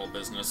scrap metal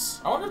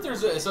business. I wonder if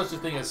there's such a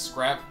thing as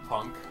scrap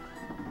punk.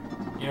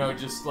 You know,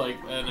 just like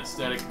an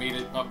aesthetic made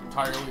it up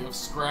entirely of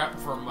scrap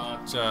from...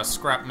 It's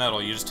scrap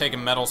metal. You just take a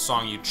metal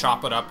song, you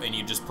chop it up, and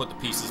you just put the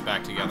pieces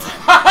back together.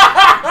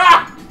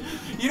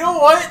 You know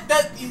what?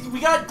 We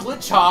got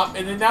glitch hop,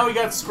 and then now we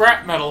got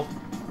scrap metal.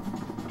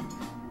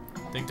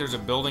 Think there's a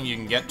building you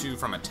can get to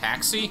from a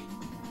taxi?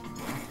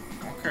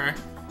 Okay.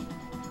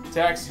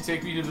 Taxi,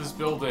 take me to this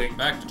building.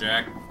 Back to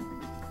Jack.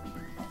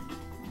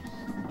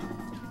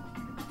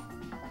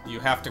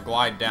 You have to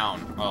glide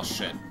down. Oh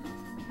shit.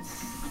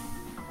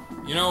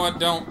 You know what?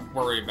 Don't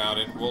worry about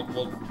it.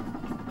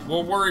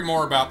 We'll worry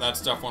more about that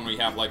stuff when we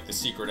have like the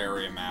secret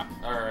area map.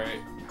 All right.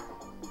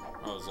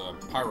 Oh, there's a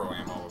pyro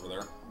ammo over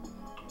there.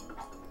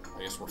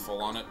 I guess we're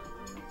full on it.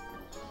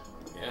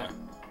 Yeah.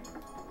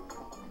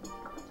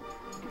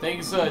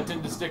 Things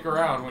tend to stick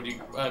around when you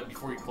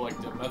before you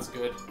collect them. That's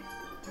good.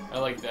 I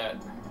like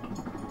that.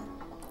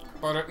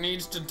 But it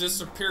needs to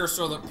disappear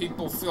so that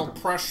people feel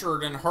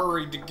pressured and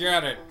hurried to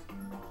get it.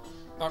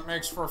 That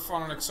makes for a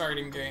fun and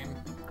exciting game.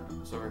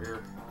 It's over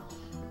here.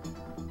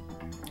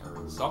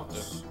 Or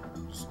something.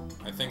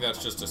 I think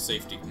that's just a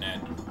safety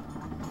net.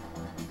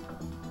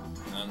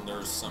 And then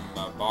there's some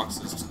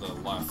boxes to the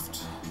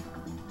left.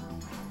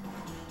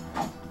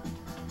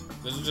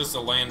 This is just a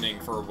landing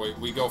for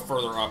we go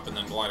further up and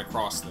then glide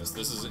across this.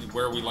 This is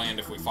where we land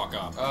if we fuck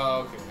up.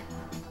 Oh, okay.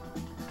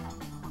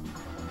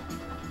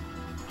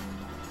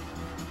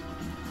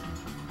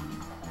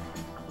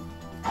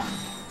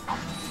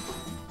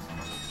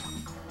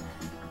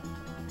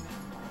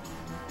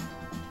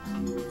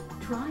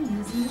 Try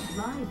using the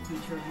glide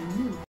feature of your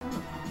new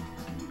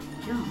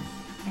telepack. Jump,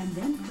 and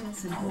then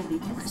press and hold the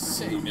X button.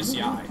 Say, Miss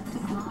Yai. To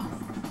glide.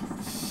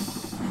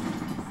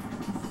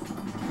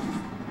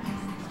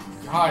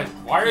 God,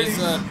 why are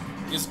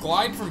is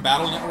Glide from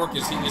Battle Network?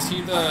 Is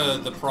he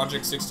the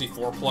Project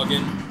 64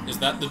 plugin? Is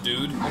that the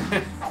dude?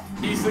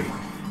 He's the.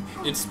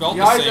 It's spelled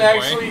the same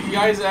way.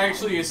 Yai's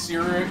actually a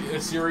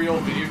serial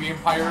video game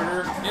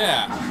pirater.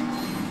 Yeah.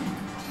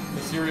 A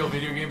serial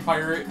video game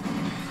pirate.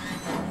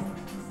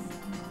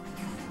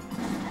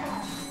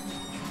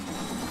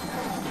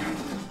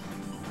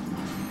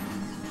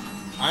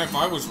 If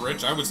I was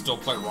rich, I would still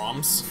play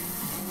ROMs.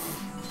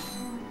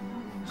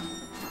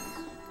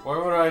 Why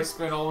would I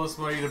spend all this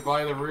money to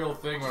buy the real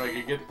thing when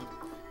I could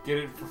get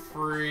it for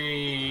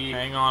free?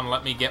 Hang on,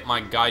 let me get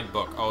my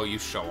guidebook. Oh, you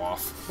show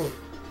off.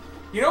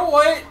 You know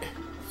what?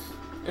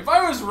 If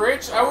I was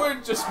rich, I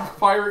wouldn't just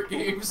pirate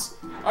games.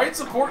 I'd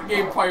support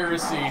game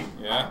piracy.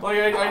 Yeah. Like,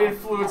 I'd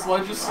influence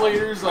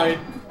legislators, I'd...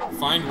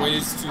 Find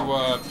ways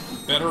to,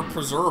 better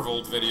preserve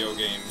old video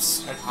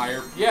games. I'd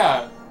hire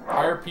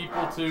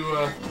people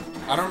to,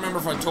 I don't remember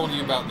if I told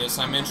you about this.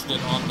 I mentioned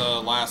it on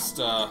the last,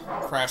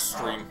 Crash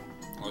stream.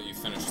 Well, you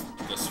finish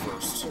this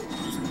first.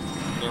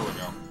 There we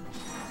go.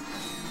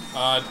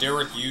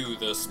 Derek Yu,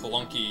 the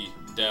Spelunky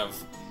dev,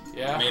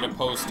 made a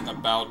post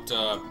about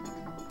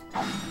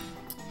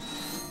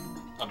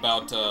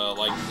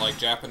like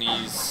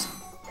Japanese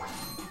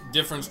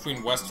difference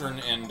between Western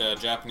and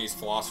Japanese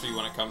philosophy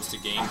when it comes to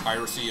game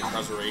piracy and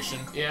preservation.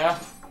 Yeah.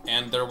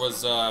 And there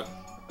was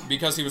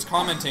because he was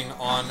commenting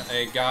on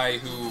a guy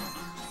who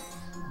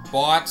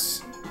bought.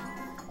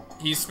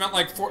 He spent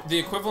like the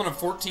equivalent of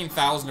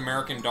 14,000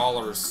 American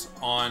dollars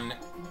on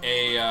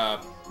a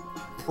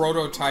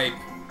prototype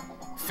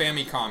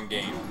Famicom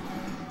game.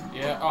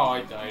 Yeah. Oh,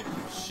 I died.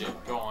 Shit.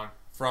 Go on.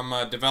 From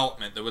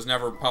development that was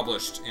never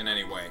published in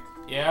any way.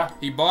 Yeah.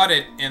 He bought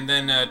it and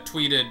then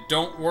tweeted,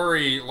 "Don't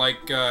worry,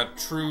 like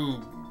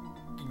true,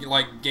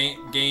 like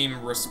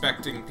game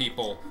respecting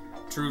people,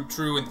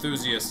 true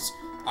enthusiasts.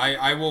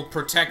 I will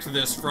protect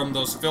this from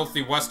those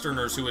filthy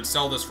Westerners who would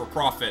sell this for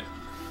profit."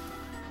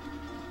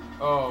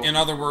 Oh. In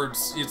other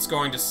words, it's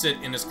going to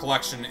sit in his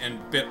collection and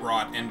bit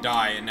rot and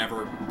die and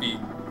never be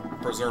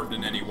preserved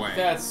in any way.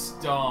 That's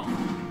dumb.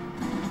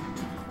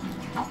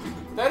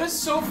 That is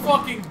so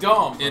fucking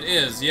dumb. It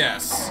is,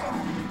 yes.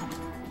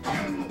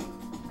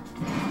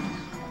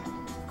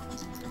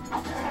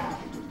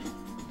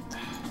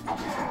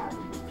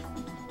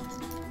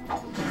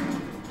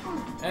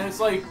 And it's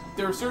like,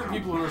 there are certain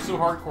people who are so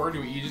hardcore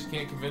into it, you just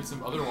can't convince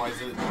them otherwise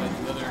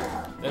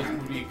that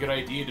would be a good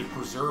idea to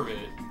preserve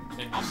it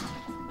and just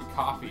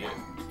copy it.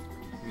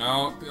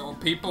 No,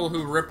 people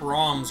who rip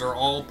ROMs are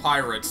all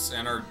pirates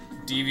and are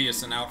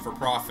devious and out for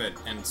profit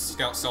and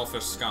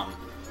selfish scum.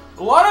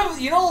 A lot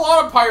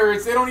of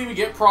pirates, they don't even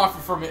get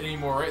profit from it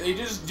anymore, right? They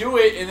just do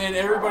it and then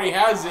everybody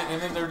has it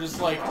and then they're just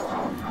like...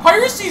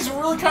 Piracy is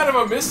really kind of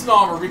a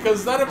misnomer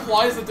because that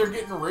implies that they're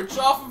getting rich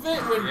off of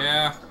it when...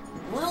 Yeah.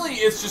 really,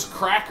 it's just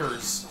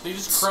crackers. They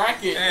just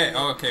crack it. Hey,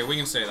 okay, we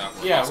can say that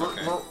word. Yeah,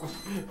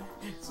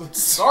 it's a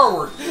Star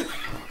word.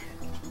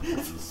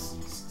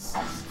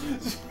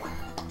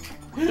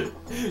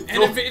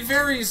 And it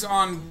varies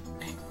on...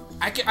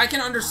 I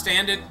can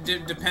understand it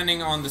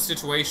depending on the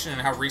situation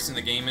and how recent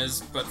the game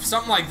is, but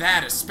something like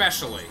that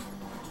especially.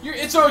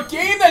 It's a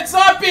game that's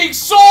not being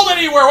sold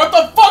anywhere! What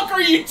the fuck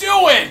are you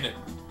doing?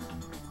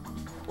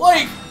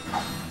 Like...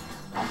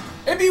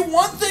 It'd be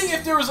one thing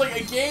if there was, like,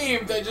 a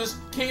game that just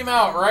came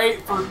out,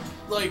 right, for,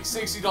 like,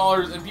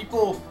 $60 and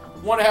people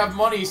want to have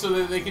money so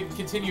that they can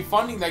continue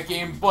funding that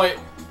game, but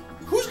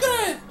who's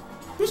gonna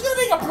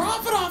make a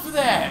profit off of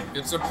that?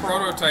 It's a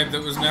prototype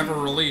that was never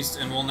released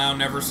and will now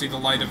never see the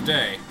light of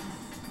day.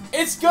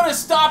 It's gonna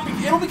stop.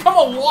 It'll become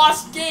a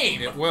lost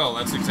game. It will.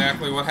 That's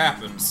exactly what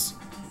happens.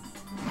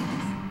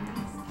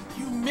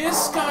 You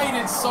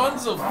misguided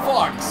sons of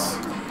fucks.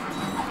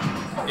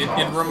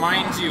 It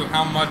reminds you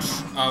how much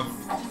of...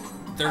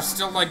 There's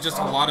still, like, just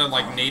a lot of,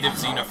 like, native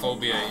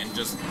xenophobia in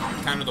just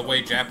kind of the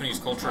way Japanese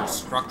culture is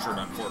structured,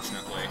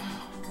 unfortunately.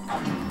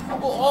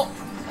 Well,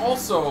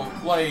 also,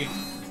 like...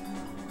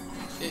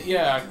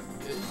 Yeah.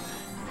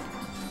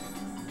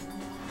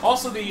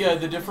 Also,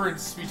 the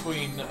difference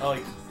between,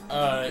 like,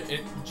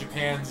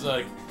 Japan's,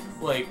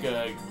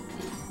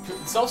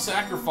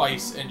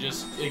 self-sacrifice and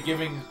just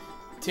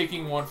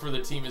taking one for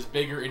the team is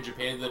bigger in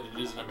Japan than it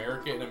is in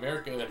America. In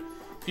America,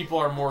 people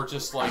are more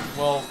just like,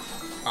 well...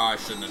 Oh, I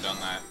shouldn't have done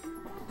that.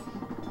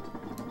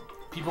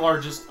 People are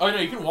just... Oh, no,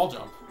 you can wall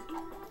jump.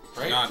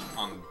 Right? Not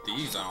on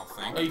these, I don't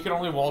think. Oh, you can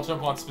only wall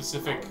jump on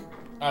specific...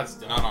 That's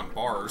dumb. Not on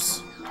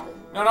bars.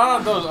 No, not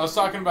on those. I was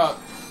talking about...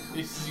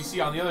 You see,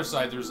 on the other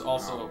side, there's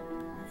also...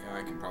 Yeah,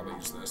 I can probably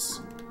use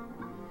this.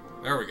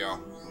 There we go.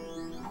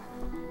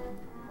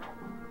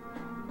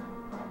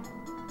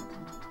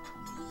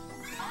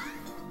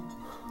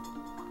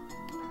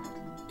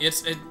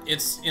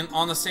 It's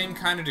on the same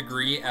kind of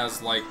degree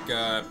as, like,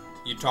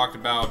 you talked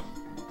about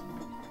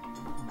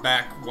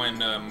back when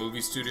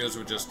movie studios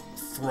would just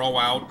throw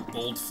out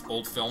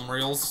old film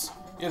reels.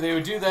 Yeah, they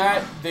would do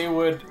that. There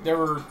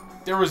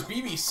was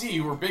BBC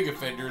who were big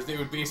offenders. They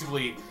would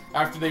basically,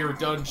 after they were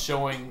done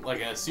showing like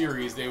a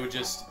series, they would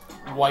just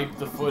wipe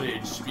the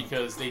footage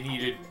because they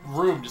needed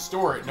room to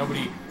store it.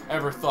 Nobody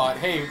ever thought,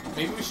 hey,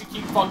 maybe we should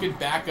keep fucking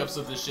backups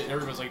of this shit. And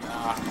everyone's like,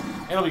 nah,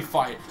 it'll be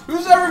fine.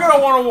 Who's ever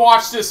gonna want to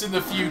watch this in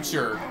the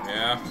future?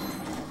 Yeah.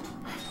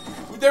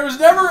 There was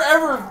never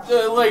ever,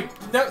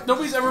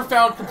 nobody's ever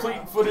found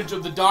complete footage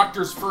of the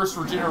Doctor's first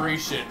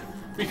regeneration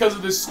because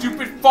of this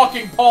stupid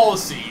fucking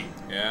policy.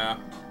 Yeah.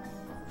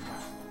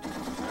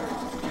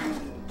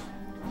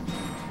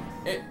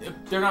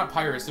 They're not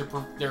pirates. They're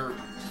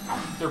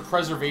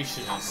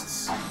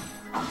preservationists.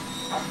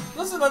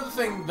 That's another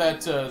thing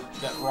that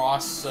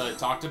Ross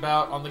talked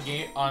about on the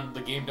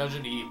game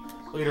dungeon. He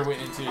later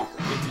went into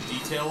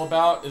detail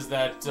about is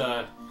that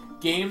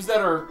games that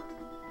are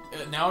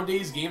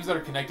nowadays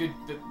connected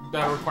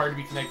that are required to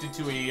be connected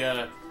to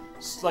a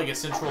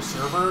central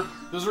server.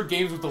 Those are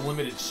games with a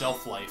limited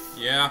shelf life.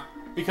 Yeah.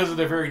 Because of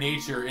their very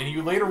nature, and he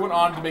later went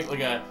on to make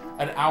like an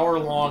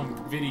hour-long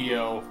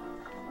video.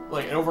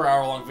 Like, an over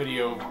hour-long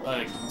video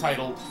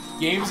titled,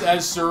 Games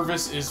as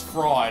Service is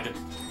Fraud.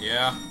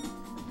 Yeah.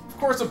 Of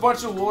course, a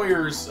bunch of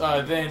lawyers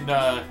then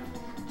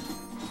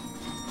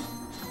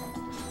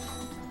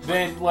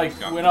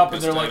went up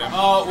and they're like,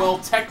 oh, well,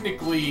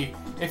 technically,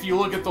 if you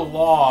look at the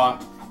law,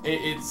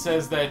 it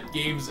says that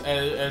games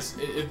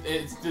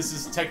this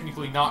is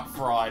technically not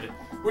fraud.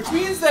 Which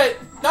means that,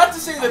 not to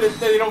say that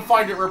they don't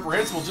find it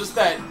reprehensible, just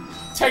that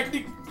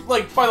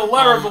by the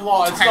letter of the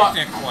law, it's not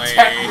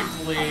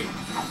technically...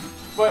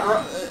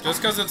 But,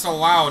 just because it's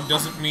allowed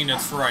doesn't mean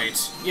it's right.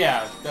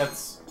 Yeah,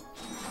 that's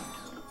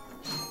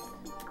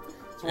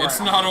it's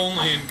not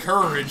only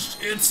encouraged,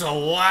 it's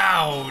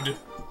allowed.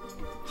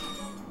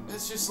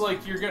 It's just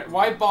like,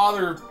 why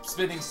bother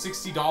spending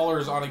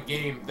 $60 on a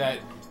game that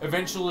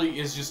eventually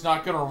is just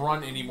not gonna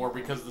run anymore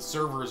because the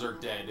servers are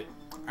dead?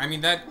 I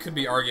mean, that could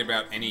be argued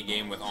about any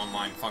game with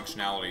online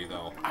functionality,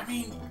 though. I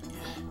mean,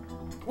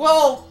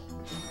 well...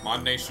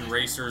 Mod Nation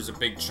Racers, a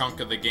big chunk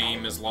of the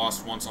game is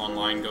lost once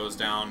online goes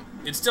down.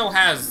 It still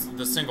has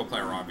the single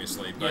player,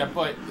 obviously, but... Yeah,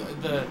 but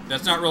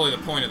that's not really the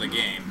point of the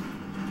game.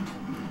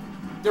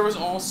 There was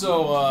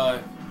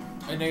also,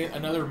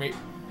 another...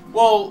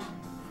 Well,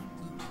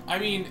 I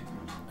mean...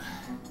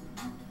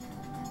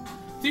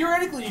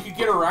 Theoretically, you could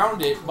get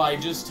around it by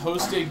just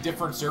hosting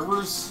different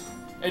servers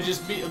and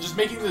just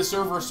making the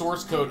server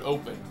source code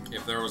open.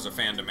 If there was a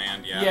fan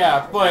demand, yeah.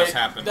 Yeah, but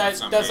that's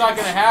not going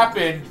to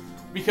happen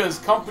because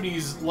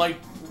companies like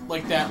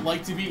that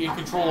like to be in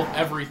control of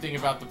everything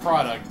about the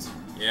product.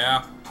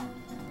 Yeah.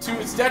 To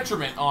its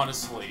detriment,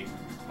 honestly.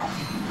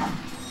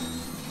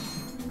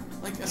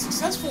 Like, a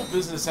successful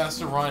business has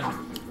to run,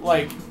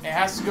 like, it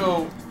has to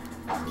go...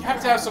 You have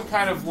to have some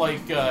kind of,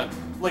 like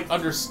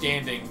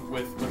understanding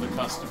with a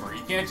customer.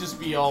 You can't just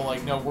be all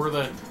like, no, we're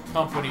the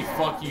company,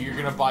 fuck you, you're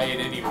gonna buy it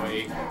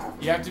anyway.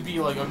 You have to be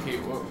like, okay,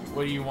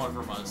 what do you want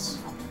from us?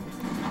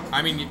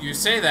 I mean, you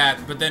say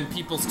that, but then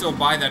people still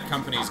buy that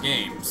company's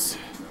games.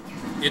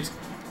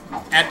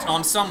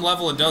 On some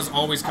level, it does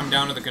always come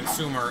down to the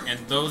consumer, and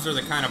those are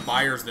the kind of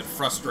buyers that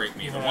frustrate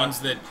me. The ones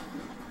that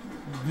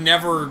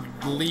never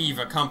leave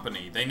a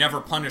company. They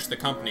never punish the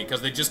company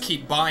because they just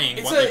keep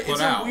buying what they put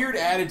out. It's a weird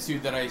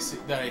attitude that I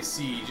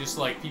see. Just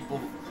like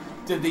people,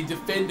 they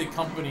defend a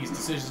company's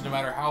decisions no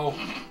matter how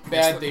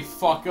bad they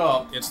fuck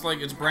up. It's like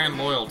it's brand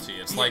loyalty.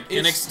 It's like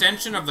an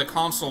extension of the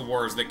console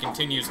wars that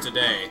continues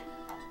today.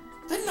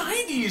 The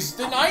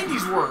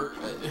 90s were.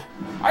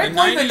 I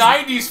blame the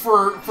 90s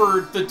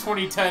for the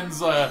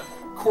 2010s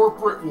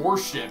corporate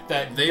warship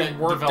that they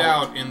worked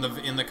developed. out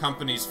in the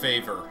company's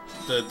favor.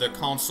 The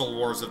console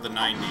wars of the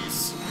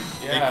 90s.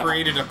 Yeah. They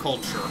created a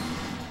culture.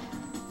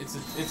 It's.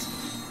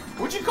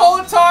 Would you call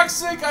it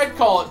toxic? I'd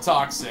call it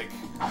toxic.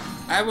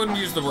 I wouldn't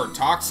use the word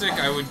toxic.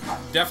 I would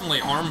definitely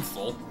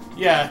harmful.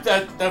 Yeah,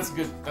 that's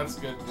good. That's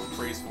good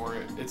phrase for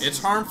it.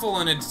 It's harmful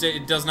and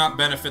it does not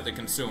benefit the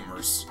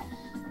consumers.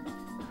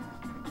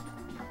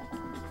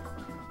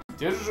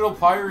 Digital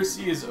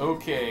piracy is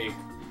okay.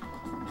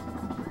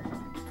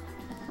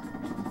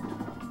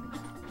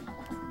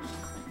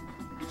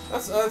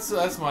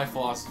 That's my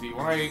philosophy.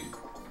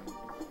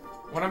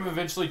 When I'm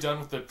eventually done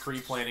with the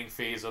pre-planning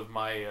phase of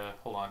my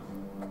hold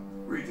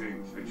on.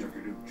 Greetings,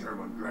 Executive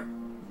Chairman Jack.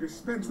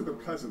 Dispense with the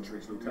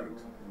pleasantries, Lieutenant.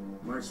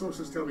 My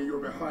sources tell me you're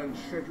behind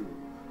schedule.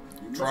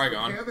 You must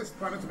prepare this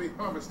planet to be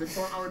harvested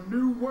for our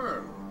new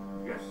world.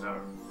 Yes,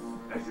 sir.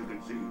 As you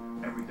can see,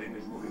 everything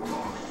is moving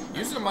along.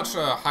 Uses a much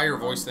higher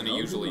voice than he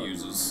usually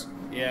uses.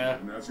 Yeah.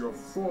 And as your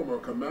former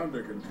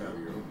commander can tell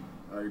you,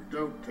 I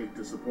don't take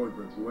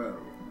disappointment well.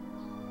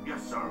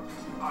 Yes, sir.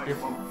 I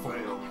won't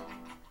fail.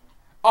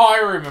 Oh, I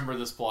remember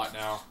this plot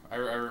now. I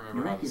remember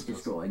how Drake this is goes.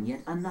 destroying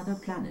yet another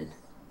planet.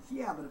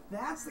 Yeah, but if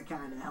that's the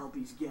kind of help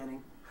he's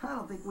getting, I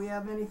don't think we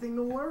have anything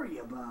to worry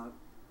about.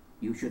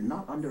 You should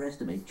not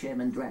underestimate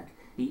Chairman Drack.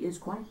 He is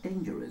quite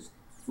dangerous.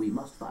 We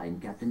must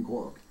find Captain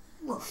Quark.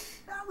 Look,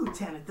 that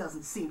lieutenant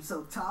doesn't seem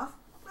so tough.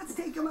 Let's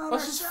take him out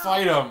Let's ourselves. just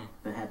fight him.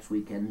 Perhaps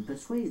we can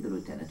persuade the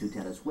lieutenant to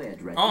tell us where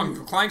Drack Oh, is.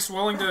 and Clank's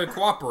willing to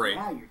cooperate.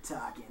 Now you're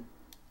talking.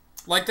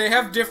 Like they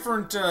have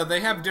different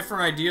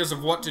ideas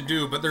of what to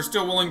do, but they're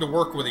still willing to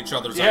work with each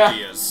other's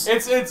ideas.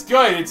 It's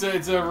good.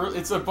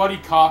 It's a buddy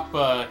cop.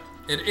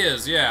 It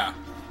is, yeah.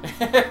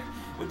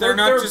 They're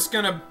not just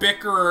gonna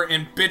bicker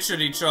and bitch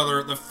at each other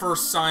at the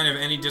first sign of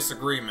any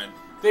disagreement.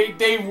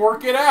 They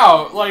work it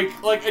out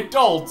like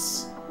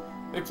adults.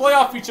 They play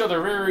off each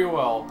other very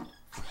well.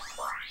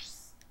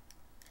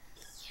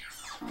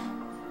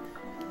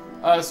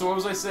 So what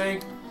was I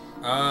saying?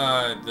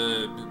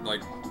 The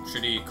like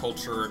shitty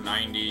culture,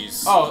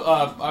 90s.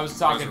 Oh, I was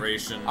talking.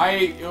 Reservation.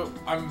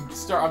 I'm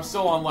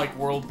still on like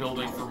world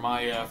building for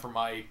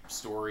my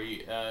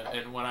story,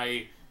 and when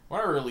I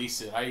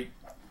release it,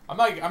 I'm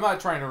not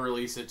trying to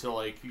release it to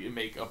like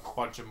make a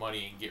bunch of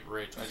money and get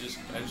rich. I just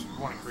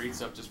want to create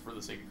stuff just for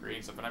the sake of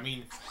creating stuff. And I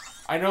mean,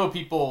 I know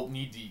people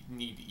need to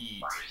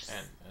eat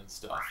and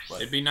stuff.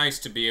 But it'd be nice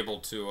to be able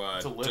to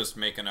live. just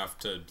make enough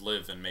to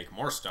live and make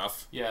more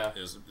stuff. Yeah,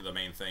 is the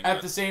main thing.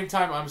 At the same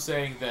time, I'm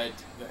saying that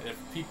if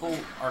people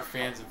are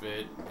fans of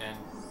it, and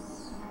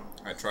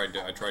I tried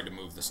to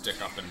move the stick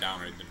up and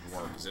down and it didn't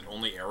work. Is it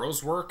only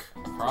arrows work?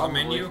 Probably.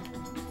 The menu?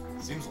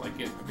 Seems like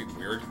it. That'd be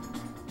weird.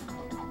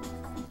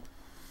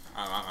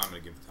 I'm gonna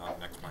give the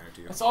next minor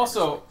to you. It's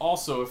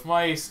also if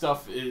my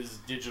stuff is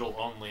digital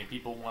only and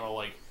people want to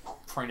like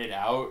print it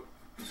out,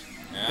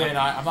 then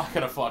I'm not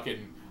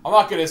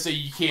gonna say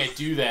you can't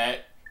do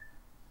that.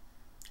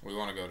 We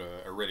want to go to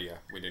Iridia.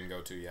 We didn't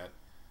go to yet.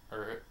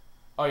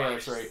 Oh yeah,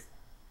 that's right.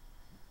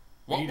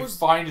 What we need was to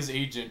find his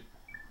agent?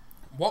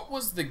 What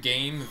was the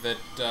game that?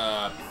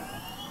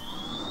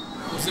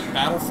 Was it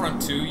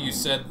Battlefront 2? You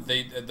said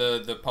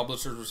the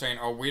publishers were saying,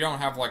 "Oh, we don't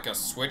have like a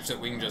switch that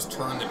we can just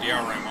turn the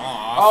DRM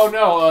off." Oh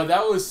no,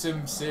 that was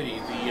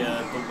SimCity.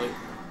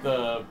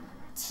 The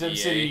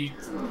SimCity,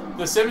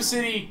 the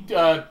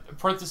SimCity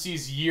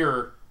parentheses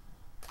year.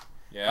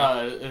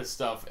 Yeah.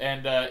 Stuff,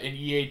 and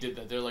EA did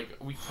that. They're like,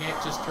 we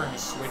can't just turn the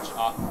switch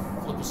off,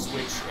 flip a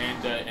switch,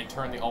 and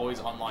turn the always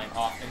online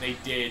off, and they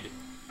did.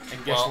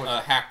 And guess what?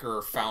 A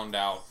hacker found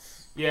out.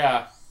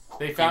 Yeah.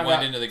 He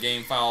went into the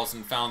game files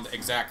and found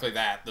exactly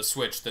that, the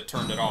switch that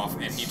turned it off,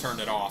 and he turned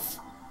it off.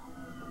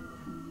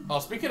 Oh,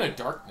 speaking of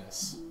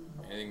darkness.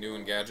 Anything new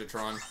in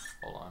Gadgetron?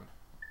 Hold on.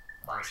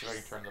 Let's see if I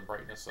can turn the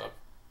brightness up.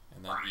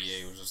 And then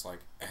EA was just like...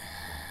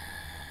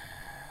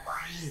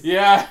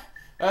 Yeah,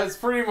 that's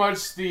pretty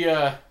much the,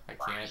 I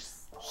can't.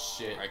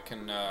 Shit. I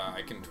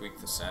can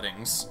tweak the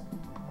settings.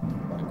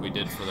 Like we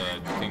did for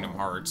the Kingdom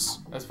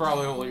Hearts. That's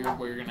probably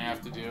what you're gonna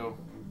have to do.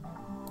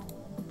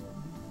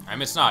 I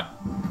mean, it's not.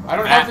 I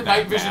don't have the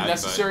night vision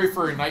necessary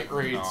for a night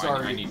raid. No,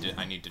 sorry. I need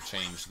to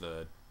change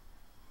the.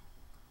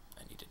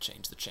 I need to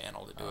change the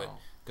channel to do it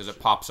because it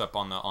pops up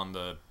on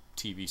the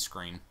TV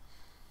screen.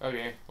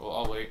 Okay, well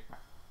I'll wait.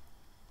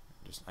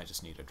 I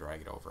just need to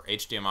drag it over.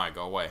 HDMI,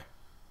 go away.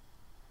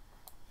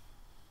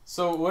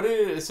 So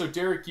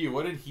Derek,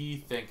 what did he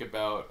think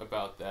about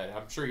that?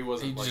 I'm sure he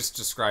wasn't. He just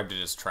described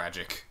it as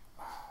tragic.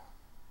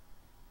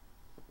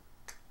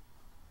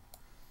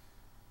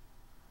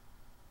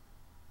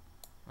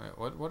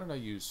 What did I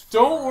use?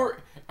 Don't worry.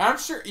 I'm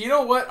sure. You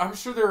know what? I'm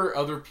sure there are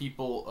other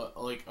people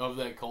like of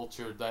that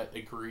culture that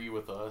agree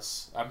with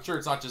us. I'm sure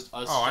it's not just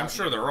us. Oh, I'm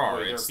sure there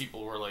are. There are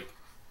people who are like.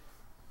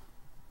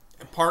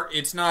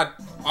 It's not,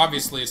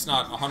 obviously it's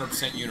not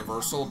 100%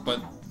 universal,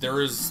 but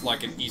there is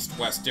like an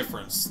east-west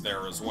difference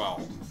there as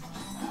well.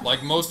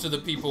 Like most of the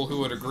people who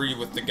would agree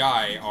with the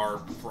guy are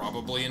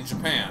probably in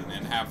Japan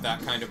and have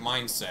that kind of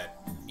mindset.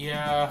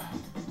 Yeah.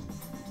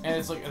 And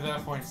it's like, at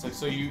that point, it's like,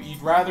 so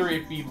you'd rather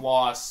it be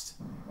lost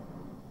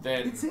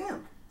than... It's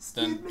him.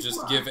 Than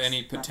just give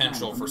any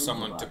potential for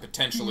someone to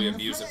potentially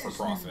abuse it for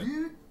profit.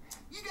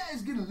 You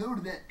guys get a load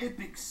of that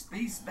epic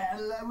space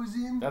battle I was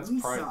in? We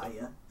saw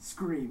ya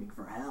screaming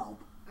for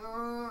help.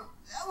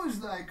 That was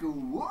like a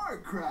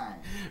war cry.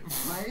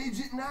 My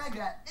agent and I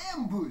got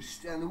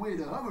ambushed on the way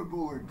to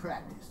hoverboard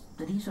practice.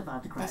 Did he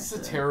survive the crash?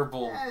 That's a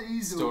terrible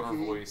he's stoner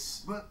okay,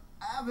 voice. But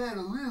I've had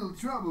a little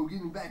trouble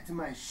getting back to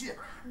my ship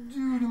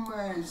due to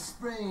my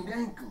sprained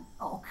ankle.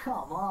 Oh,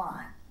 come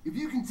on. If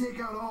you can take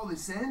out all the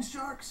sand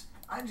sharks,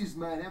 I just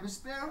might have a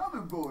spare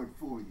hoverboard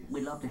for you.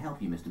 We'd love to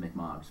help you, Mr.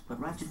 McMarks, but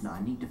Ratchet and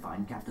I need to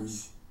find Captain...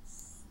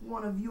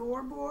 One of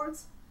your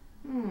boards?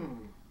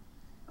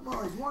 I've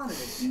always wanted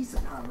a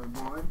decent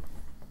hoverboard.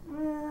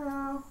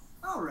 Well,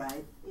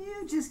 alright.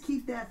 You just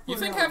keep that foot You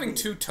think elevated. having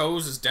 2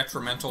 toes is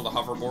detrimental to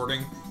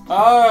hoverboarding?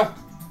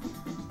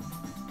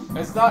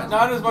 It's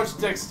not as much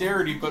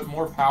dexterity, but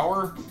more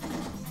power.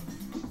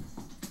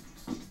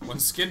 When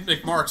Skid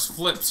McMarks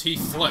flips, he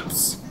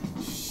flips.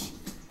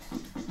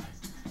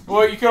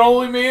 Well, you can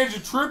only manage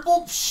a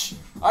triple? Psh,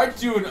 I'd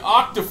do an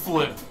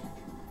octaflip.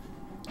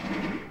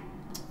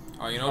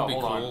 Oh, you know what'd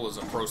be cool is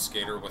a pro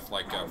skater with,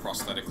 like, a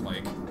prosthetic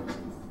leg.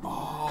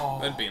 Oh.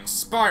 That'd be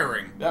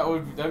inspiring.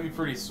 That'd be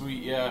pretty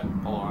sweet, yeah.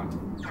 Hold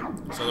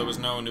on. So there was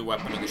no new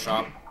weapon in the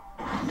shop?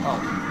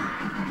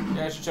 Oh.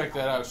 Yeah, I should check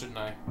that out, shouldn't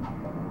I?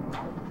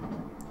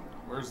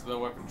 Where's the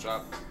weapon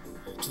shop?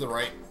 To the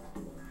right.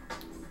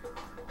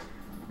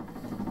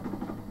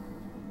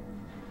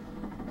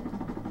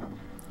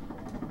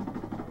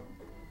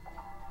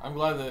 I'm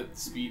glad that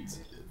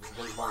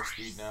there's more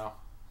speed now.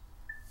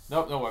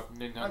 Nope, no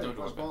weapon. No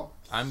weapon.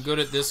 I'm good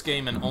at this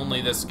game and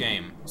only this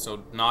game,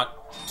 so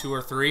not 2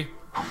 or 3.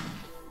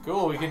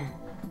 Cool.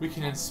 We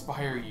can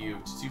inspire you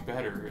to do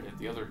better at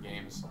the other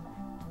games.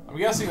 I'm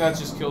guessing that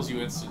just kills you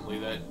instantly.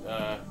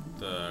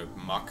 The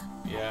muck.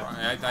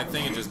 Yeah. I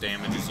think it just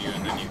damages you,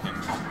 and then you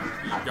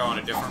can go on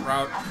a different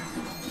route.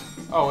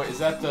 Oh, wait, is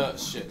that the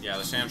shit? Yeah,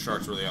 the sand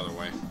sharks were the other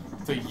way.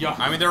 The yuck.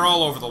 I mean, they're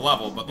all over the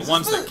level, but the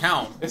ones that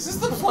count. Is this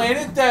the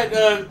planet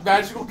that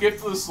Magical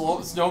Gift of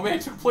the Snowman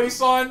took place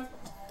on?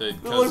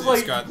 Because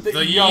it's got the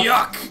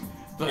yuck.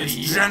 It's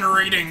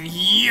generating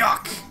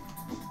yuck.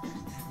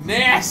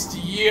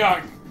 Nasty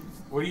yuck.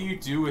 What do you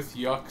do with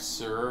yuck,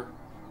 sir?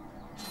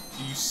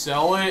 Do you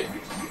sell it?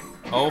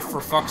 Oh,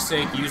 for fuck's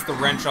sake, use the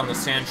wrench on the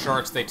sand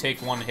sharks. They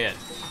take 1 hit.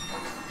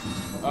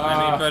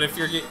 I mean, but if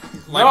you're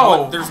like,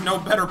 no. There's no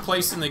better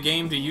place in the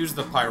game to use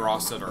the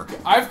pyrocitor.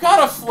 I've got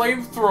a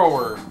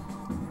flamethrower.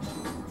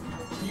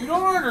 You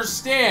don't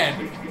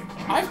understand.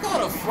 I've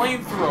got a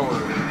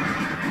flamethrower.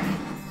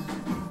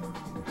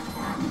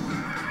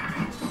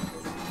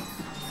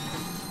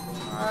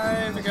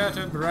 I've got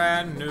a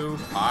brand new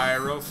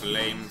pyro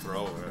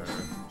flamethrower.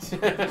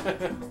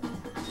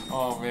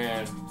 Oh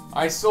man,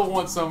 I still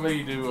want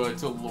somebody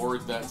to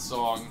lord that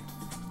song.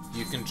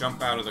 You can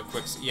jump out of the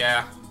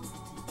yeah.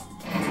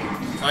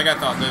 Like I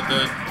thought,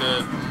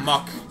 the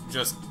muck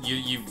just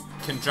you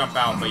can jump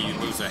out, but you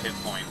lose a hit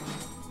point.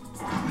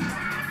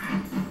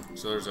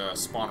 So there's a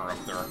spawner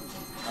up there.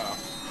 Oh.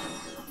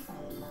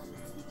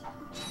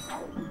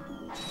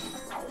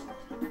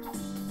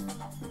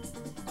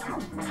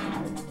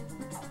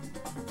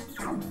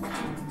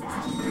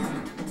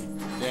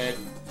 Dead.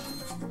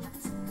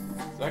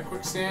 Is that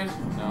quicksand?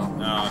 No.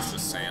 No, it's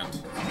just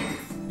sand.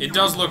 It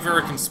does look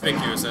very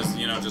conspicuous as,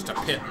 you know, just a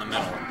pit in the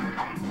middle.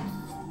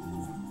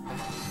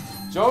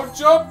 Don't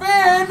jump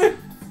in!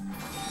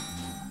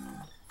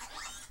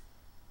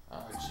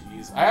 Oh,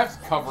 jeez. I have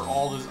to cover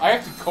all this. I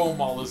have to comb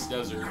all this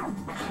desert.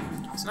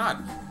 It's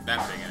not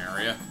that big an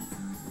area.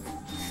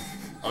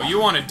 Oh,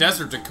 you want a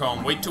desert to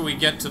comb. Wait till we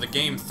get to the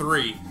game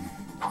 3.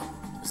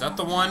 Is that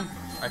the one?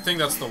 I think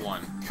that's the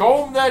one.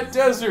 Comb that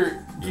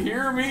desert! You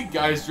hear me?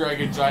 Guys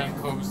dragging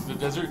giant combs to the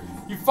desert.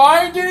 You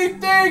find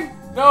anything?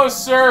 No,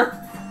 sir.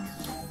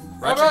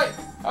 How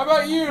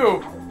about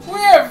you? We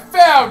haven't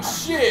found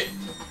shit!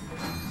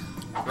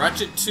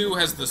 Ratchet 2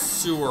 has the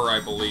sewer, I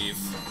believe.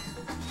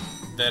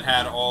 That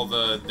had all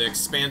the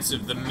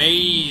expansive, the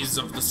maze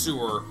of the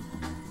sewer.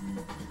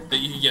 That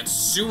you can get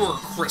sewer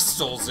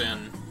crystals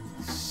in.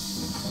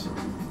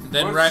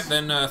 Then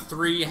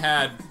 3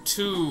 had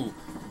 2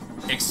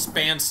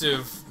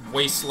 expansive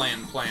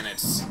wasteland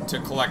planets to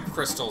collect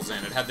crystals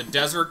in. It had the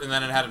desert, and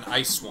then it had an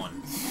ice one.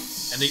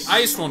 And the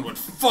ice one would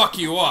fuck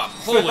you up.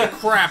 Holy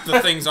crap, the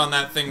things on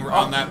that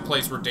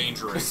place were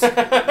dangerous.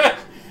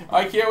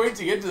 I can't wait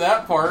to get to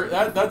that part.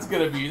 That's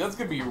gonna be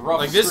rough.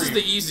 Like this is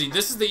the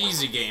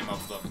easy game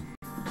of them.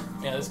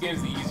 Yeah, this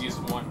game's the easiest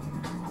one.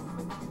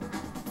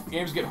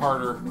 Games get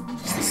harder.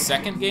 It's the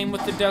second game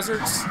with the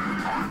deserts.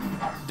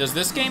 Does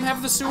this game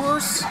have the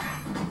sewers?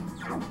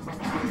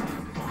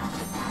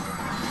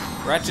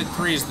 Ratchet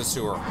 3 is the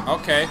sewer.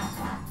 Okay.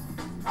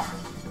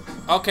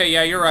 Okay,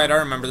 yeah, you're right. I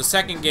remember. The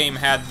second game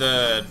had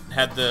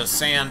the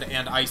sand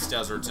and ice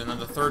deserts, and then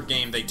the third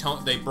game they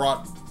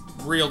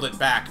reeled it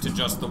back to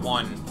just the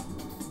one.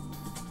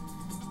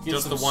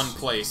 Just the one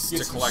place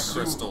to collect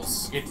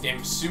crystals. Get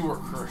them sewer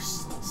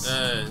crystals.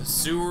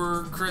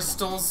 Sewer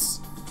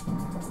crystals?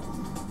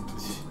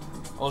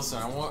 Listen,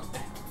 I want...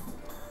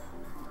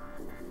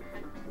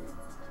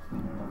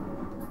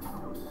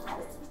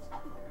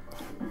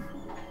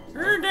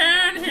 You're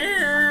down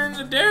here in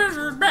the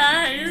desert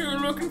bayou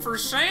looking for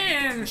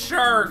sand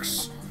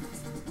sharks.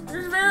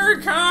 It's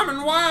very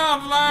common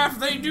wildlife.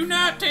 They do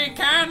not take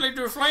kindly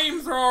to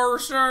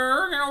flamethrowers, sir.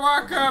 We're gonna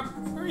walk up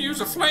and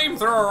use a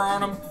flamethrower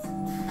on them.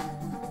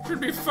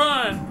 Should be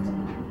fun.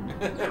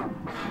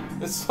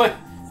 It's like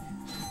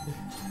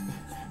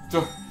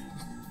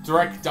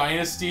Direct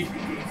Dynasty.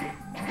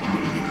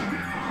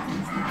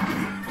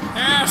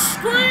 I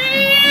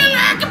squeal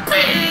like a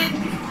pig.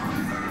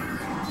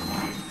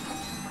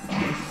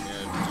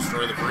 Yeah,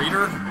 destroy the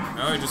breeder?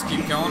 No, you just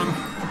keep killing him.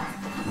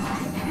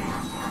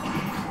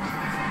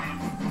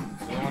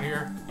 Anyone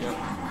here? Yep.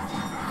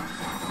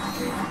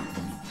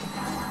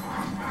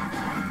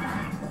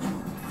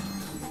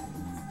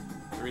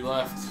 Three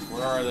left.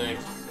 Where are they?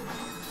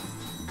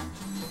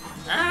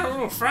 I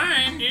will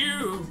find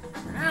you,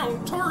 and I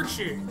will torch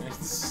you.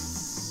 Just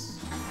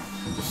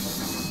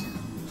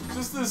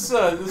this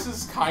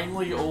is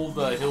kindly old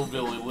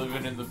hillbilly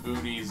living in the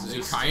boonies. Is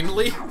he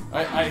kindly?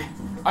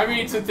 I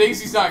mean, to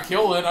things he's not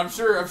killing. I'm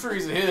sure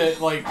he's a hit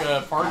at like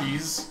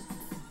parties.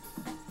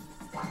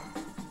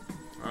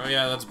 Oh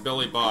yeah, that's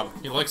Billy Bob.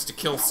 He likes to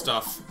kill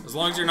stuff. As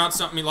long as you're not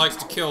something he likes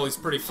to kill, he's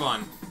pretty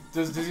fun.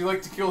 Does he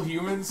like to kill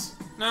humans?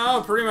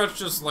 No, pretty much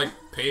just like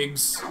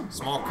pigs,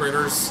 small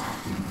critters.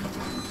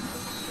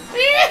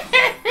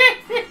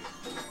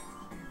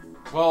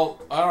 Well,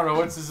 I don't know.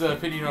 What's his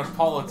opinion on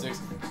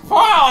politics?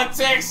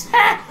 Politics?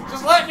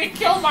 Just let me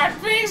kill my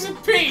pigs in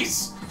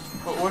peace!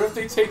 But what if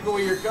they take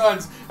away your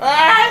guns?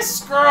 Ah,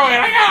 screw it!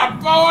 I got a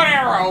bow and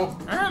arrow!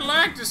 I'd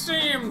like to see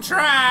him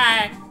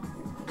try.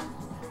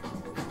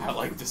 I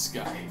like this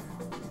guy.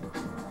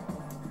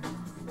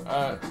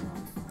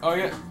 Oh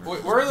yeah.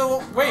 Wait, where are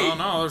the... Wait! Oh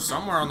no, there's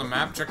somewhere on the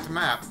map. Check the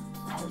map.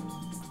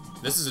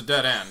 This is a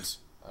dead end.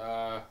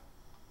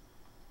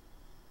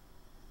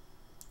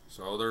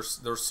 So there's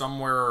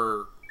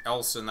somewhere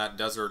else in that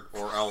desert,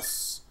 or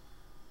else.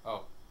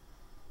 Oh.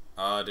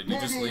 Did you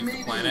just leave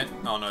the planet?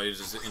 Oh no, you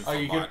just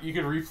info bot. You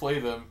can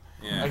replay them.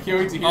 Yeah. I can't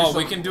wait to hear. Oh,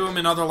 we can do them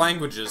in other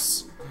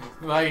languages.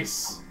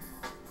 Nice.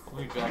 I'll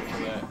be back for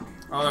that.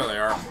 Oh, there they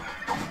are.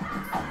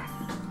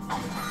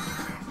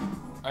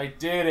 I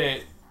did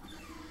it.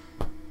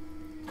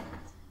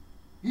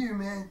 Here,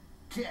 man.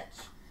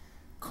 Catch.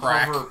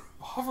 Crack.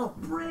 Hover.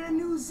 Brand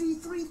new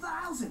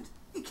Z3000.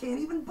 You can't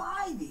even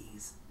buy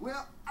these.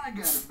 Well, I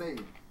got a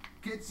bag.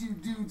 Catch you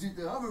dudes at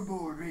the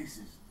hoverboard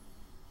races.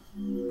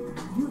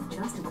 You've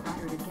just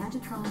acquired a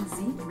Gadgetron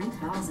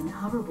Z3000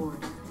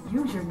 hoverboard.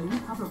 Use your new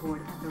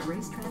hoverboard at the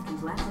racetrack in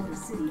Blackwater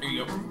City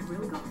and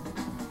Rilgar.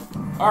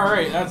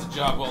 Alright, that's a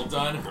job well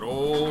done. Good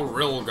old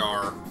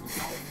Rilgar.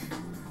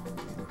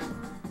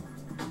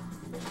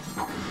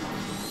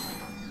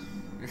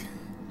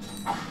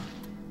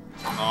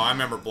 Oh, I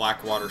remember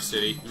Blackwater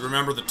City. You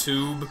remember the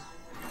tube?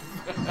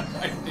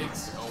 I think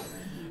so.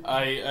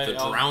 The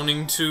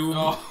drowning tube?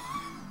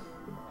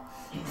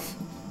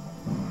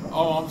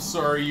 Oh, I'm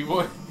sorry.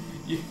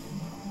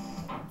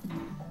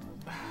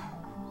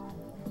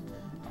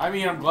 I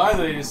mean, I'm glad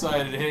they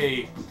decided,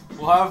 hey,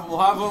 we'll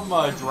have them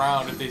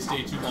drown if they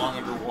stay too long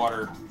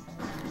underwater.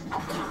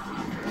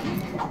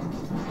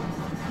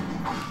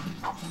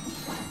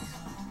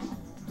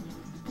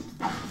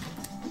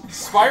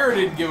 Spyro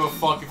didn't give a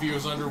fuck if he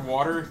was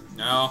underwater.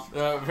 No.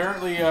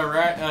 Apparently,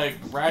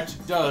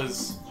 Ratchet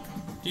does.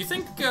 Do you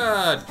think,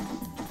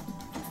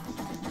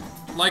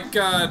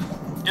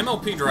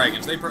 MLP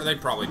dragons, they'd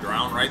probably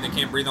drown, right? They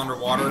can't breathe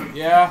underwater?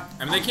 Yeah.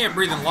 I mean, they can't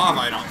breathe in lava,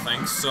 I don't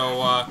think,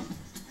 so,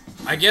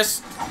 I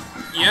guess,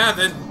 yeah,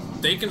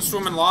 they can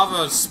swim in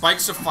lava.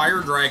 Spike's a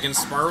fire dragon,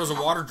 Spyro's a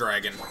water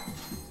dragon.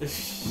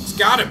 It's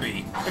gotta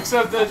be.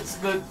 Except that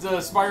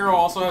Spyro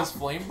also has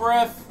flame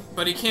breath.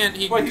 But he can't,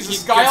 he's a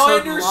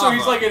Skylander, so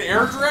he's like an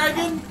air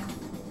dragon?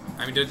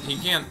 I mean, he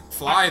can't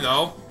fly,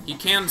 though. He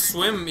can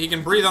swim, he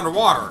can breathe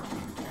underwater.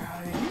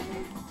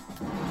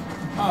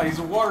 Oh, he's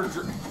a water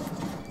dragon.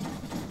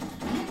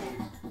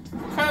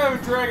 What kind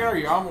of a dragon are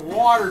you? I'm a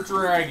water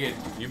dragon.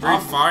 You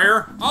breathe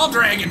fire? All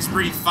dragons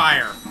breathe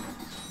fire.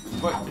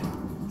 But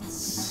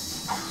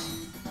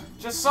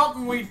just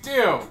something we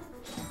do.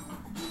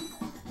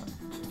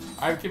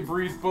 I can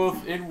breathe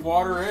both in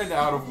water and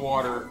out of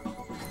water.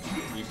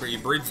 He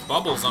breathes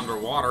bubbles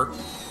underwater.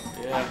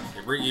 Yeah.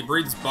 He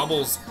breathes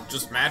bubbles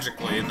just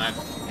magically in that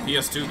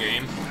PS2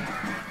 game.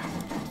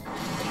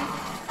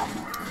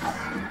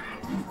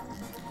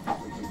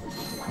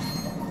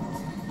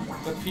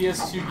 The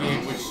PS2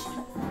 game, which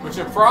Which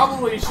I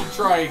probably should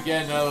try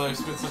again now that I've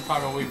spent some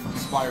time away from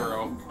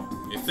Spyro.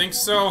 You think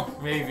so?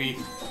 Maybe.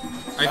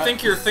 I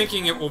think you're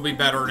thinking it will be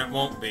better and it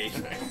won't be.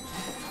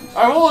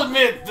 I will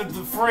admit that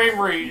the frame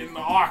rate and the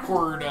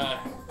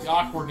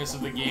awkwardness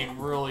of the game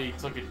really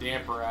took a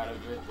damper out of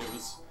it. It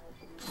was...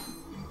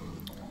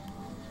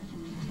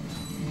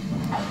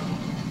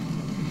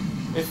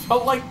 It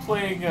felt like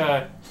playing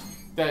that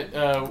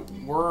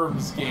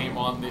Worms game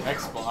on the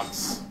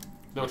Xbox.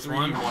 The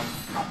 3D one.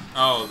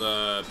 Oh,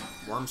 the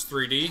Worms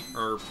 3D?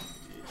 Or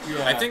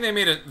yeah. I think they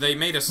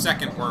made a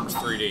second Worms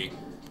 3D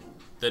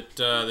that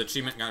the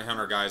Achievement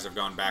Hunter guys have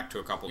gone back to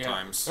a couple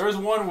times. There was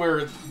one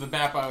where the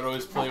map I would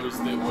always play was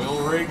the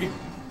oil rig.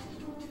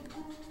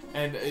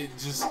 And it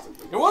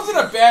wasn't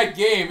a bad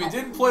game. It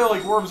didn't play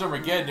like Worms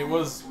Armageddon. It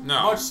was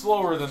much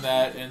slower than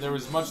that, and there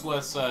was much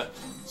less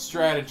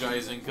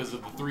strategizing because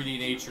of the 3D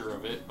nature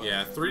of it. But.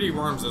 Yeah, 3D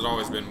Worms has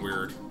always been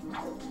weird.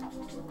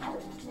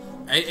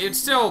 It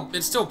still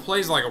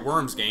plays like a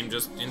Worms game,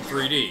 just in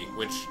 3D,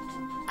 which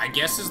I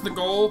guess is the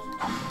goal.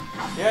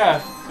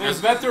 Yeah,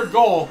 they've met their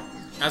goal.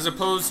 As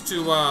opposed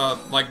to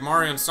like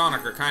Mario and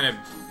Sonic are kind of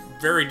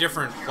very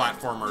different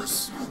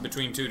platformers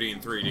between 2D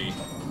and 3D.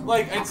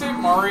 Like, I'd say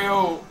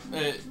Mario's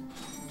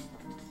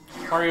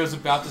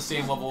about the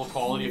same level of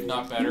quality, if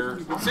not better.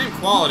 Same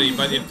quality,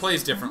 but it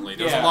plays differently.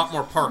 There's a lot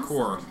more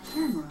parkour.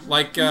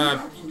 Like,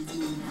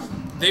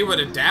 they would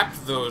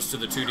adapt those to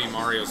the 2D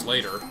Marios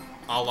later,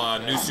 a la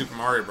New Super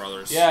Mario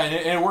Brothers. Yeah, and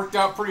it worked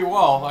out pretty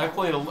well. I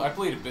played a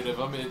bit of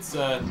them. It's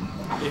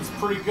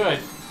pretty good.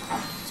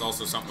 It's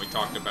also something we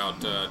talked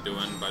about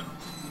doing, but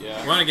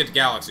yeah, we want to get to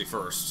Galaxy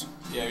first.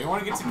 Yeah, we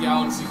want to get to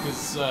Galaxy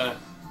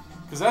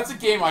because that's a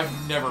game I've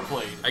never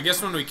played. I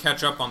guess when we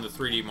catch up on the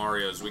 3D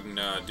Marios, we can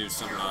do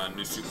some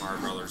New Super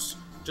Mario Brothers.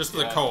 Just for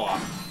the co-op.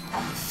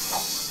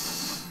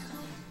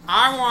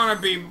 I want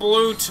to be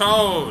Blue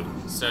Toad,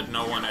 said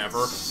no one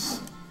ever.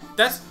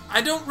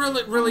 I don't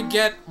really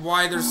get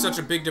why there's such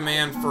a big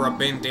demand for a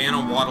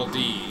Bandana Waddle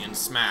Dee in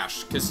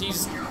Smash, because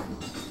he's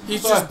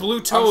just Blue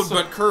Toad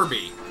but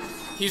Kirby.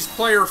 He's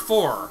player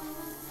 4.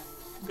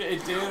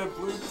 Bandana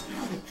Blue.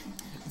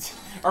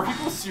 Are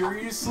people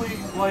seriously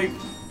like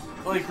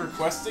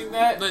requesting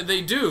that?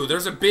 They do.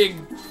 There's a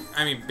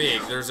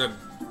there's a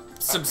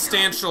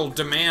substantial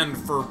demand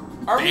for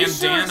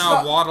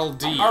Bandana Waddle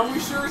Dee. Are we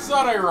sure it's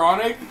not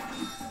ironic?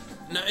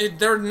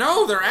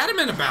 No, they're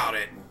adamant about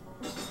it.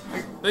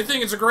 They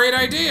think it's a great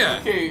idea.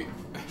 Okay.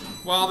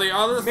 While the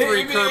other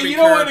three Kirby you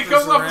know what? It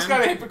comes off as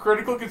kind of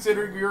hypocritical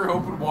considering we were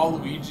hoping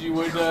Waluigi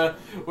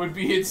would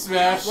be in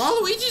Smash.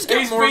 Waluigi's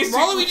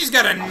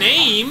got a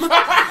name.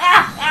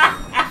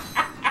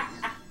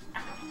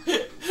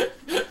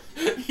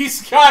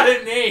 He's got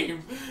a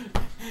name.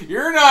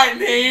 You're not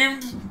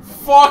named.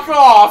 Fuck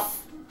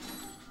off.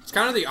 It's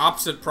kind of the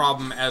opposite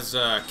problem as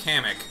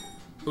Kamek,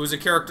 who's a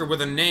character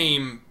with a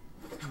name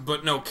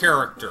but no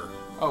character.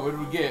 Oh, what did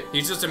we get?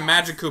 He's just a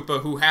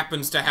Magikoopa who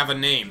happens to have a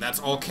name. That's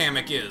all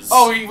Kamek is.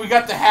 Oh, we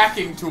got the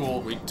hacking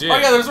tool. We did. Oh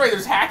yeah, that's right.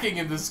 There's hacking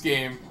in this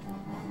game.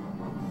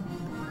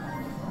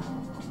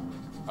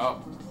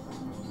 Oh.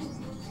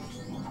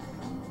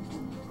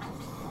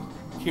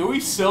 Can we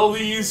sell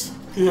these?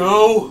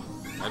 No.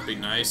 That'd be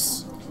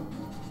nice.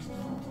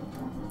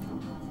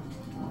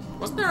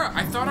 Wasn't there?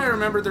 I thought I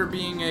remembered there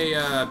being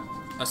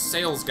a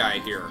sales guy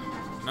here.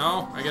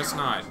 No, I guess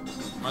not.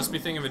 Must be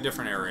thinking of a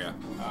different area.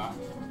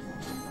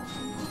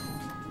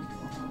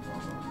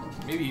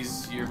 Maybe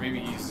he's here. Maybe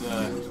he's.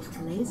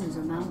 Lasers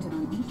are mounted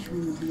on each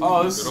ring of the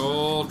Oh, this good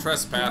old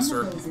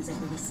trespasser. Lasers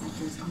at the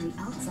receptors on the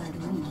outside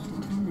ring to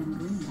turn them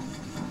green.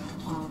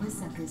 All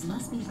receptors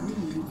must be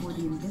green before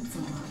the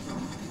Invinso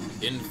lock.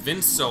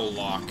 Invinso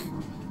lock.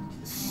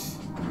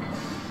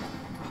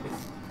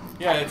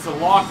 Yeah, it's a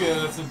lock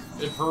that's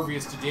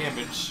impervious to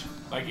damage.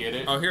 I get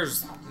it. Oh,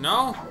 here's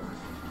no.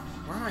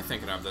 Where am I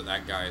thinking of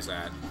that guy is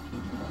at?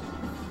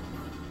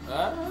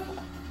 I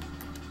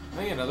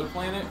think another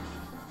planet.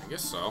 I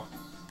guess so.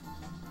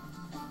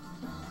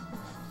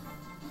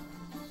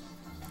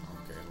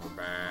 Okay, we're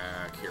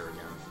back here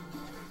again.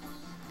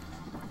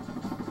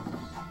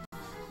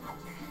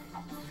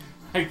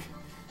 Like.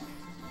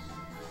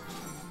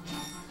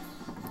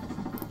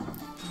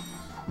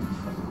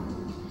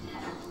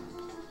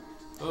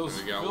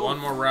 We got one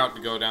more route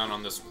to go down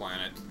on this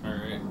planet. All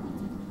right.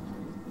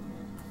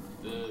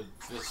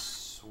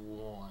 This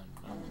one.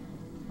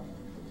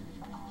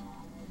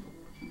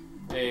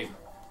 Hey.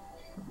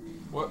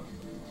 What?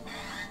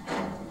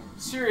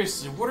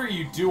 Seriously, what are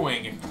you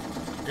doing?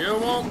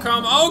 It won't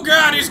come. Oh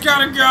god, he's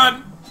got a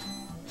gun!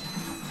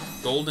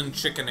 Golden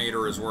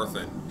Chickenator is worth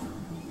it.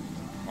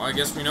 Well, I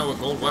guess we know what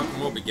gold weapon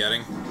we'll be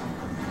getting.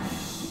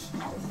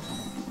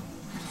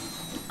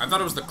 I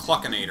thought it was the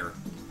Cluckinator.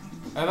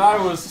 I thought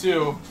it was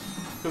too.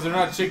 Because they're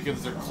not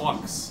chickens, they're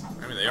clucks.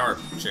 I mean, they are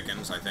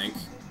chickens, I think.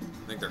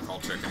 I think they're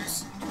called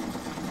chickens.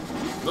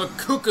 The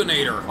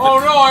Cookinator. Oh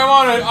no,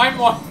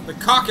 I'm on. The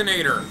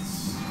Cockinator.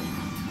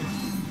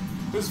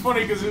 It was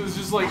funny because it was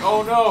just like,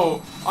 oh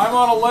no, I'm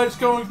on a ledge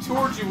going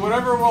towards you,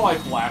 whatever will I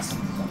blast?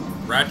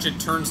 Ratchet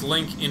turns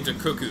Link into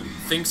Cuckoo.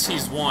 Thinks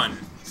he's won.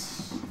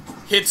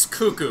 hits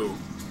Cuckoo.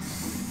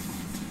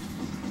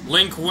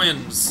 Link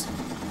wins.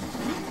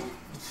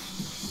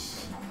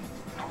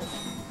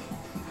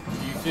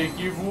 You think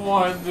you've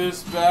won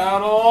this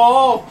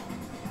battle?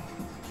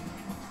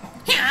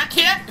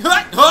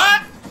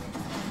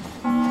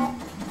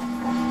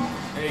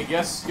 Hey,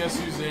 guess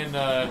who's in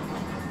the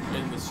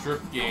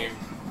strip game?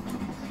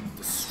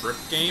 The strip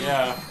game?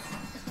 Yeah.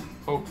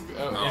 Poke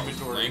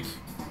inventory. Link?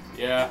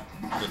 Yeah.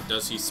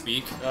 Does he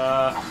speak?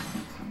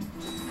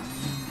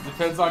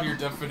 Depends on your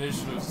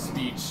definition of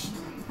speech.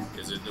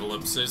 Is it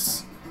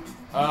ellipsis?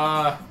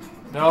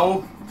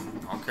 No.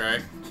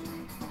 Okay.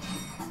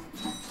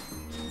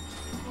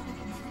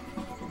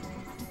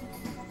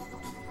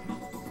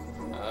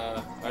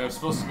 I was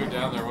supposed to go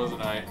down there,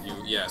 wasn't I?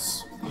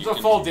 Yes. There's no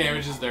fall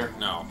damage, is there?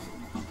 No.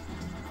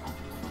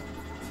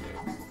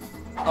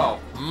 Oh.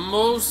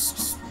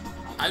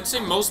 I'd say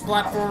most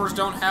platformers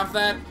don't have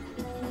that.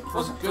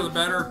 For the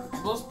better.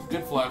 Most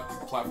good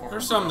platformers.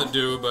 There's some that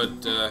do,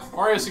 but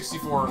Mario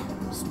 64.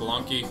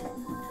 Spelunky.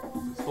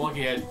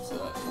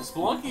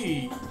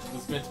 Spelunky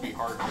was meant to be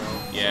hard,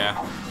 though.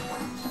 Yeah.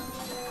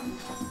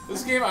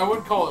 This game, I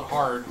wouldn't call it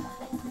hard.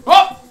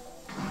 Oh!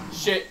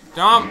 Shit.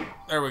 Dom.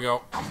 There we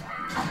go.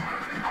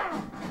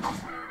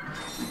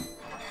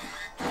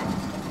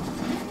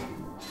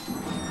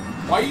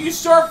 Why you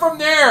start from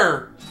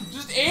there?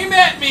 Just aim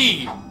at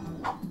me!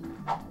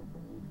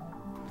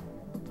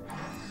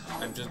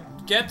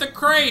 Get the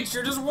crates,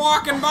 you're just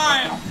walking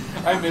by it.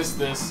 I missed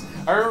this.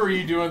 I remember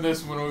you doing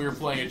this when we were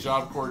playing at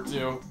Job Corps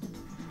too.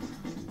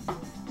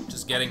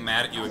 Just getting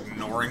mad at you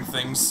ignoring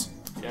things.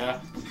 Yeah.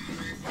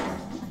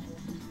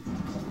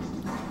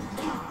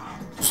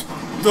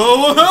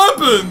 What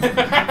happened?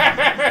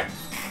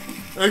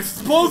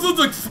 Explosions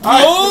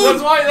explode!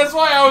 That's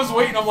why I was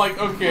waiting. I'm like,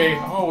 okay,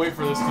 I'll wait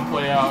for this to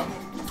play out.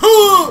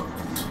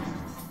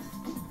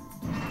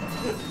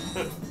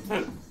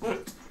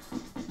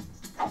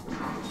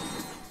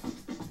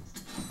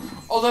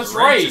 Oh, that's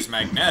right. The wrench is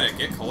magnetic.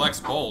 It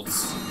collects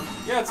bolts.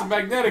 Yeah, it's a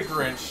magnetic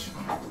wrench.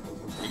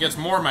 It gets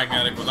more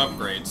magnetic with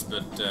upgrades,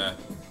 but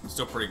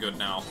still pretty good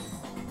now.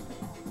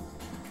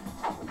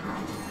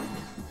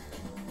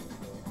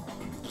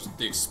 Just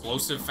the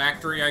explosive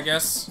factory, I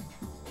guess.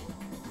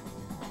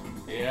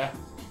 Yeah.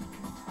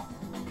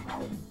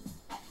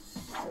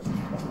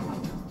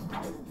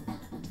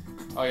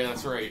 Oh yeah,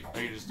 that's right.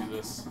 I can just do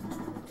this.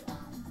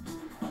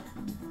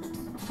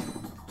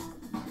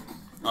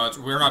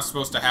 We're not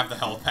supposed to have the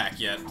health pack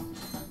yet.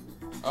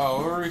 Oh,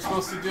 what were we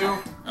supposed to do?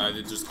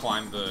 They just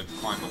climb the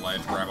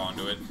ledge, grab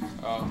onto it.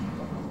 Oh.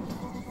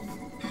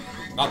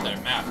 Not that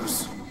it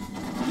matters.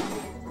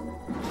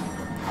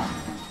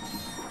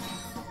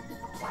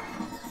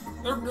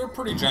 They're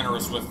pretty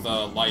generous with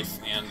life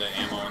and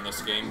ammo in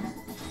this game.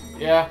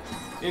 Yeah,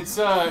 it's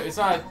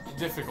not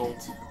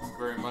difficult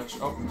very much.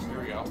 Oh, here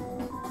we go.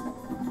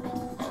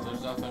 Oh,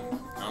 there's nothing.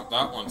 Oh,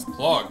 that one's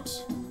plugged.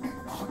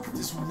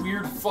 This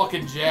weird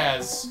fucking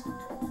jazz.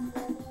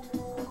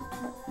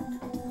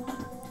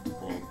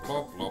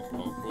 Plop, plop,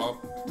 plop,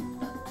 plop.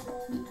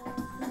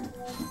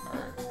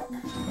 Alright.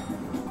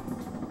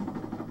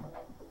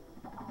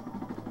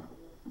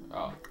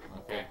 Oh,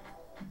 okay.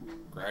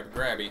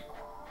 Grabby.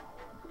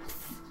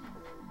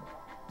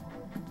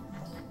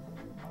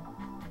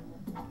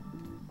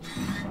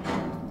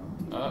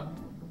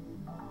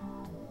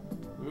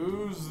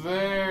 Who's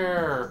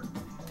there?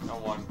 No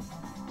one.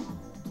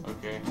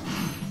 Okay.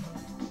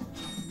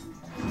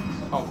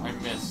 Oh, I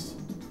missed.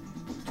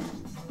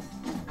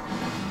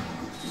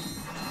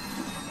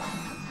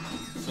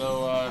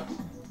 So,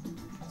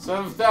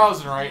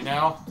 7,000 right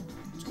now.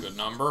 It's a good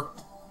number.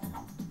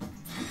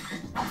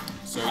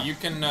 So you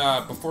can,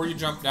 before you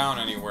jump down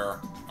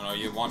anywhere,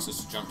 it wants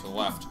us to jump to the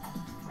left.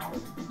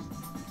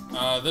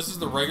 This is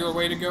the regular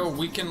way to go.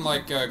 We can,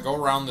 like, go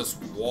around this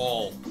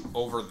wall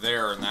over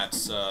there, and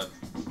that's,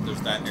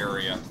 there's that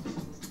area.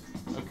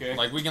 Okay.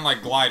 Like, we can,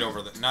 like, glide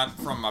over the, not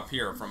from up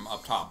here, from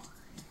up top.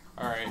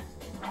 Alright.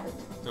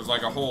 There's,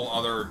 like, a whole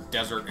other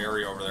desert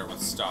area over there with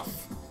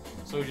stuff.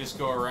 So we just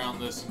go around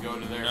this and go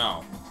to there?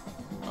 No.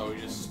 Oh, we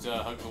just,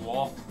 hug the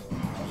wall?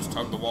 Just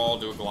hug the wall,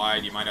 do a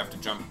glide. You might have to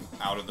jump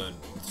out of the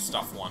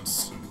stuff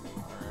once.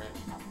 Alright.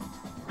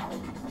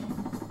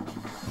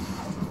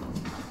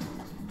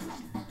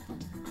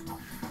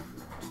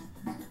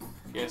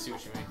 Okay, I see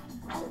what you mean.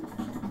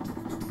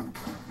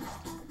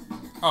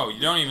 Oh,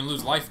 you don't even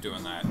lose life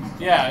doing that.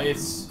 Yeah,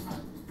 it's...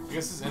 I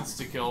guess it's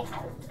insta-kill.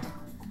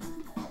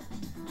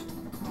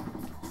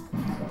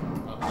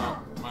 Oh, no.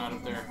 I'm out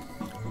of there.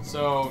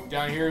 So,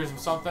 down here is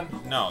something?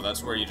 No,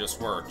 that's where you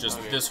just were. Just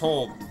okay. This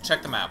whole...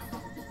 Check the map.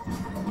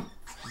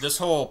 This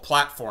whole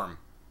platform,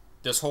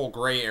 this whole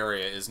gray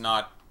area is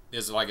like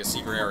a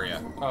secret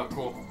area. Oh,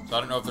 cool. So I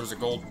don't know if there's a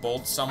gold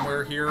bolt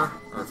somewhere here,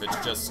 or if it's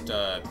just,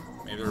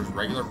 maybe there's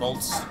regular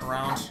bolts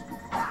around.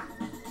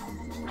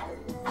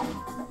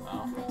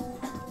 Oh.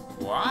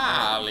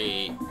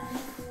 Wally!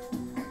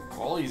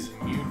 Wally's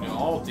immune to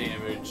all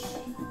damage.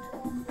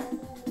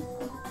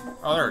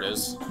 Oh, there it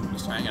is.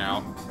 Just hanging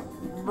out.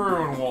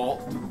 Burn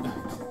Walt.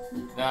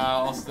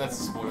 Nah, that's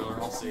a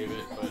spoiler. I'll save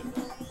it, but...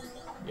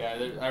 Yeah,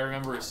 I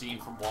remember a scene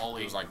from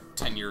WALL-E. It was like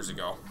 10 years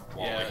ago.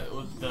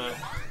 WALL-E. Yeah,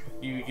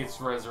 he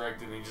gets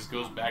resurrected and he just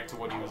goes back to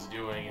what he was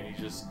doing and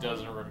he just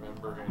doesn't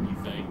remember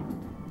anything.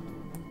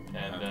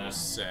 And that was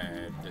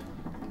sad.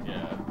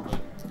 Yeah,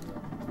 but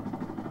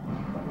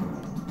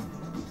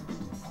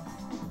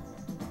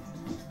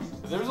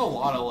there's a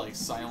lot of like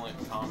silent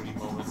comedy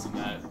moments in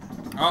that.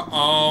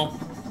 Uh-oh.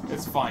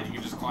 It's fine, you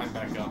can just climb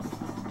back up.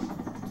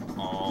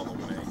 All the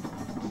way.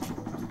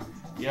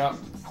 Yep.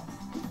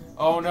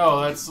 Oh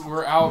no,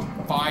 we're out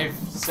 5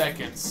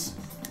 seconds.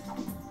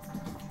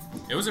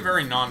 It was a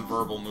very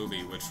non-verbal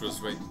movie, which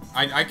was...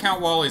 I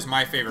count WALL-E as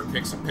my favorite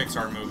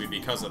Pixar movie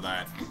because of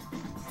that.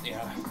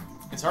 Yeah.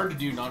 It's hard to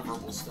do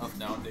non-verbal stuff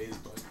nowadays,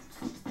 but...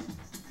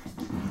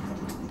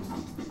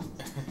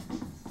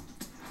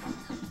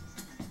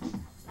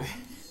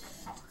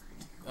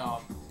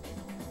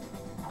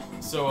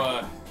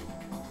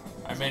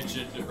 I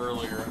mentioned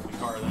earlier in the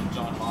car that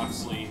John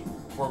Moxley,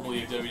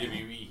 formerly of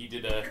WWE, he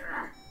did a...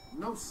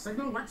 No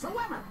signal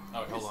whatsoever.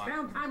 Oh, hold on. This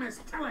downtime is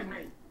killing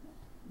me.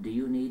 Do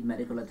you need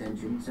medical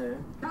attention, sir?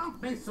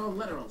 Don't be so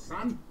literal,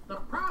 son. The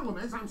problem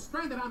is I'm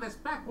stranded on this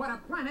backwater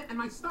planet and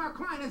my star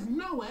client is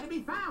nowhere to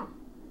be found.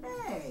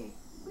 Hey,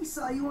 we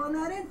saw you on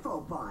that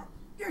info bot.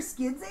 You're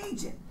Skid's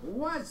agent.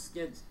 Was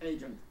Skid's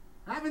agent.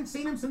 Haven't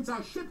seen him since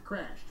our ship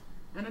crashed.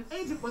 And an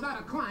agent without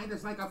a client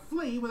is like a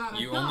flea without a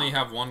dog. You only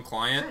have one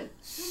client? Hey,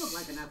 you look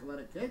like an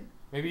athletic kid.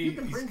 Maybe you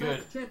can he's bring good.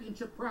 back the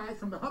championship prize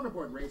from the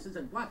hoverboard races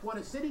in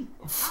Blackwater City.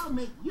 I'll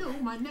make you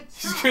my next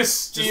star.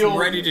 Just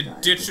ready to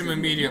ditch him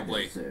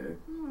immediately.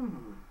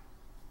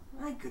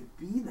 I could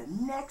be the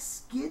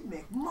next Skid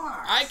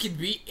McMarx. I could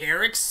be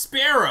Eric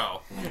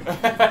Sparrow.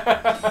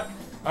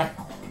 I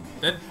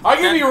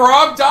could be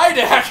Rob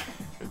Dydak.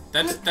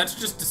 That's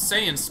just a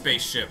Saiyan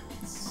spaceship.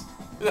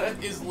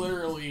 That is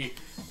literally...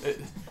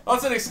 Oh,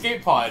 it's an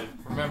escape pod,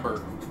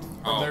 remember,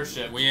 from their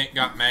ship. We ain't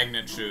got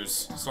magnet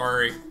shoes.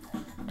 Sorry.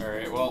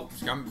 Alright, well...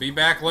 Be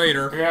back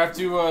later. We have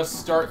to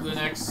start the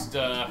next...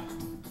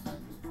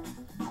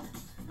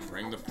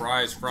 Bring the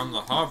prize from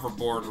the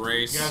hoverboard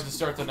race. You're gonna have to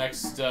start the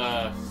next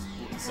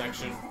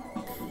section.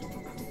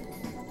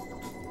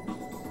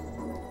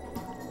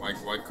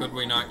 Why could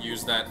we not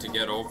use that to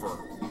get over?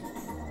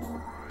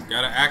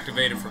 Gotta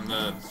activate it from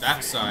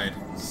that side.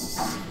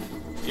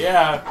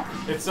 Yeah,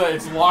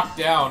 it's locked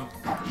down.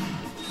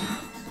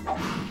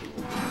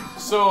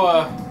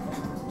 So,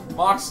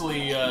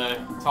 Moxley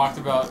talked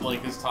about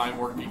like his time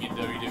working in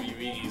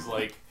WWE. He's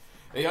like,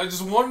 they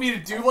just want me to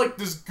do like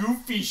this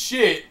goofy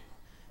shit.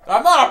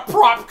 I'm not a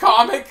prop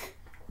comic.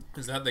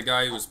 Is that the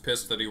guy who was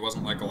pissed that he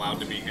wasn't like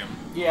allowed to be him?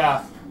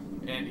 Yeah,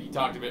 and he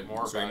talked a bit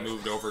more so about it. So he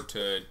moved over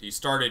to. He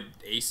started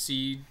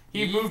AC.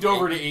 He moved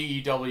over to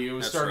AEW. It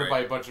was That's started right. by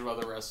a bunch of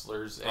other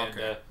wrestlers, and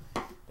Okay.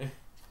 And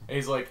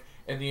he's like,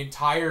 and the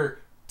entire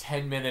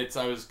 10 minutes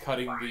I was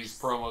cutting these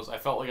promos, I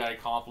felt like I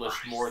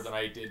accomplished more than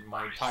I did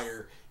my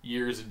entire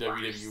years in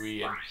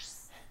WWE. And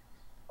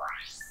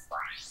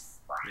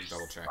Just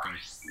double checking.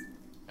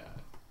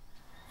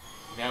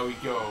 Now we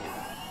go.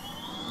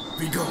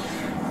 Vigo.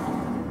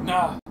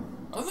 Nah,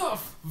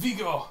 enough,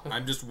 Vigo.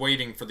 I'm just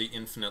waiting for the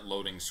infinite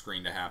loading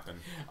screen to happen.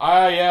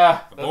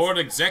 Yeah. Aboard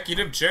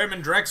Executive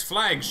Chairman Drek's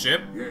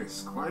flagship.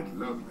 Yes, quite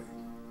lovely.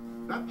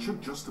 That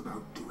should just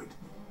about do it.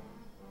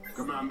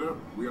 Commander,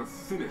 we are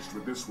finished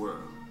with this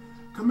world.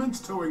 Commence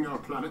towing our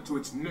planet to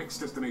its next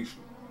destination.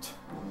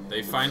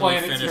 They finally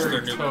finished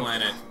their new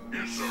planet.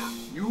 Yes, sir.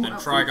 Then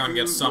Trigon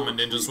gets summoned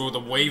and just with a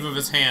wave of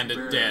his hand is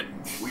dead.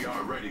 We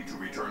are ready to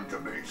return to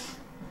base.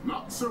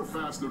 Not so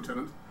fast,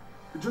 Lieutenant.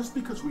 Just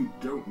because we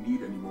don't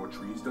need any more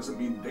trees doesn't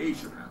mean they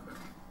should have them.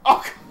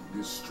 Oh.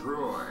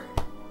 Destroy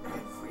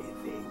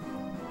everything.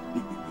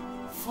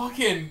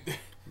 Fucking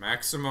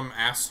Maximum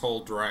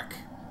asshole Drek.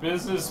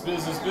 business,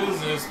 business,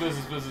 business,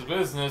 business, business,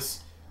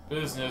 business,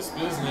 business,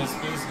 business,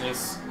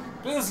 business.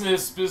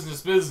 Business,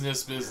 business,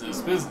 business,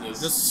 business, business.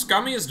 The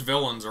scummiest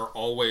villains are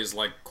always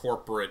like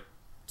corporate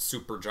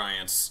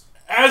supergiants.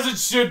 As it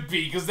should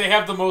be, because they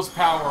have the most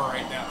power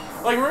right now.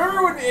 Like,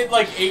 remember when it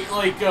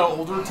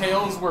older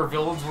tales where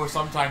villains were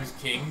sometimes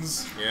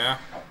kings? Yeah.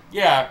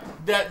 Yeah,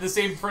 the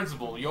same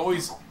principle. You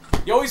always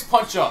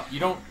punch up. You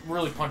don't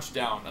really punch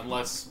down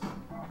unless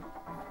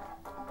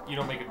you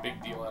don't make a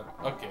big deal out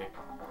of it. Okay.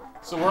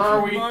 So where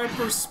are we? From my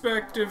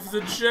perspective, the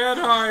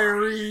Jedi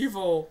are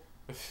evil.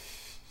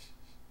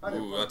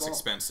 Ooh, that's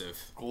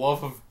expensive.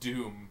 Glove of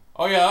Doom.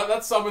 Oh yeah,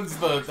 that summons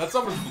the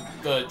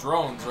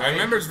drones, right? I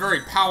remember it's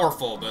very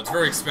powerful, but it's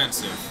very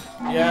expensive.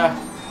 Yeah.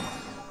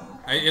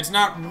 It's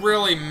not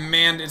really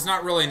it's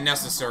not really a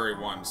necessary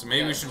one, so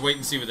maybe we should wait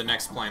and see what the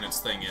next planet's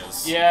thing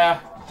is. Yeah.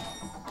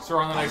 So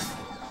we're on the next.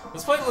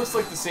 This planet looks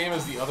like the same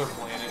as the other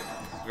planet.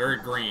 Very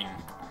green.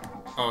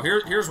 Oh,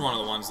 here's one of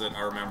the ones that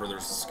I remember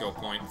there's a skill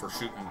point for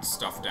shooting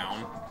stuff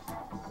down.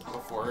 Go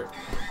for it.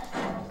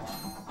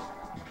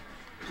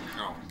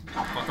 Oh,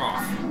 fuck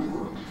off.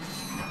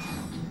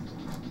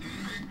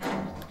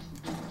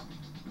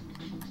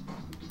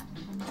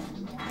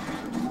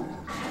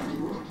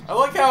 I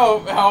like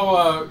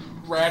how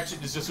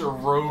Ratchet is just a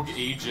rogue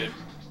agent.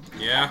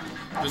 Yeah.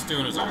 Just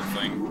doing his own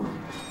thing.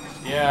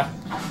 Yeah.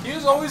 He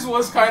always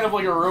was kind of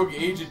like a rogue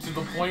agent to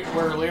the point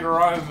where later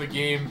on in the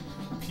game,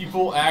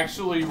 people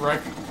actually do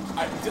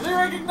they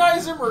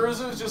recognize him, or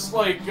is it just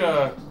like,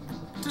 To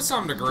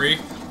some degree.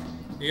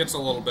 He gets a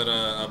little bit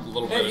of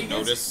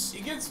notice.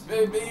 He gets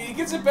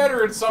it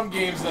better in some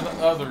games than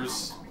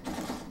others.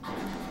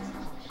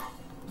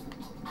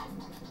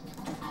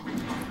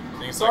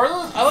 So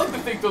I like to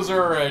think those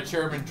are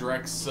Chairman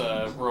Drek's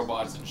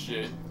robots and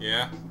shit.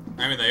 Yeah.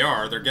 I mean, they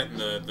are. They're getting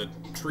the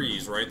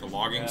trees, right? The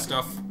logging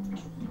stuff.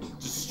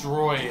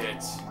 Destroy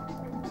it.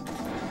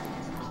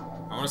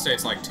 I want to say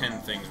it's like 10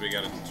 things we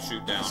gotta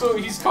shoot down. So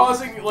he's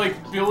causing,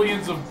 like,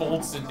 billions of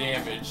bolts and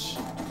damage.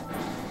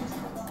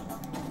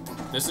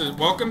 This is...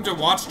 Welcome to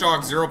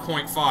Watchdog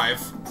 0.5.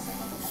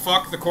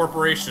 Fuck the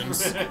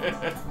corporations.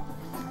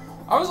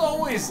 I was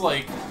always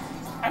like...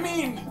 I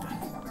mean...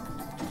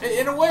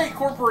 In a way,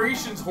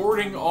 corporations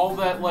hoarding all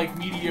that, like,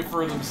 media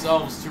for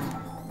themselves to...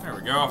 There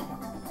we go.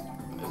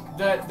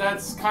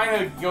 That's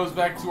kind of goes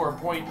back to our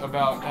point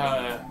about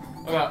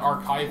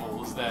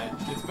archival, is that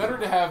it's better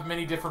to have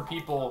many different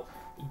people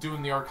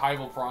doing the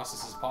archival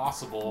process as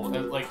possible,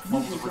 at, like,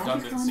 levels of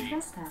redundancy.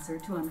 Because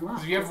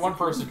if you have one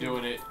person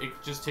doing it, it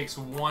just takes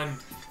one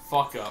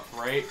fuck up,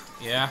 right?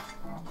 Yeah.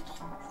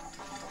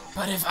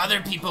 But if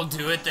other people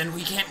do it, then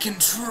we can't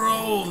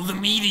control the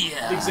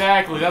media.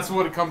 Exactly, that's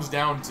what it comes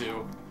down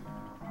to.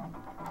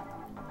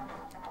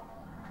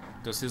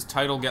 Does his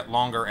title get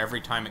longer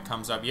every time it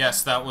comes up?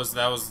 Yes, that was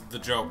the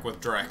joke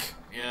with Drek.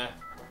 Yeah.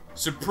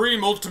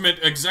 Supreme Ultimate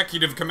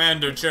Executive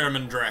Commander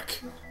Chairman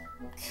Drek.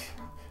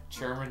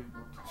 Chairman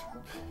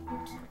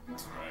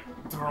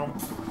Trump.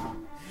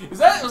 Was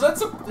that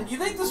some? You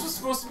think this was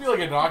supposed to be like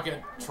a knock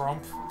at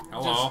Trump?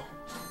 Hello.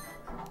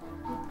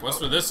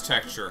 What's with this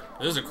texture?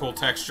 This is a cool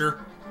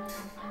texture.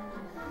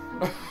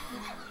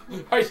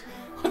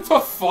 What the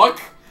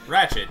fuck?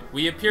 Ratchet,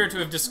 we appear to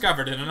have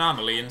discovered an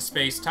anomaly in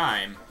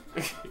space-time.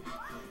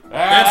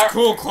 That's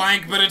cool,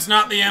 Clank, but it's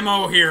not the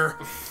MO here.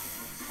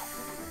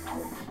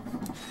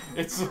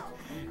 It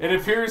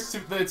appears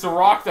it's a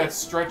rock that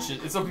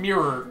stretches. It's a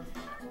mirror.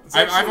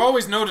 I've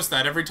always noticed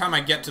that every time I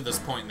get to this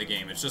point in the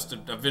game. It's just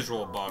a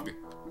visual bug.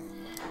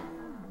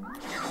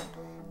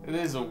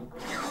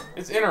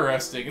 It's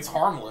interesting. It's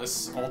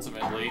harmless,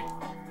 ultimately.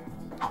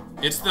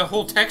 It's the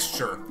whole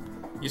texture.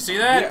 You see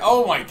that? Yeah,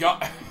 oh my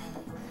god.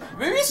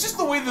 Maybe it's just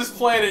the way this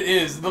planet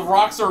is. The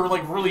rocks are,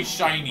 like, really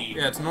shiny.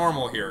 Yeah, it's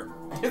normal here.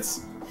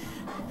 It's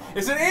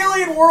an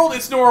alien world,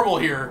 it's normal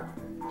here.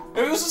 If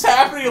this was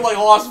happening in, like,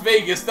 Las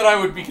Vegas, then I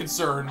would be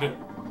concerned.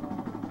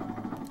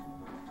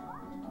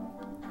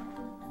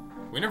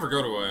 We never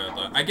go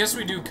to I guess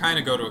we do kind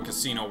of go to a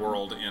casino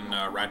world in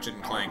Ratchet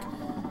and Clank.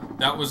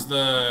 That was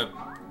the...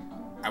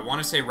 I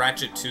want to say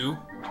Ratchet 2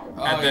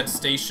 at that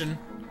station.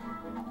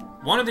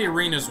 One of the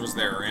arenas was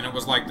there, and it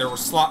was like there were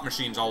slot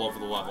machines all over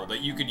the level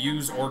that you could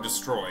use or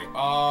destroy.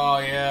 Oh,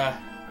 yeah.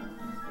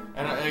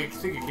 And I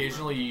think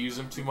occasionally you use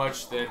them too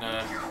much, then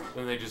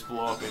they just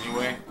blow up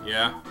anyway.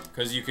 Yeah,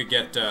 because you could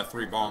get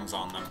 3 bombs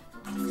on them.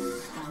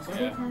 By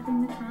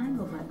tapping the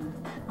triangle button,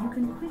 you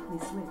can quickly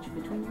switch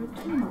between your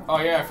two. Oh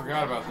yeah, I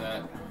forgot about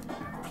that.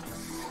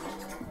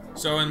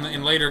 So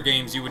in later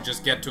games, you would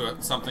just get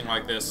to something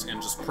like this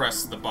and just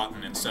press the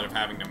button instead of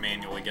having to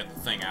manually get the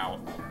thing out.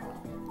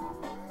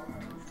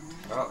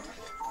 Oh,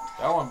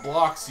 that one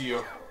blocks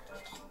you.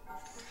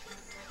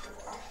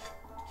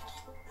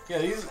 Yeah,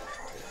 these...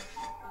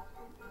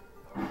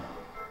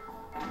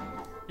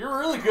 You're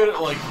really good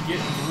at, like,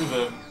 getting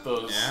through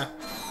those. Yeah.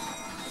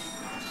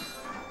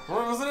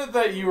 Wasn't it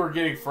that you were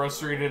getting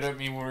frustrated at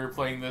me when we were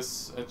playing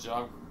this at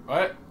job?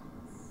 What?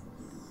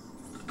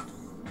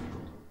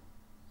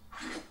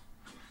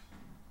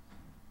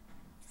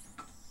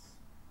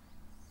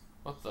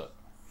 What the?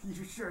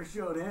 You sure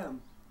showed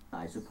him.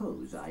 I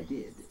suppose I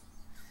did.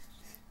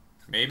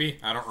 Maybe?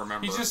 I don't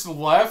remember. He just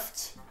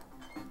left?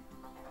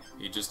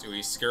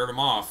 We scared him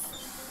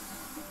off.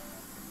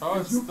 Oh,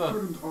 Is your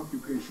current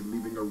occupation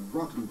leaving a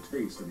rotten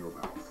taste in your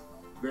mouth?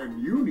 Then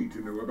you need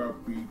to know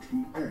about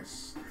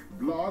BTS,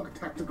 Blog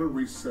Tactical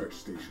Research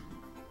Station.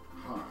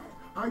 Hi,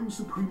 I'm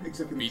Supreme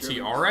Executive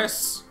Chairman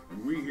BTRS?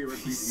 and we here at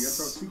BTS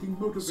are seeking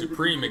motivated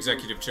Supreme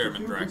Executive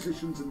Chairman Drek.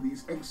 positions in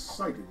these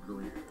exciting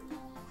careers.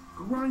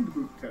 Grind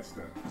boot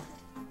tester,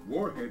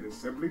 warhead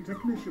assembly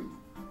technician,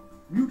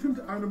 mutant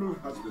animal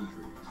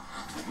husbandry,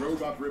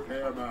 robot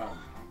repairman,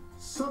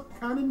 suck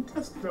cannon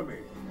test dummy,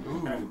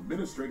 and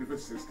administrative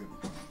assistant.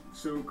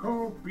 So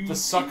call BTS. The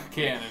suck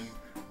cannon.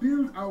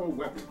 Build our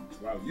weapons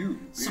while you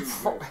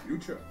build your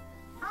future.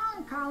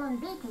 I'm calling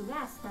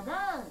BTS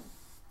today.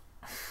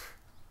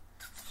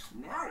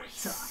 Now we're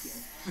talking.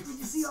 Did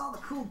you see all the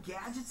cool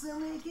gadgets they're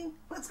making?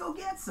 Let's go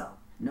get some.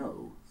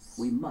 No,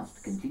 we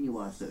must continue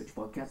our search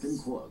for Captain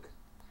Quark.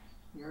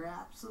 You're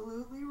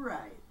absolutely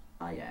right.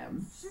 I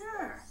am?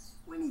 Sure.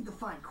 We need to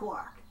find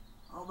Quark.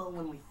 Although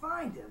when we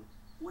find him,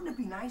 wouldn't it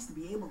be nice to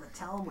be able to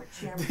tell him where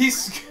Chairman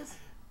Drek is?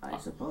 I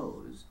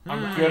suppose.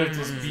 I'm good at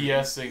this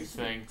BSing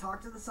thing.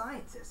 Talk to the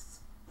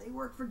scientists. They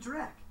work for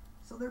Drek.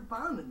 so they're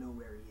bound to know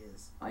where he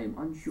is. I am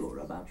unsure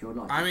about your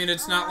logic. I mean,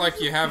 it's not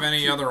like you have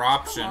any other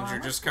options. You're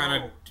just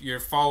kind of you're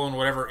following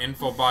whatever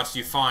info bots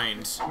you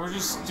find. We're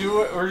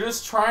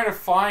just trying to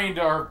find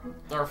our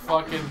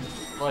fucking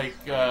like.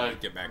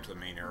 Get back to the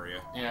main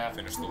area. Yeah.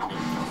 Finish the loop.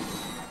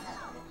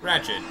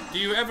 Ratchet, do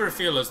you ever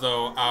feel as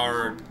though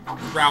our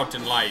route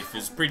in life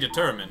is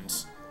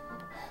predetermined?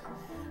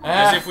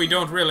 As if we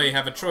don't really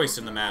have a choice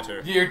in the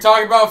matter. You're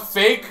talking about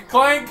fake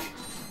Clank?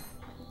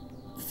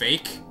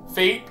 Fake?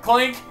 Fate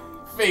Clank?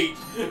 Fate.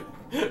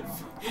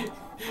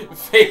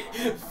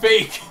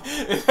 Fake.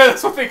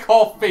 That's what they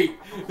call fate.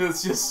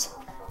 It's just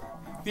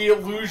the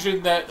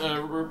illusion that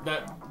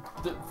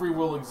that free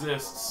will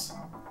exists.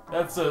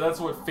 That's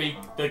what fake.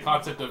 The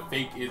concept of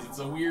fake is. It's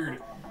a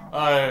weird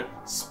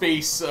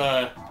space.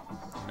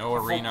 No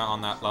arena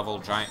on that level.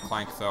 Giant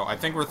Clank though. I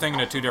think we're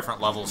thinking of two different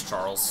levels,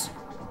 Charles.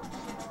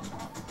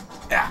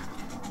 Yeah.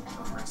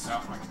 Rinse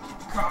out my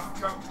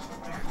cough cup.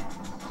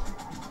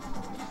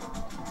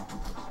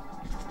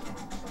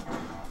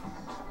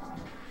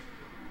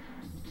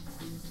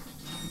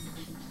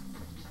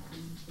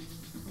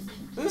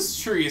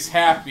 This tree is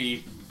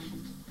happy.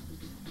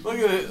 Look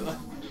at it.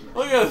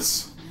 Look at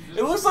this.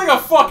 It looks like a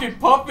fucking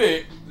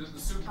puppet. The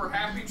super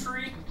happy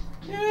tree?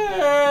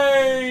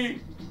 Yay!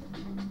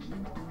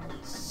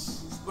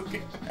 Look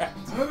at that.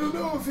 I don't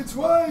know if it's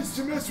wise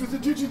to mess with the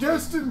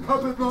Digidestin,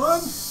 Puppet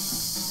Man.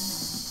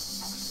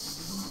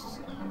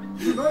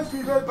 You might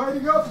be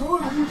biting off more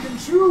than you can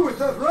chew with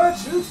that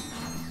ratchet.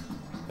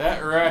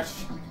 That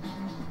ratchet.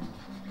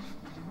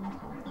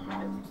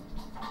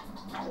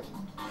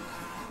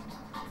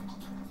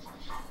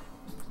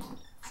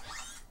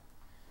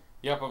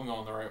 Yep, I'm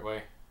going the right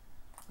way.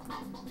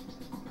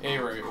 A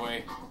right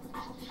way.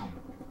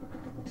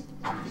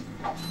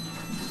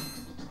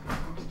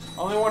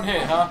 Only one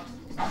hit, huh?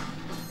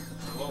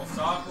 A little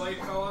saw blade,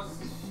 fellas?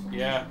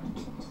 Yeah.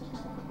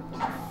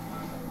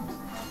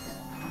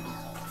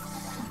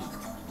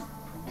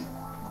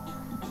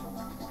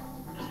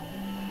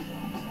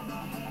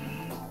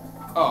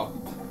 Oh.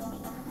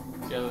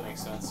 Yeah, that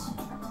makes sense.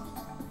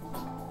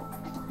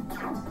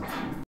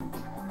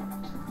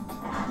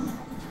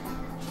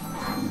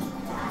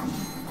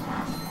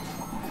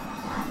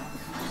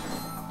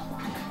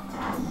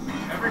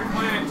 Every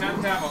planet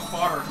tends to have a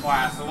fodder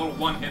class, a little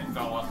one-hit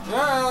fella. Yeah,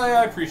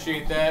 I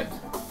appreciate that.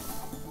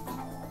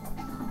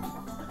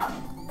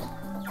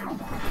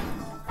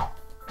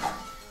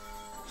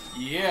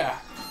 Yeah.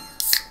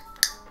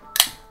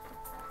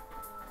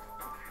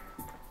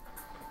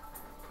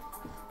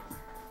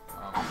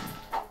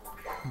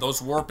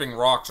 Those warping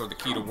rocks are the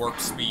key to warp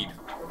speed.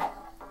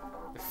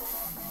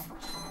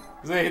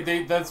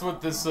 That's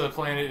what this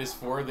planet is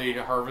for. They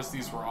harvest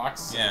these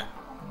rocks. Yeah.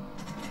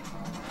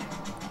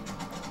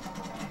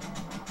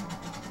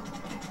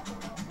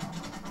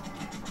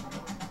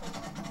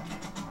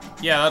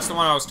 Yeah, that's the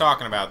one I was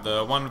talking about.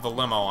 The one with the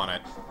limo on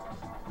it.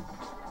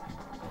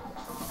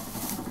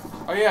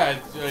 Oh yeah,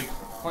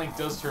 Clank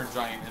does turn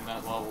giant in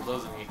that level,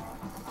 doesn't he?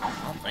 I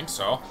don't think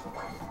so.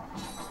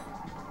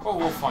 Well,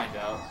 we'll find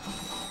out.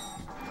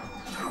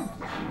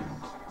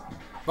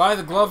 By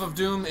the Glove of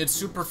Doom, it's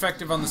super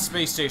effective on the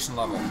space station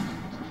level.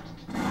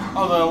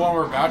 Oh, the one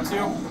we're about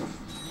to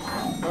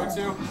go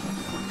to?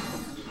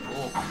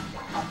 Cool.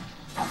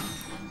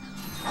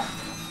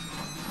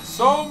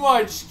 So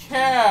much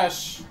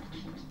cash!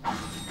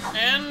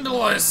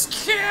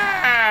 Endless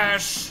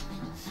cash!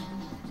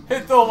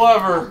 Hit the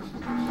lever!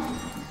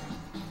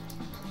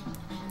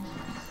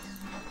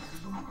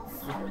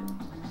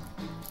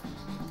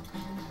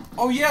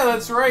 Oh yeah,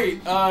 that's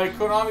right.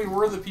 Konami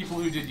were the people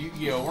who did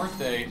Yu-Gi-Oh, weren't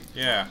they?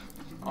 Yeah.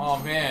 Oh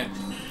man.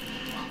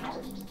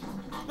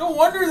 No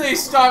wonder they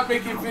stopped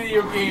making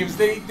video games.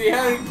 They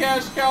had a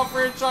cash cow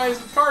franchise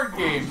of card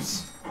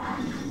games.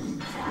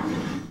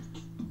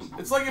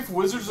 It's like if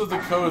Wizards of the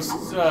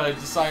Coast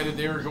decided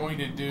they were going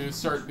to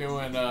start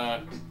doing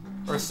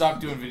or stop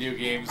doing video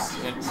games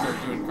and start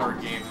doing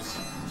card games.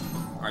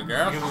 I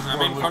guess. I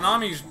mean,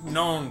 Konami's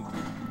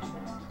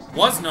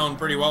was known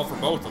pretty well for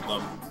both of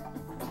them.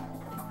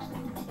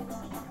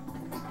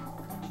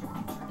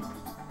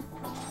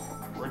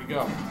 Where'd he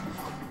go?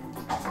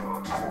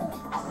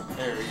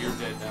 There, you're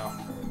dead now.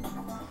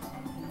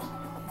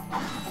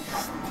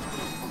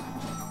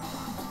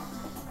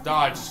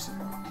 Dodged.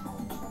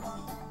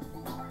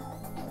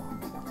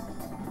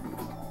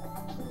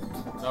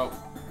 No.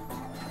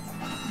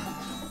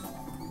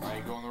 Am I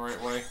going the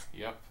right way?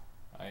 Yep,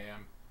 I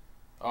am.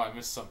 Oh, I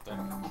missed something.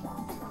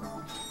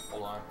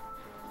 Hold on.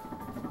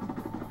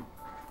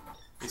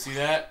 You see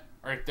that?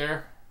 Right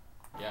there?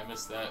 Yeah, I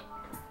missed that.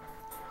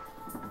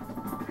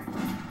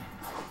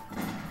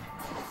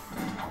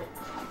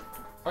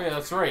 Oh yeah,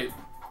 that's right.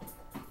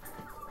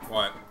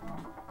 What?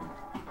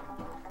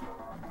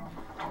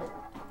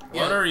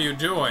 What are you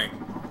doing?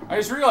 I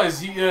just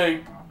realized he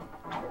can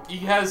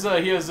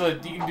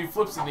do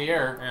flips in the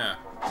air. Yeah.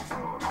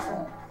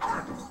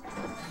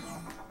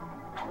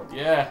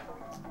 Yeah.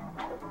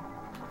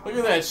 Look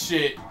at that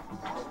shit.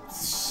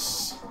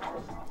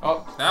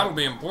 Oh, that'll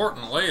be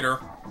important later.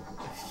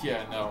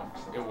 Yeah, no,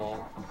 it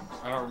won't.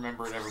 I don't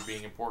remember it ever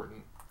being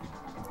important.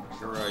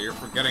 You're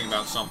forgetting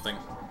about something.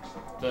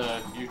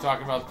 You're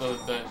talking about the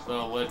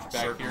ledge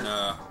back here.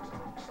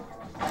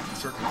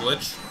 Certain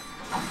glitch.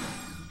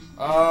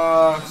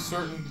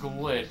 Certain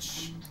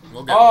glitch.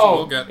 We'll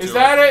get to is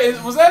that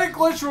it? Was that a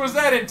glitch or was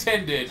that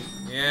intended?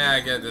 Yeah, I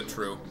get it.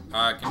 True.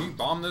 Can you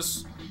bomb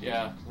this?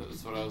 Yeah,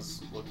 that's what I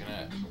was looking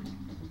at.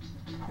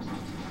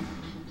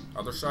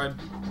 Other side.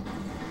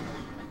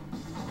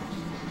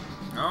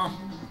 Oh.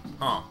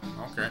 Huh.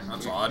 Okay,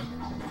 that's odd.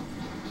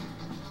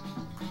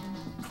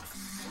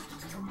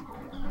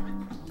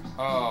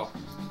 Oh.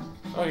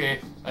 Okay,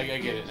 I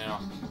get it now.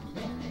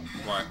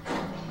 What?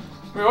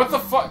 Wait, what the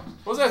fuck?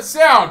 What was that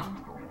sound?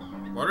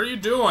 What are you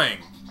doing?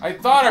 I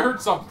thought I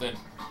heard something.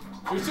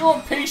 You're too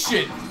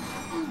impatient.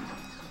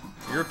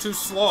 You're too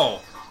slow.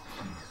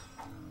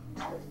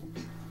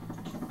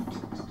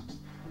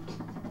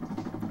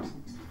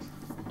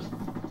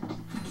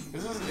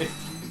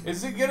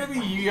 Is it gonna be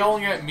you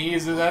yelling at me?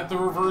 Is that the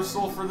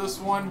reversal for this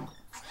one?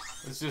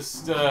 It's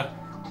just, God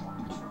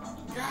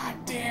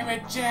damn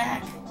it,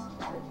 Jack!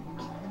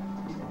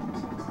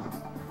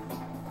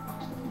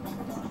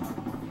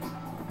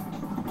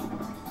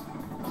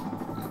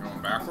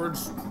 Going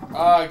backwards?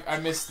 I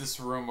missed this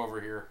room over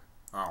here.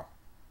 Oh.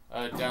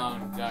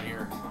 Down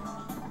here.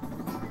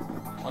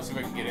 Let's see if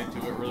I can get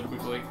into it really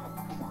quickly.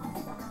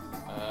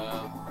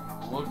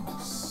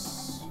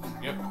 Looks...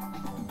 Yep.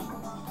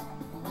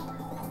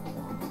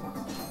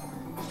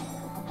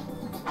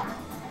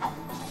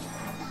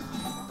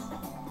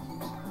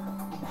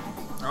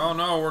 Oh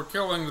no, we're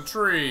killing the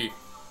tree.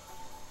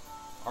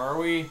 Are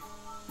we?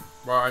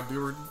 Well, we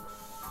were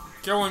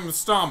killing the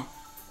stump.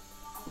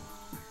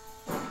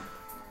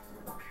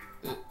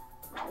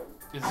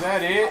 Is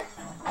that it?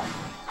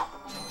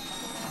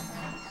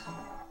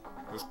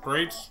 There's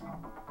crates.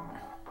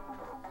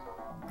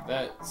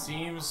 That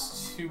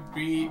seems to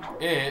be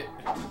it.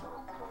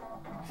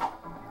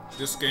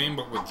 This game,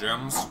 but with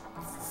gems.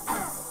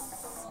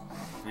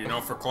 You know,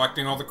 for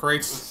collecting all the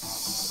crates.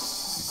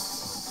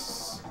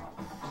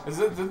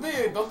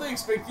 Don't they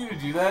expect you to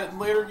do that in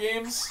later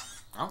games?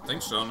 I don't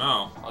think so,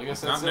 no. I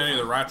guess not that's in any of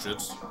the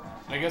Ratchets.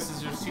 I guess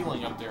it's just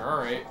healing up there.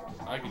 Alright,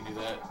 I can do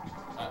that.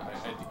 I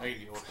can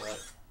deal with that.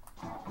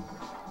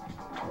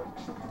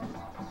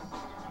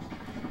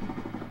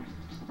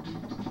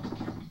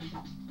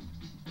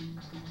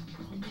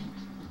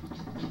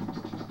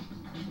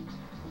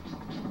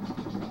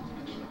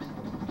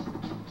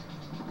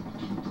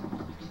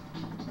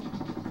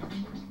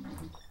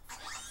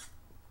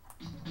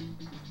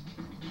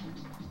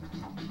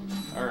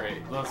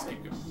 Alright, let's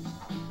keep going.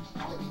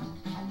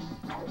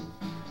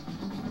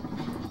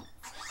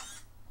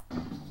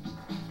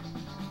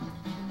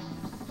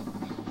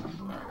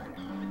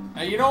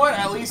 You know what?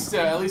 At least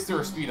there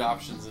are speed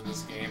options in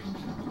this game.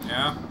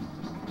 Yeah.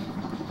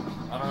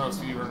 I don't know if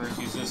speedrunners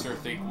use this or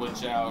if they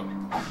glitch out.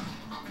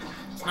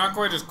 It's not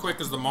quite as quick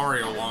as the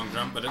Mario long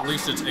jump, but at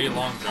least it's a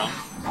long jump.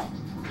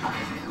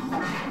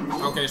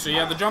 Okay, so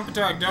yeah, the jump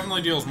attack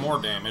definitely deals more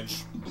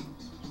damage.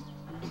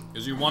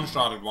 Because you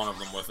one-shotted one of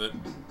them with it.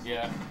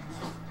 Yeah.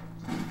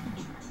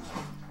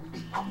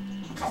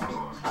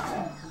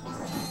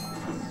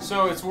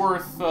 So it's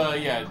worth,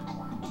 yeah,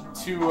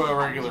 2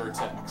 regular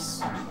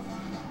attacks.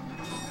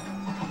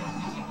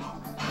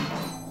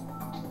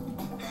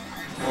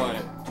 What?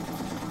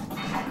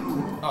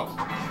 Oh.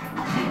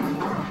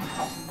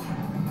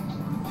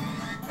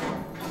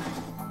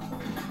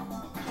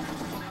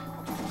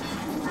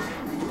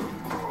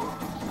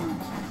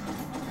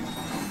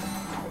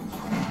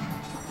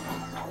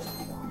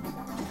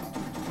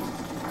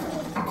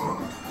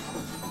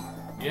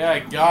 Yeah, I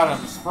got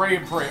him. Spray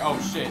and pray. Oh,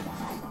 shit.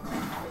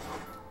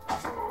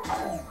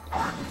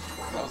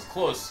 That was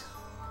close.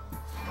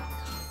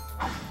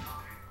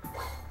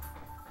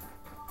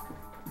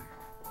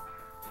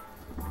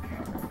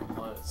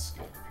 Let's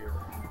get up here.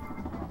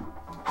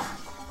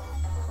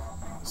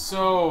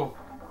 So,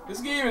 this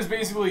game is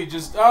basically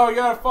just, oh, we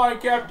gotta find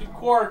Captain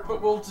Quark,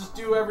 but we'll just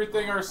do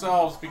everything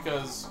ourselves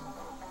because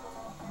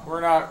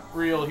we're not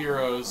real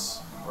heroes.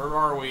 Or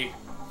are we?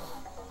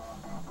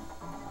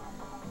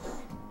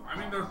 I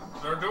mean,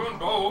 they're doing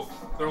both.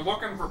 They're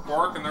looking for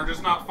Quark, and they're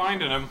just not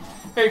finding him.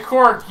 Hey,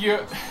 Quark, you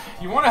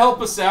want to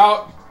help us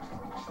out?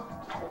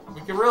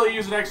 We could really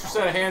use an extra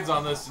set of hands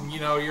on this, and you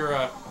know, you're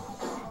a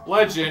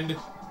legend.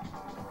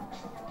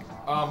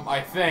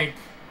 I think.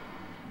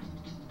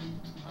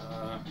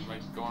 Am I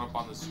going up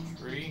on this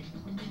tree?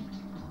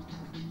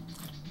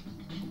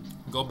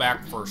 Go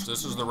back first.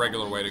 This is the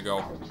regular way to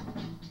go.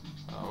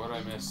 What did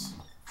I miss?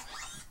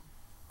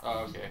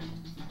 Oh, okay.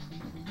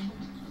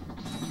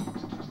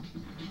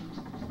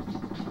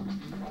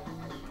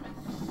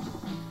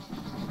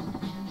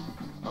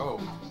 Oh.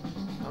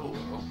 Hello.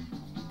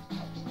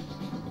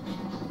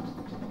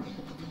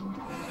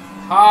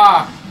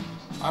 Ha!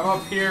 I'm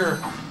up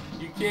here.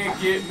 You can't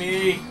get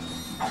me.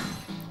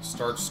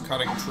 Starts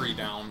cutting tree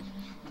down.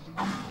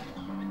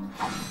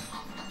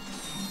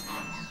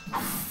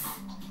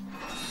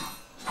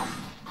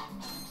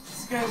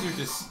 These guys are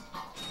just...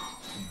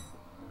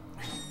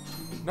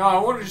 No, I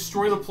want to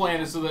destroy the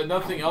planet so that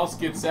nothing else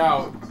gets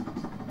out.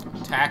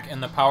 Attack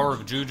and the power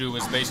of Juju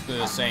is basically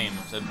the same.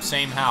 It's the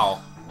same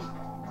how.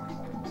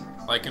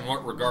 Like in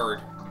what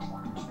regard?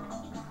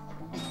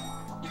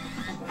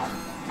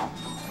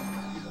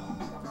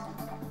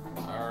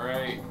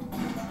 Alright.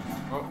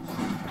 Oh.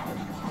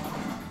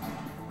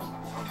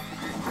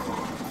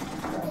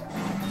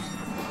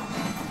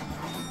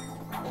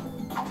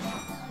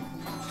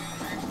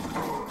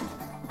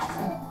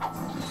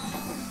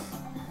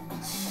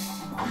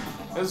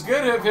 It's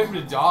good of him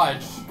to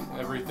dodge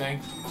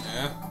everything.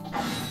 Yeah.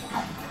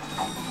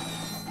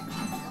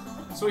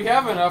 So we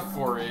have enough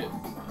for it.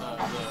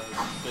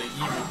 The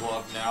evil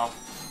glove now.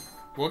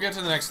 We'll get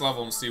to the next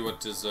level and see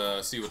what is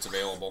see what's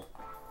available.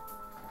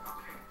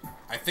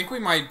 I think we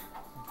might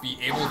be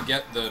able to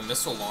get the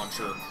missile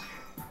launcher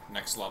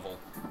next level.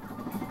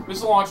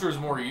 Missile launcher is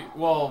more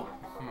well.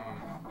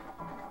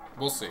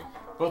 We'll see.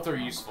 Both are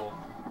useful.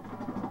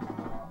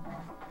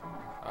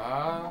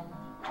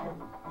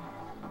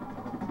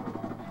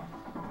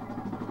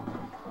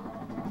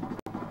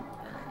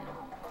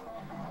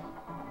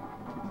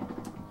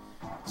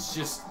 It's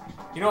just,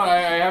 you know what,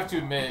 I have to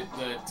admit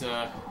that,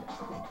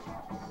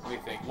 what do you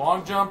think,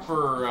 long jump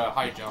or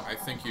high jump? I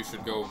think you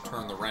should go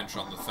turn the wrench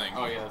on the thing.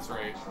 Oh yeah, that's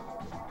right.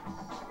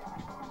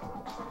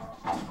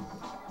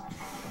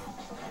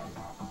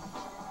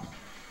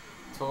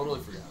 Totally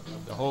forgot about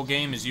that. The whole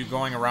game is you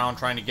going around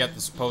trying to get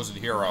the supposed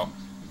hero.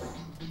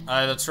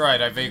 That's right,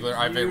 I vaguely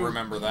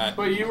remember that.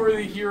 But you were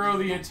the hero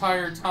the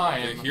entire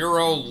time. The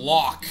hero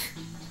Locke.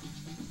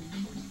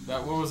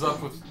 That what was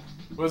up with...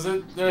 Was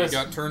it this? He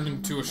got turned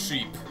into a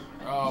sheep.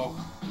 Oh.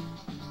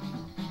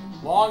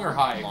 Long or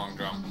high? Long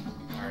jump.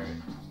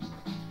 Alright.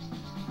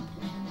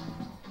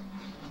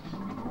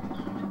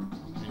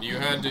 And you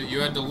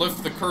had to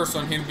lift the curse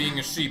on him being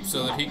a sheep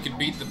so that he could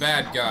beat the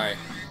bad guy.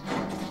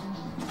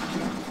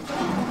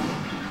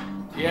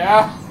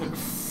 Yeah?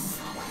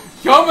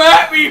 Come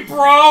at me,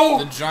 bro!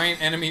 The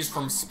giant enemies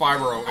from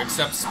Spyro,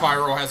 except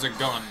Spyro has a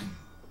gun.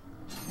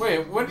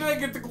 Wait, when did I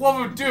get the Glove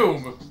of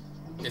Doom?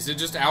 Is it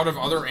just out of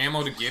other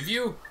ammo to give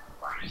you?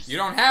 You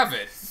don't have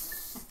it.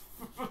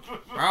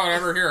 Well,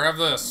 whatever, here, have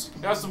this.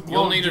 Have some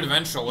You'll need it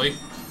eventually.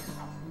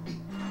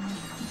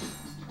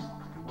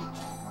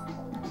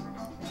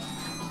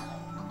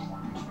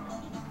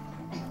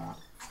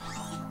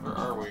 Where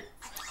are we?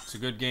 It's a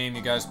good game,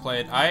 you guys play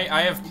it.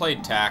 I have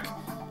played TAC.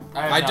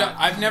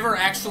 I've never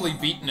actually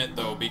beaten it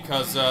though,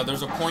 because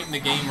there's a point in the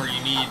game where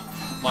you need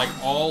like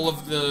all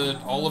of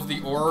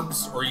the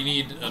orbs, or you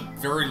need a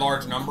very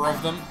large number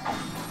of them.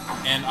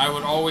 And I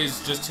would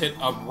always just hit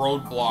a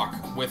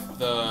roadblock with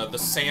the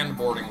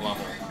sandboarding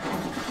level.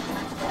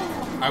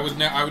 I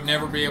would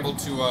never be able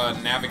to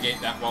navigate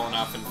that well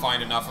enough and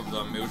find enough of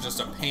them. It was just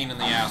a pain in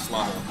the ass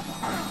level.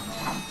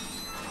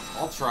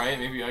 I'll try it.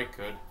 Maybe I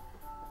could.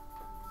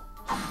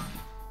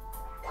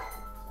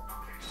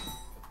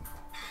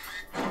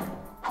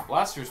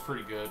 Blaster's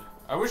pretty good.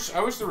 I wish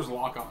there was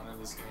lock-on in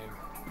this game.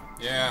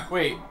 Yeah.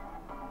 Wait.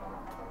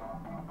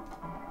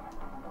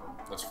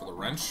 That's for the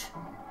wrench?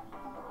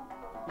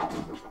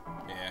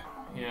 Yeah.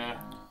 Yeah.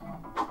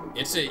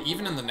 It's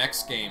even in the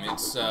next game,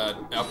 it's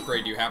an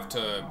upgrade you have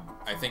to,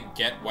 I think,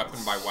 get weapon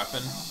by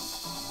weapon.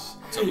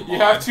 You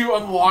have to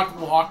unlock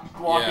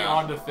locking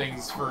onto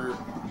things for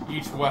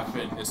each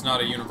weapon. It's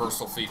not a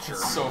universal feature.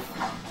 It's so...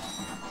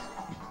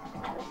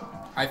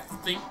 I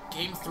think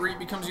Game 3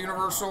 becomes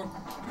universal.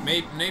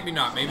 Maybe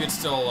not. Maybe it's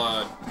still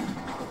a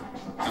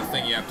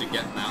thing you have to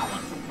get in that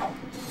one.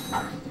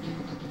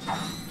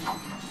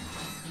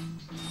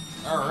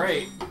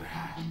 Alright.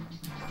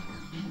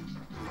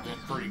 Been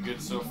pretty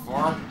good so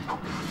far.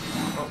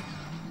 Oh.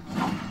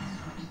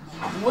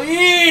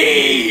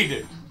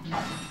 Lead!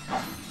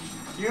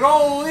 You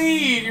don't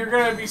lead, you're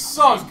gonna be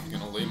sunk. You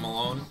gonna leave him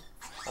alone?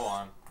 Hold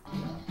on.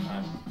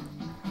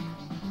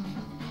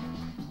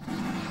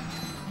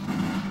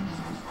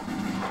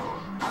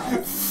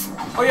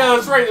 Oh yeah,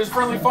 that's right, there's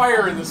friendly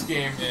fire in this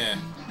game. Yeah.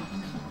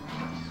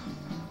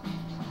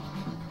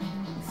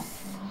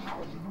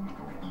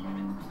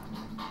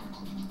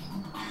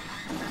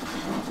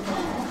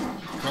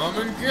 Come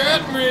and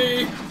get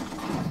me!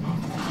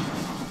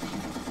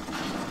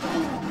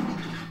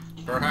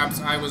 Perhaps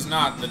I was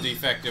not the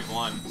defective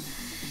one.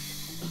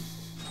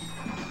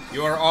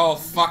 You are all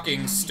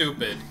fucking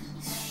stupid.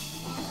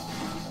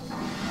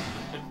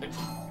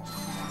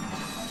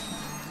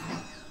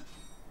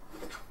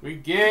 We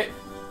get,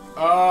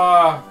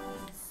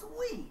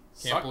 Sweet.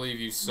 Can't believe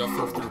you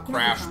suffer through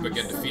Crash but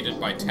get defeated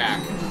by TAC.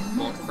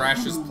 Well,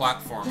 Crash is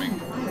platforming.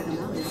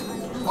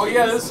 Oh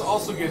yeah, this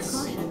also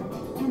gets...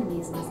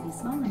 Enemies must be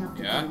small enough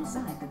to Yeah. fit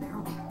inside the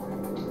barrel.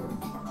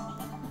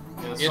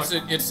 Yeah,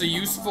 It's a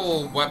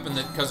useful weapon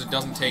that because it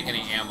doesn't take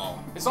any ammo.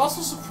 It's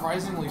also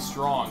surprisingly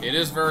strong. It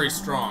is very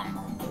strong.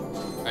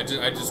 I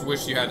just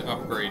wish you had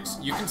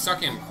upgrades. You can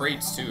suck in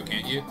crates too,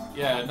 can't you?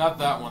 Yeah, not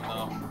that one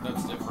though.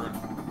 That's different.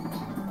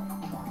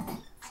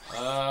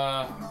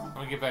 I'm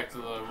gonna get back to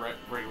the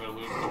regular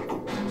loot.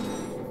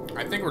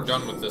 I think we're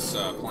done with this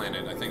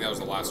planet. I think that was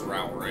the last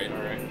route, right?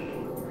 Alright.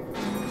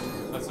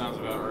 that sounds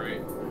about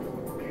right.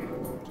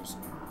 Just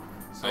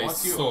so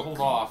once you hold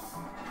off,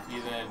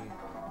 you then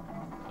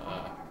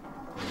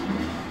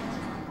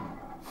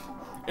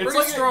it's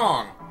pretty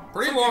strong.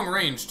 Pretty long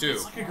range too.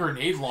 It's like a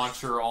grenade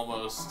launcher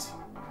almost.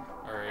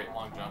 Alright,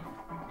 long jump.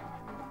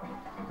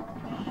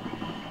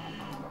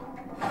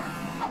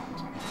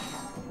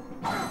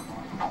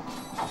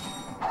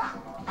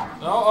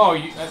 Oh,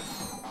 you...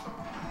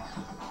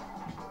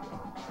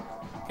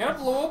 can it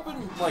blow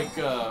open, like,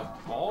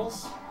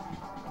 balls?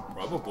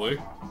 Probably.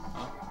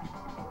 Huh?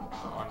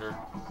 I wonder.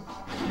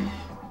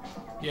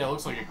 Yeah, it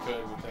looks like it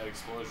could with that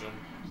explosion.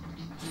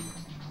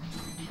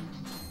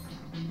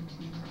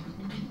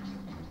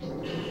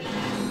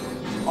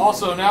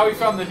 Also, now we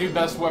found the new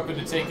best weapon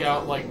to take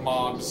out, like,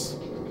 mobs.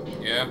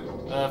 Yeah.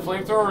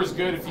 Flamethrower is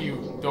good if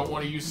you don't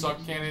want to use suck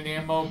cannon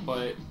ammo,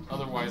 but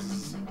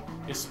otherwise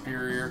it's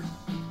superior.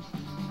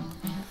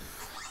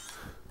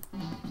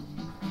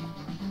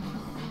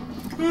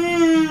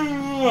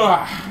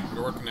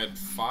 You're working at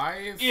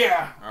 5?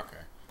 Yeah. Okay.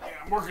 Yeah,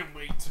 I'm working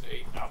late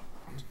today. No.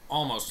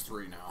 Almost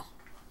 3 now.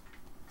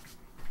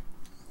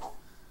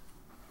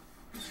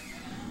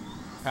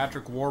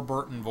 Patrick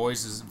Warburton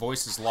voices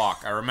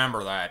Locke. I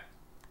remember that.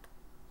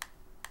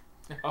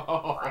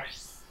 Oh.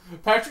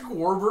 Patrick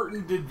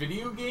Warburton did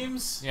video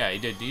games? Yeah, he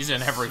did. He's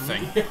in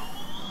everything.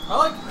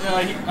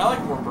 I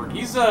like Warburton.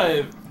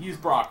 He's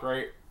Brock,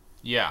 right?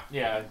 Yeah.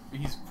 Yeah,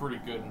 he's pretty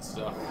good and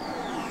stuff.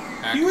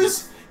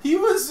 Actors. He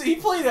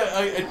played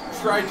a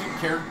tragic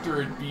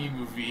character in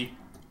B-movie.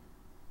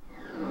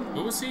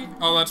 Who was he?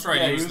 Oh, that's right.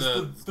 Yeah, he was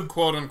the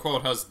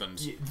quote-unquote husband.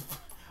 Yeah,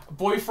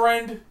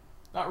 boyfriend,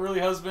 not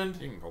really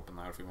husband. You can open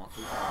that if you want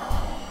to.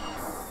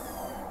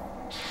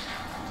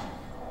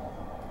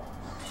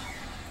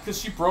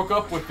 Because she broke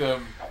up with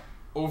him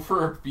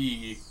over a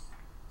bee.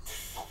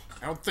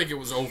 I don't think it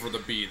was over the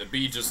bee. The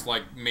bee just,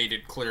 like, made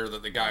it clear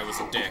that the guy was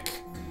a dick.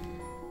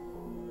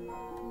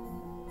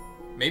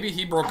 Maybe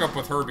he broke up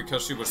with her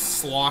because she was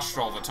sloshed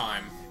all the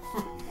time.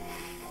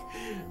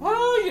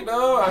 Well, you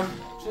know, I'm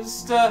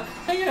just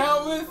hanging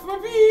out with my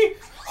bee.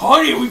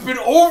 Honey, we've been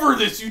over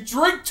this. You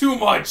drink too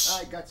much.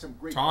 I got some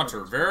great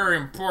Taunter, very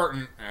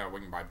important. Yeah,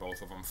 we can buy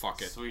both of them.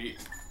 Fuck it. Sweet.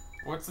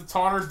 What's the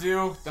taunter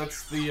do?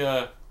 That's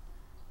the,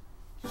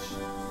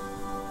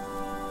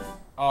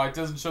 oh, it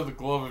doesn't show the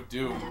glove of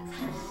doom.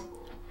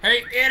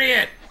 Hey,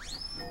 idiot!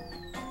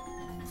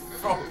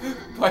 Oh,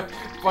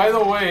 by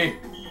the way...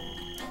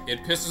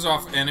 It pisses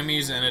off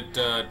enemies, and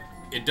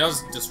it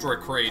does destroy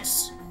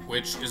crates,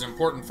 which is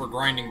important for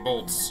grinding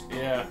bolts.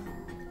 Yeah.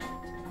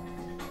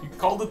 You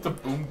called it the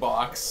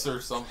boombox or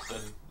something.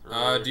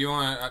 Do you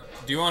want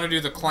to do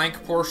the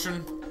Clank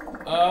portion?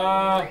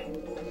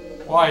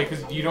 Why?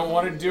 Because you don't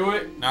want to do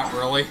it? Not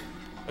really.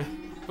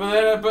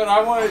 But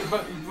I want to,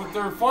 but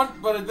they're fun,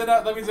 but then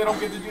that means I don't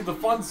get to do the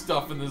fun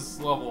stuff in this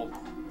level.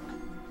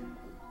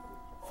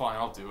 Fine,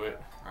 I'll do it.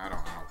 I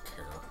don't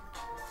care.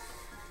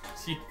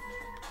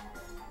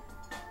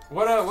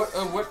 What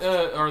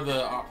are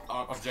the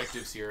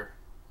objectives here?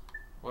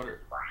 What are...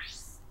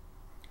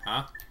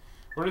 Huh?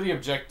 What are the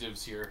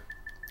objectives here?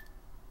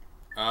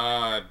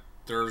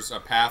 There's a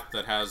path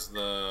that has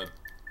the...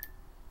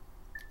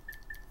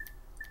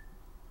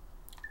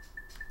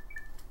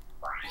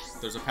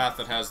 There's a path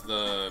that has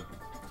the...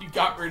 You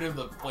got rid of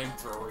the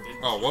flamethrower, didn't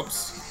you? Oh,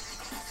 whoops.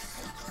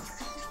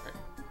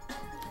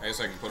 I guess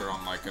I can put it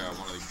on, like, one of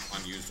the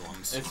unused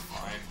ones. It's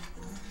fine.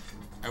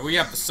 And we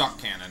have the suck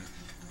cannon.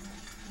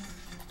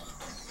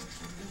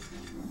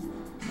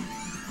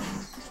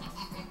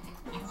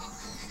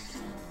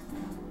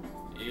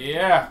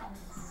 Yeah.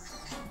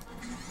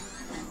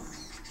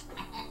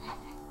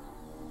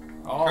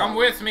 Oh. Come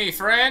with me,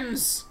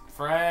 friends!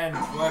 Friends,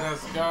 let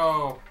us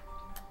go.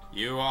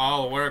 You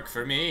all work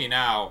for me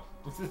now.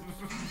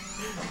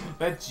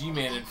 That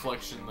G-Man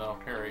inflection, though.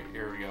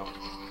 Here we go.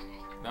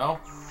 No?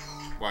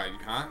 Why,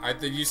 huh?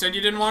 You said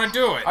you didn't want to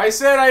do it. I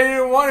said I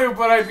didn't want to,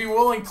 but I'd be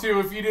willing to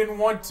if you didn't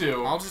want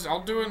to.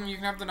 I'll do it and you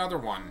can have another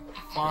one.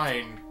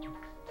 Fine.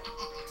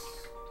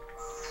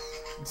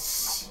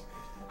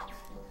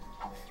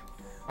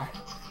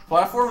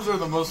 Platforms are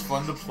the most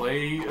fun to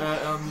play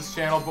on this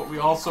channel, but we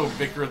also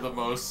bicker the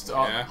most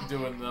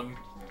doing them.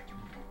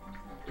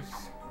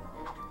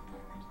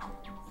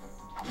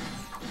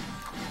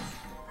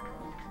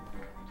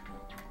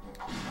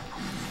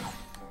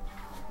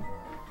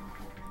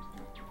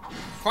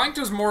 Clank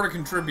does more to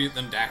contribute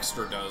than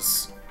Daxter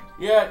does.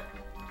 Yeah.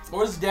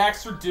 What does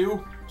Daxter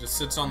do? Just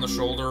sits on the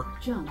shoulder,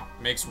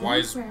 makes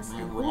wise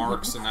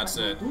remarks, and that's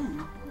it.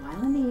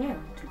 While in the air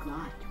to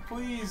glide.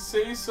 Please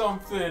say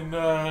something,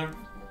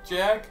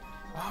 Jack.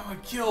 I'm gonna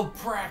kill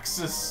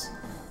Praxis.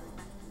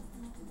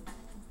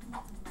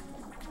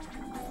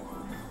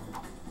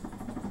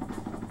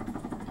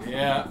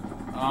 Yeah,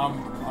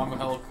 I'm a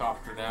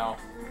helicopter now.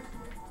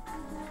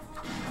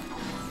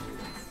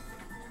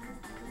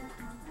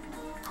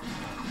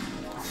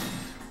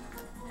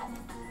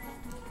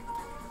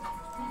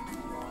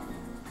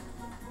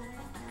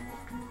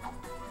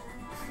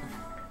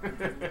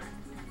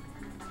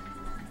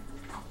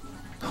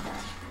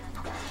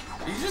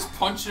 He's just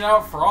punching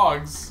out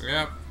frogs.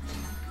 Yep.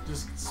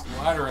 Just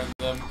splattering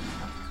them.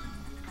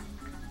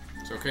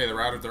 It's okay,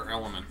 they're out of their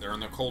element. They're in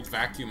the cold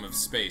vacuum of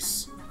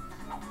space.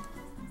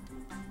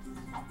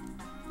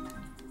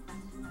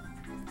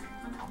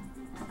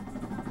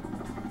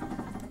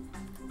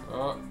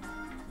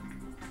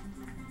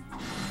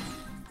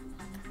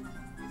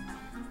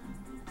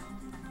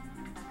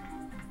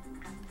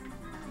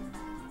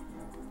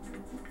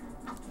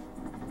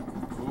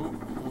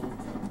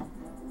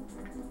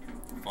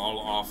 Fall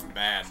off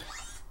bad.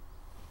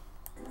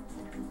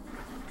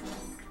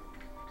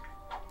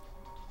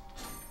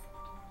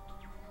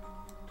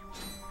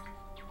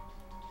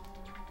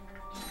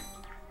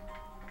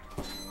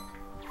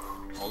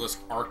 All this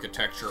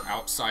architecture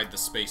outside the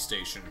space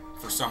station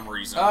for some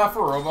reason.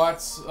 For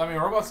robots. I mean,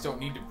 robots don't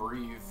need to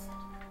breathe.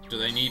 Do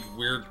they need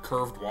weird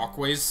curved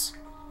walkways?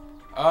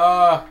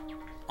 On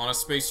a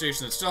space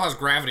station that still has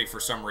gravity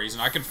for some reason.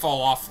 I could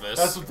fall off this.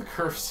 That's what the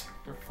curves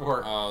are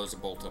for. Oh, there's a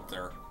bolt up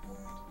there.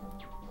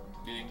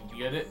 Did you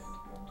get it?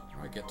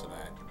 How do I get to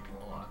that?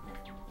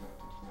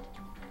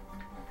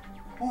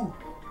 Hold on.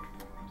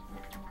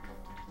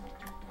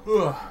 Ooh.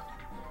 Ugh.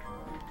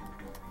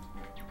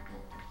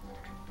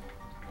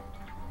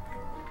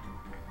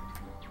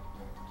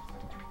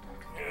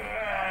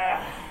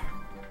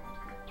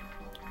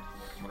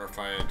 I wonder if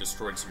I had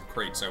destroyed some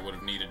crates, I would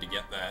have needed to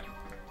get that.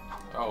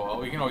 Oh,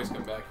 well, we can always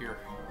come back here.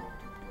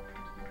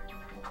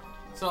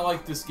 It's not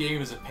like this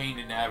game is a pain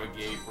to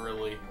navigate,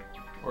 really.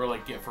 Or,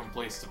 like, get from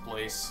place to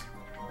place.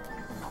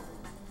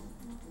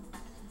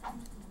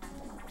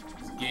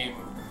 This game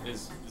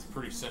is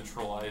pretty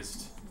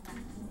centralized.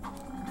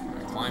 Can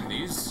I climb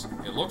these?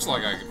 It looks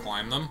like I could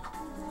climb them.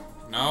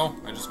 No,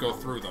 I just go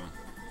through them.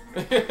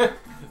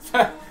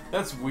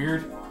 That's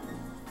weird.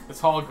 It's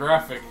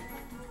holographic.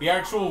 The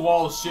actual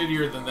wall is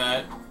shittier than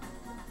that.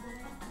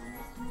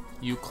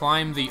 You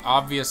climb the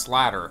obvious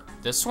ladder.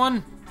 This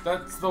one?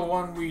 That's the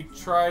one we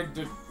tried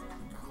to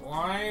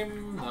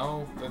climb?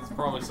 No, that's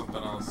probably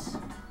something else.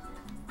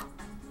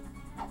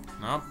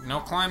 Nope, no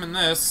climbing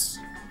this.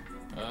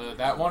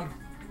 That one?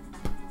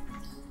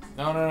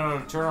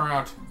 No, turn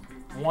around.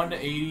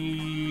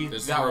 180...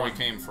 This is where we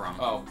came from.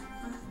 Oh.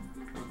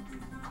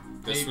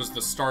 This was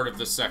the start of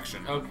this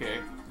section. Okay.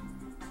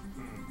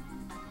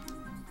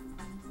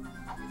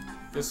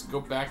 Just go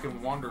back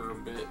and wander a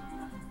bit.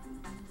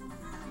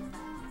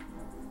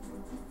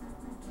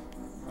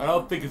 I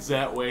don't think it's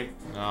that way.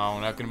 No,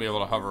 we're not going to be able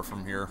to hover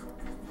from here.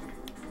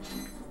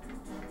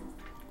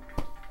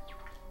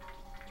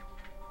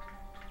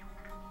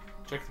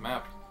 Check the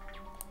map.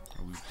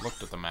 We've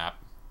looked at the map.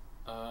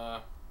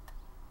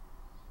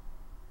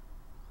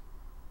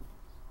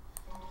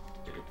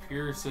 It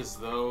appears as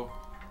though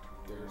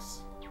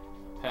there's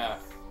a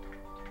path.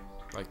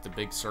 Like the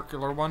big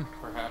circular one?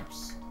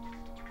 Perhaps.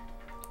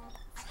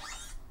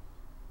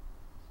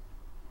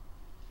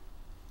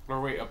 Or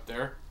wait, up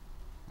there.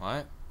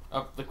 What?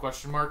 Up the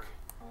question mark.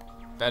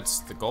 That's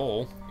the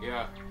goal.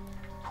 Yeah.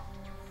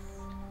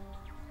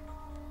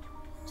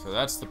 So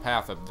that's the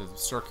path of the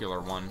circular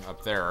one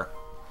up there.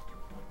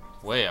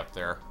 Way up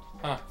there.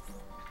 Huh.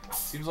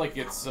 Seems like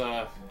it's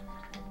out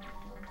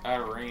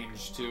of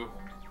range too.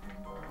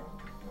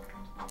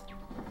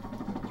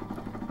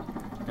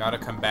 Gotta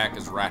come back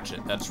as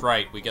Ratchet. That's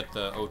right, we get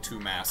the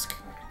O2 mask.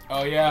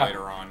 Oh yeah.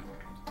 Later on.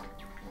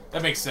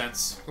 That makes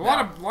sense. A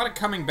lot of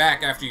coming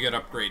back after you get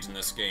upgrades in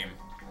this game.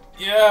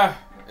 Yeah,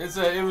 it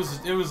was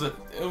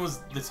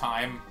the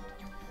time.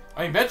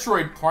 I mean,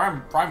 Metroid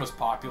Prime was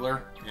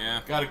popular.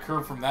 Yeah. Got a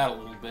curve from that a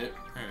little bit.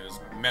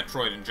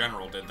 Metroid in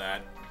general did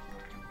that.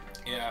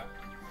 Yeah.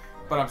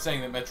 But I'm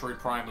saying that Metroid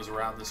Prime was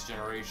around this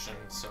generation,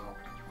 so...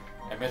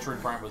 And Metroid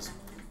Prime was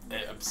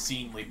an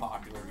obscenely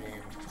popular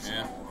game. So.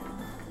 Yeah.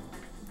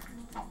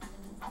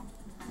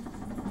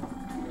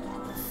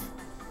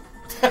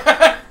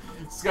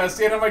 Just gotta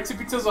stand on my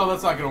tippy toes. Oh,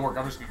 that's not gonna work.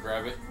 I'm just gonna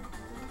grab it.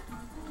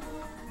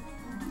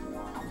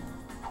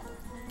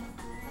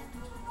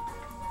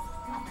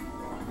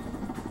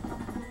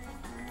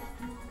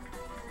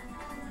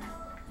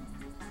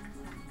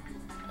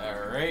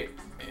 Alright,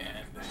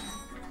 and...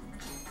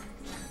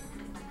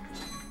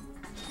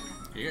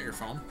 You get your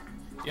phone?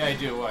 Yeah, I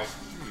do. Why?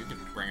 You can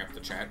bring up the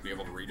chat, be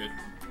able to read it.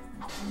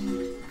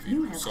 If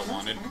you so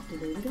wanted.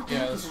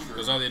 Yeah, that's true.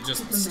 Because it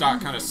just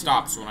kind of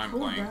stops when I'm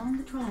playing. Hold down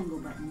the triangle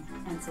button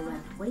and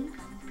select wait,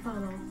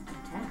 follow,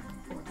 attack,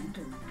 or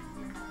enter.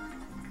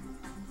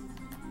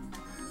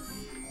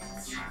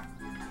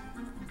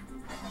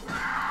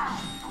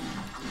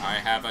 I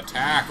have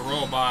attack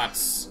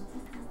robots.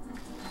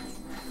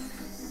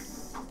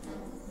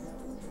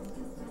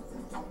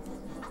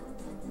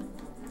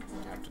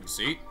 Captain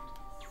seat.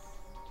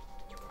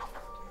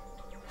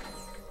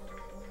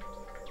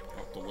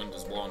 Oh, the wind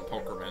is blowing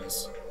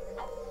pokermans.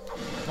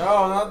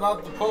 No,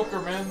 not the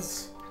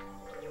pokermans.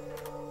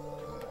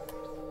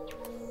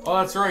 Oh,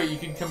 that's right. You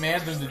can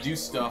command them to do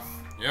stuff.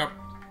 Yep.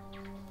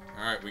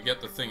 Alright, we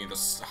get the thingy.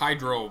 The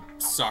hydro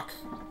suck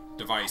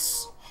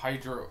device.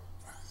 Hydrocitor.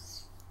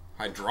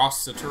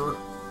 Hydrocitor.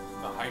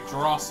 The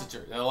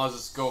hydrocitor. That allows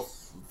us to go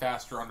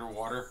faster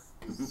underwater.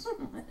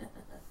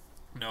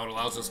 No, it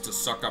allows us to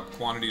suck up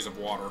quantities of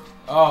water.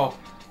 Oh.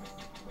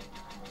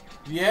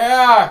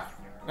 Yeah!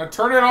 Now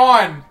turn it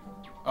on!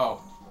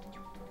 Oh.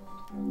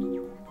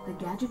 The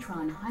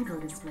Gadgetron Hydro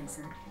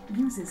Displacer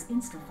uses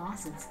Insta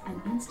faucets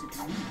and Insta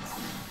drains.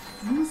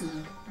 Using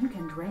it, you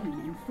can drain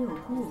and fill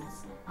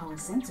pools. Our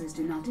sensors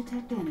do not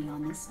detect any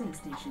on this space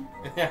station.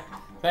 Yeah,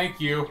 thank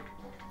you.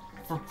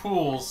 For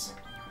pools.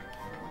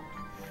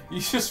 You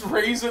just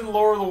raise and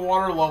lower the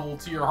water level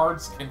to your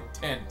heart's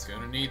content.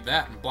 Gonna need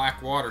that in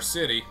Blackwater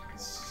City.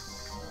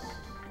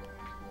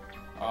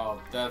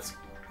 Oh, that's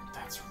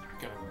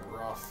gonna be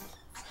rough.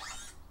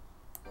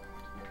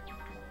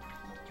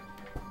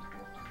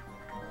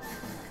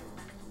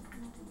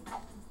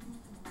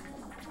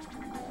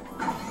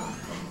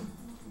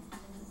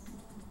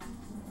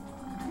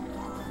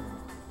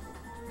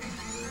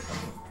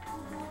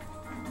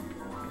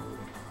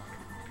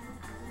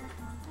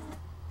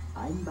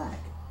 I'm back.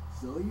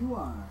 So you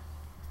are.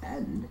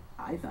 And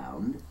I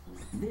found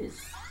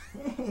this.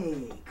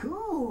 Hey,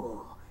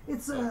 cool.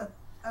 It's a,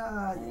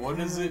 What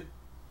is it?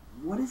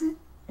 What is it?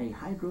 A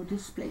hydro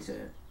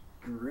displacer.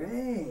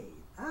 Great.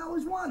 I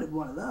always wanted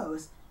one of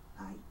those.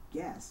 I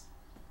guess.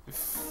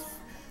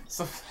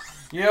 So,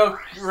 you know,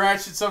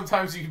 Ratchet,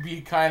 sometimes you can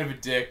be kind of a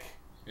dick.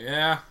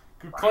 Yeah.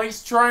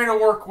 Clank's trying to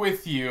work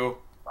with you.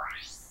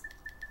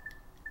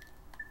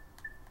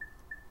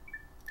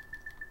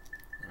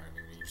 I'm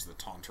gonna use the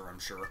taunter, I'm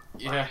sure.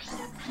 Yeah.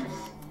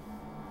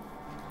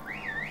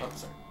 Oh,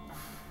 sorry.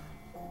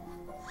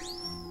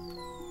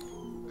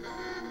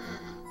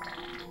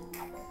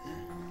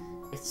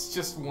 It's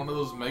just one of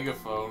those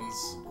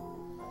megaphones.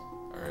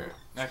 Alright,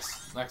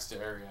 next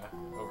area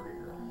over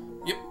here.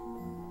 Yep.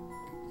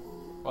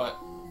 What?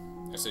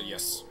 I said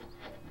yes.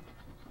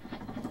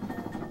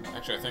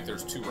 Actually, I think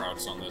there's 2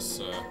 routes on this.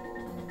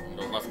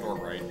 Go left or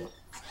right.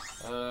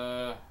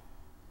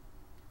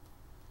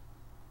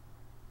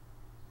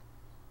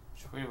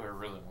 Which way do I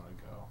really want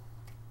to go?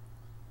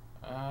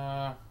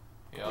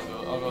 Yeah,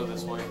 I'll go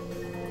this way.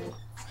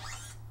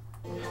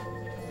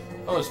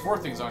 Oh, there's 4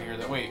 things on here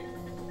that wait.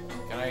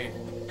 Can I?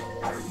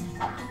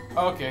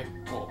 Oh, okay,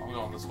 cool. I'm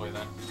going this way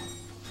then.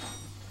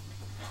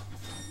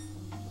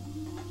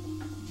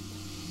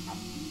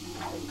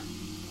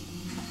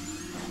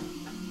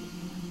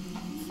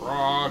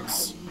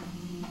 Frogs.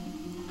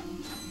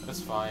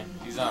 That's fine.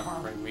 He's not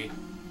harming me.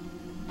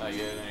 Not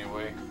yet,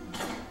 anyway.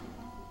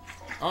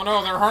 Oh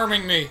no, they're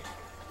harming me.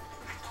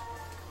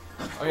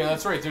 Oh yeah,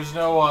 that's right. There's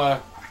no.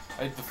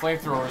 The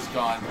flamethrower is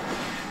gone.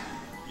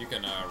 You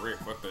can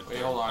re-equip it. Wait,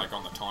 hold on. Like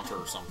on the taunter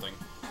or something.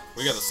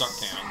 We got the suck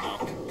cannon though.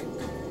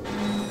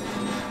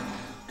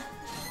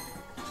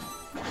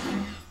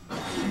 I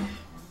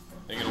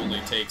think it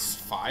only takes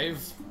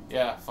 5?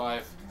 Yeah,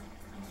 5.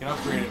 You can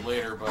upgrade it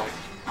later, but...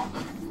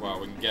 Well,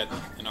 we can get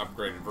an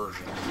upgraded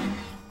version.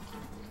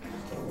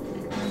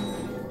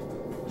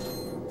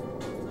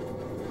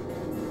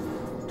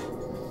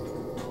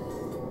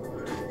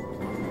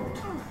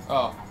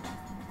 Oh.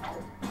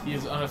 He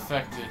is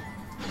unaffected.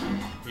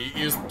 He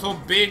is too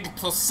big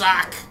to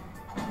suck.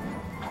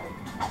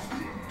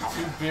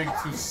 Too big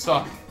to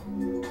suck.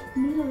 Need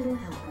a little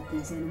help with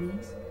these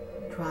enemies?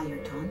 Try your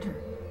taunter.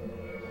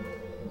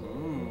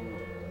 Ooh.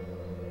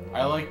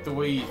 I like the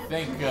way you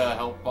think,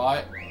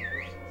 Helpbot.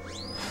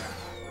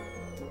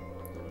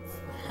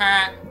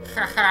 Ha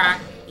ha ha!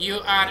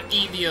 You are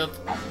idiot.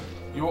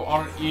 You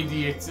are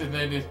idiots, and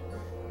then it...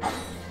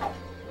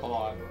 Hold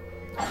on.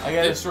 I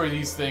gotta destroy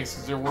these things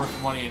because they're worth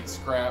money and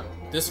scrap.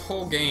 This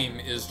whole game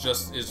is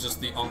just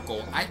the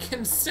uncle. I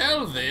can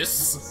sell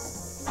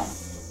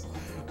this.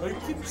 I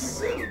can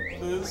sell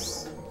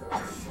this.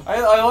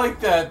 I like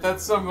that.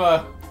 That's some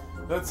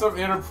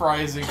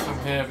enterprising from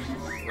him.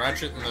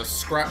 Ratchet in the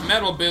scrap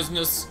metal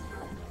business.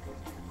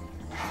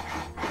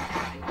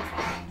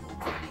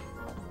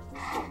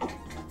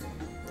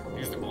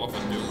 Use the glove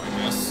and doom, I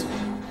guess.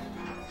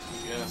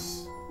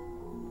 Yes.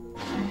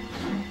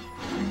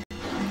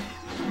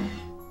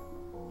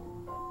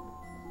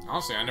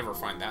 Honestly, I never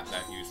find that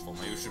useful.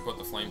 Maybe we should put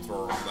the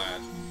flamethrower over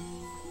that.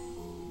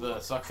 The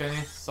suck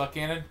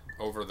cannon?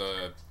 Over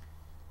the...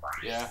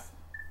 Yeah.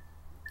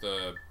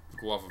 The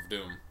glove of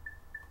doom.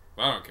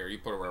 But I don't care. You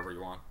put it wherever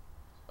you want.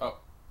 Oh.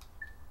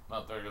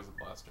 No, there goes the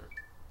blaster.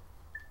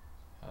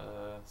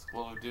 It's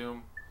glove of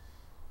doom.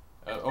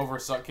 Over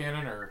suck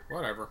cannon, or...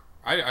 Whatever.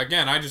 I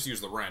just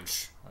use the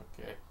wrench.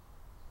 Okay.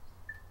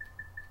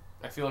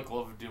 I feel like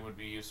glove of doom would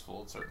be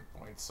useful at certain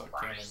points. Suck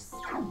cannon.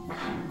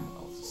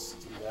 I'll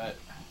just do that.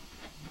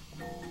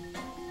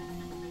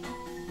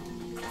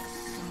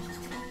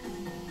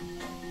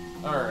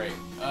 Alright,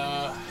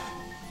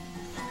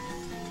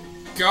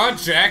 God,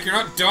 Jack, you're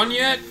not done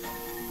yet?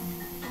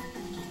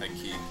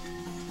 Thank you.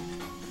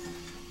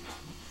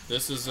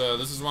 This is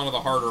one of the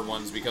harder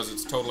ones because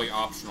it's totally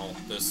optional,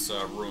 this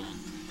room.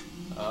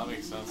 That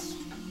makes sense.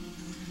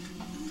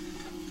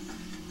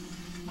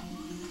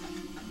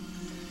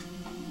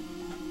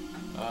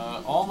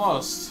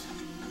 Almost.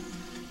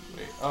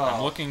 Wait, oh.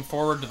 I'm looking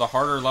forward to the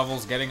harder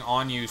levels getting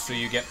on you so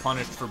you get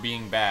punished for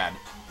being bad.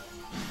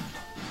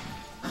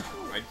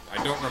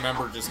 I don't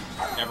remember just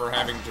ever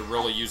having to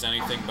really use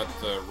anything but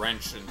the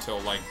wrench until,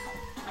 like,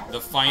 the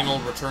final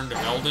Return to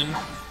Velden,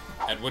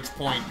 at which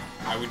point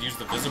I would use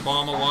the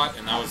Visibomb a lot,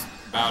 and that was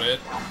about it.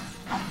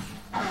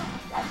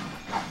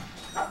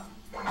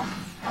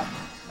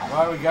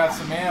 Well, we got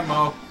some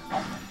ammo.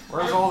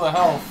 Where's all the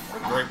health?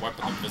 What a great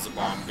weapon the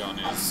Visibomb gun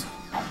is.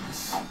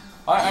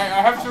 I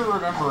have to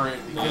remember it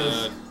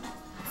because... The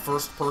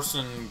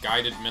first-person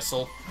guided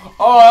missile.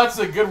 Oh, that's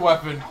a good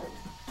weapon.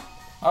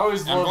 I'm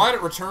glad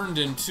it returned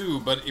in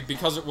 2, but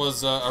because it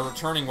was a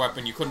returning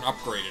weapon, you couldn't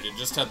upgrade it. It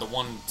just had the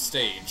one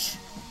stage.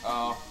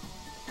 Oh.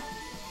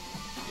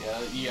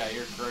 Yeah,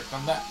 you're correct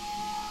on that.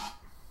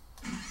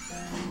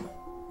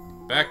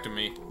 Back to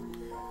me.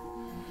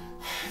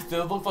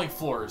 They looked like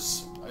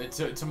floors.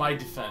 To my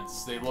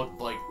defense, they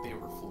looked like they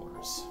were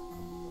floors.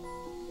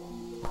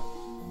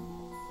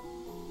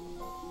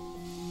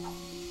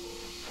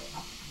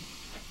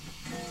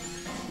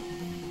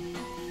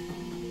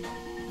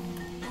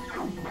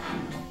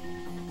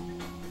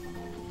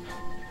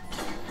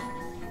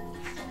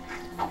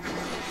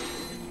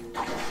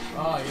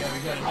 Oh yeah, we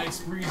got a nice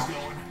breeze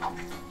going.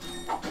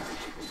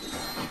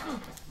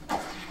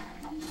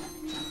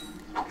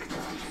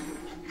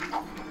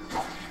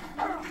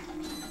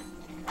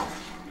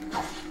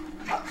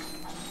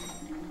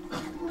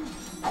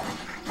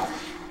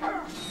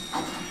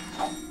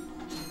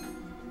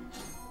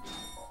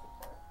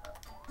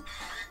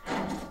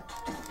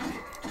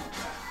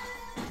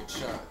 Good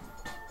shot.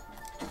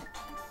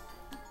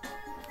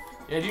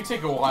 Yeah, it do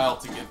take a while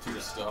to get through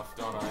stuff,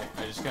 don't I?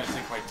 I just gotta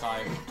take my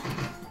time.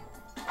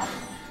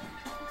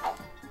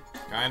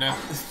 Kinda.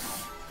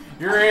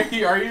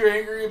 Are you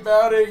angry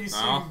about it? You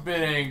seem a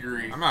bit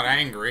angry. I'm not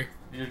angry.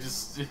 You're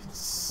just...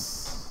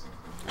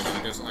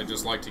 I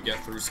just like to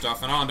get through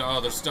stuff and on to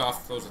other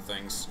stuff. Those are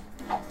things.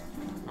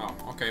 Oh,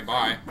 okay,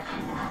 bye.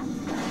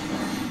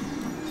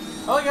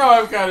 I like how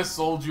I've kind of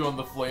sold you on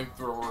the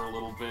flamethrower a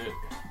little bit.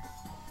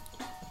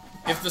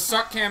 If the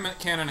suck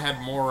cannon had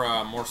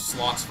more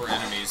slots for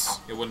enemies,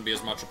 it wouldn't be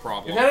as much a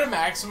problem. If it had a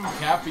maximum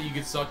cap, but you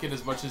could suck it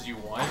as much as you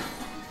want,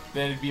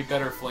 then it'd be a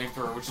better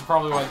flamethrower, which is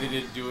probably why they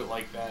didn't do it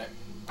like that.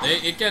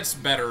 It gets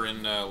better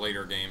in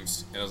later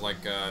games. It has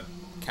like a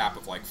cap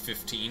of like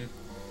 15.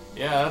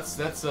 Yeah,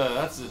 that's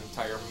an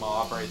entire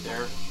mob right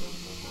there.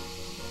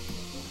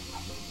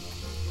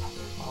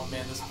 Oh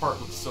man, this part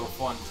looks so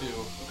fun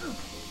too.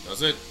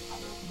 Does it?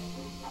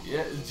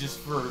 Yeah, just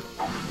for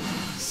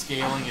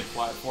scaling and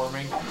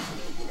platforming.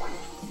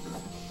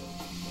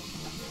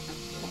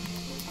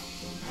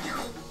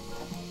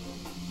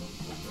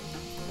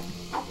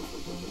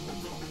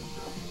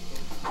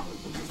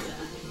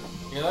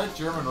 Yeah, that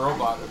German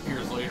robot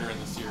appears later in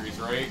the series,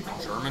 right?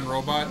 German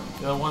robot?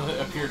 The one that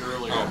appeared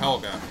earlier. Oh,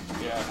 Helga.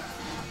 Yeah.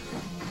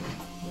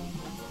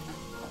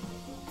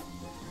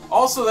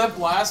 Also, that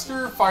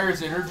blaster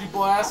fires energy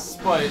blasts,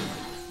 but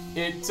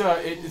it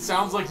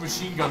sounds like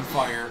machine gun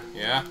fire.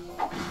 Yeah.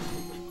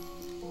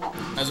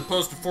 As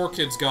opposed to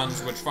 4Kids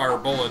guns, which fire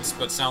bullets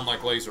but sound like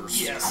lasers.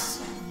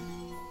 Yes.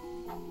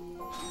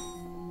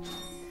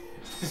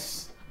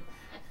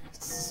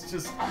 It's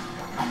just...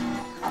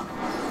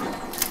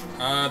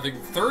 The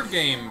third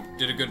game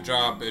did a good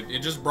job. It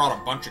just brought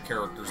a bunch of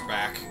characters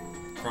back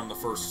from the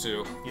first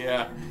two.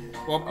 Yeah.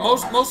 Well,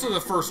 most of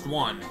the first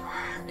one.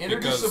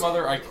 Introduce some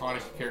other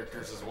iconic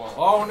characters as well.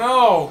 Oh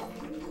no!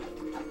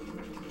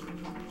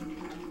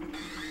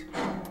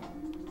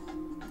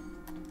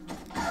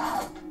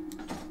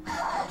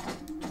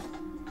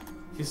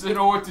 You still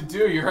know what to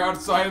do. You're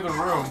outside of the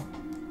room.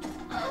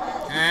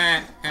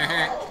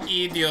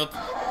 Idiot.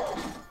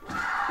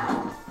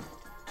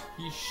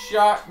 He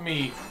shot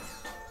me.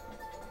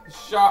 He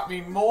shot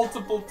me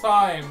multiple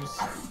times.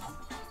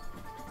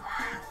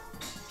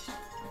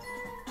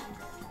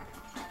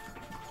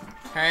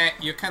 Hey,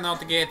 you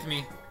cannot get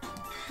me.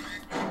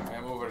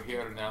 I'm over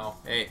here now.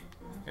 Hey.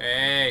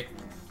 Hey.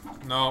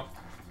 No.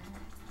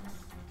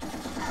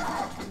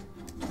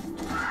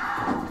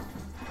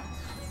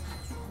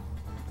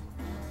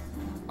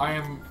 I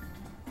am,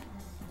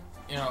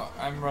 you know,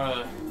 I'm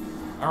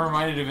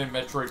reminded of in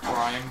Metroid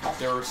Prime,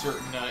 there were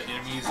certain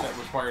enemies that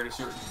required a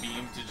certain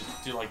beam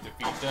to like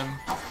defeat them,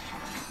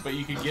 but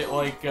you could get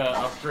like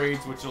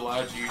upgrades which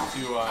allowed you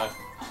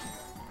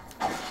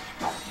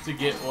to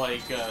get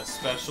like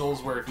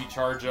specials where if you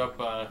charge up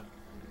a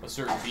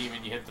certain beam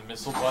and you hit the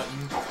missile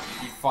button,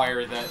 you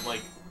fire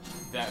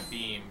that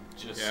beam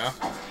just. Yeah.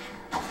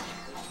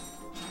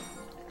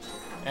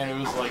 And it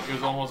was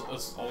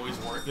almost always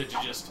worth it to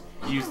just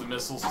use the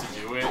missiles to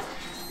do it,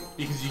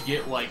 because you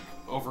get like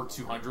over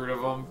 200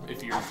 of them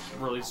if you're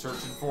really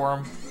searching for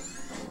them.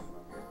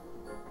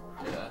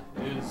 Yeah,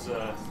 it is.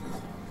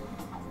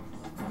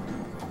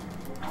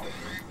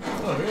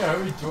 Oh yeah, I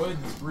enjoyed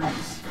this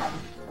breeze.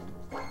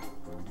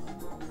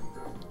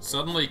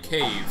 Suddenly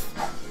cave.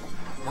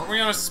 Weren't we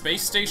on a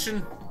space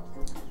station?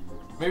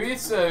 Maybe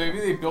it's maybe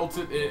they built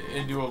it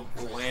into a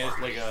land,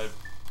 like a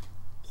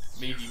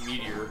maybe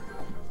meteor.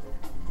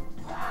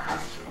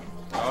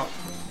 Oh,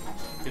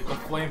 get the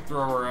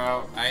flamethrower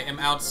out. I am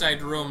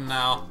outside room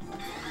now.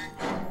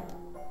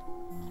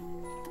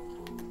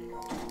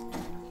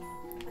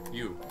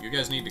 You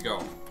guys need to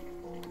go.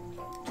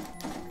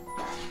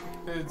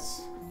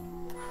 It's...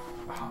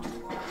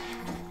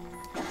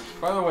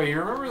 By the way, you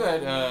remember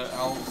that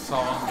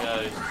song,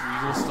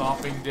 Weasel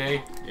Stomping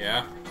Day?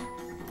 Yeah.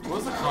 What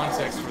was the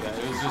context for that?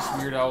 It was just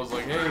weird. I was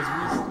like, hey,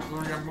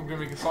 we're gonna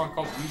make a song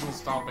called Weasel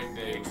Stomping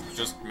Day.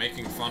 Just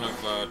making fun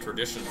of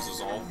traditions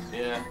is all.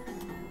 Yeah,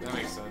 that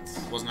makes sense.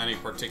 Wasn't any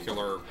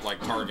particular,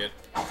 like, target.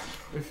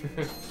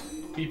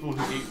 People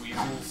who hate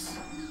weasels.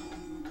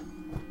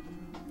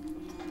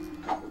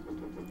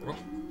 Oh.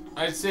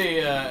 I'd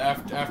say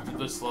after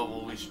this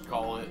level, we should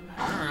call it.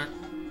 Alright.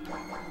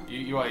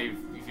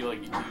 You feel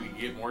like you can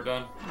get more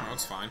done? No,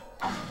 that's fine.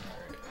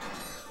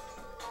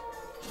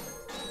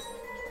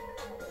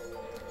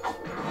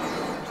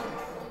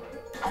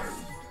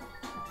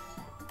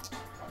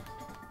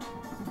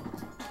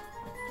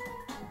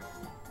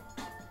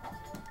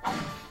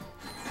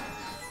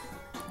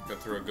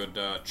 Got through a good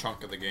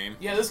chunk of the game.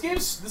 Yeah, this game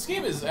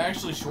is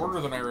actually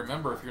shorter than I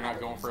remember if you're not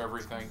going for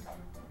everything.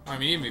 I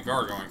mean, even if you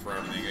are going for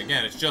everything,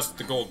 again, it's just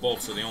the gold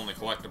bolts are the only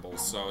collectibles,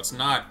 so it's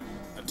not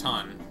a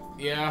ton.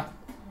 Yeah.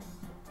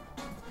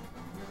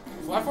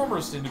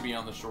 Platformers tend to be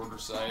on the shorter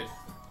side.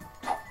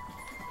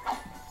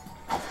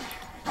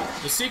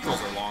 The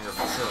sequels are longer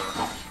for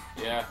sure.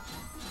 Yeah.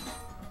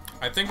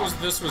 I think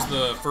this was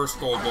the first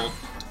gold bolt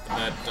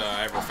that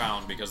I ever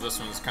found, because this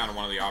one's kind of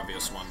one of the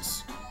obvious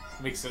ones.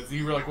 Makes sense.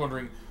 You were like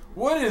wondering,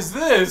 what is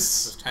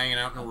this? Just hanging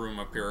out in a room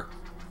up here.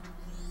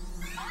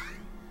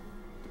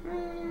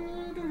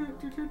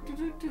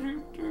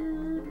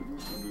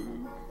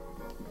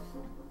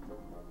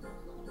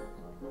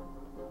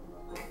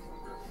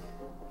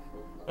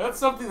 That's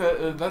something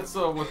that's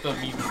what the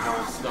meme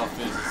stuff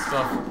is. It's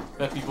stuff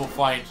that people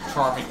find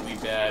charmingly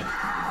bad.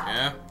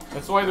 Yeah.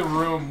 That's why the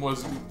room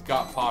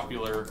got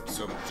popular.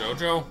 So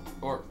JoJo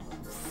or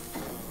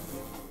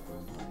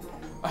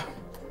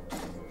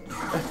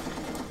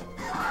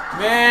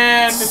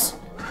man.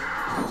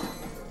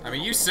 I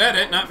mean, you said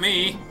it, not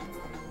me.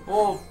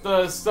 Well,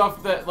 the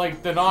stuff that,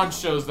 like, the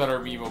non-shows that are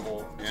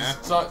memeable.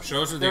 Yeah,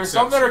 shows are the There's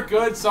exception. some that are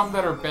good, some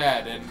that are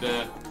bad, and,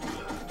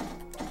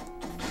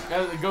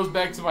 it goes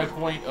back to my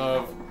point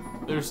of,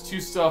 there's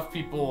two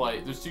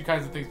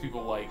kinds of things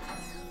people like.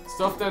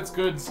 Stuff that's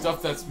good,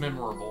 stuff that's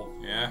memorable.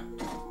 Yeah.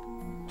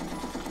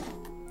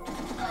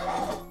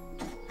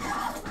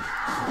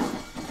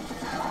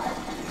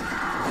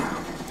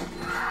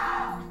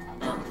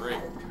 Oh,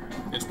 great.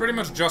 It's pretty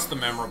much just the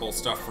memorable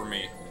stuff for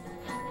me.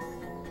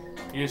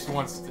 He just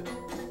wants to...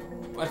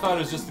 I thought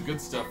it was just the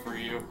good stuff for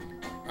you.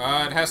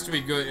 It has to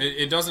be good.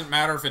 It doesn't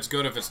matter if it's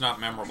good if it's not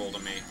memorable to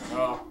me.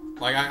 Oh.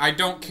 Like, I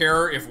don't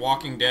care if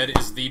Walking Dead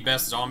is the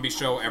best zombie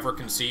show ever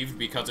conceived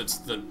because it's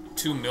the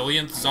 2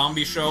 millionth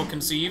zombie show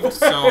conceived,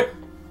 so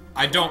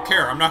I don't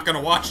care. I'm not gonna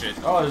watch it.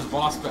 Oh, there's a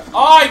boss battle.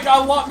 Oh,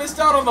 I missed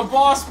out on the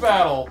boss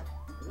battle!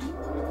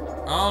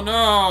 Oh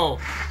no!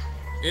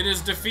 It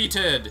is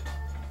defeated!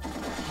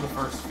 The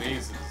first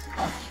phases.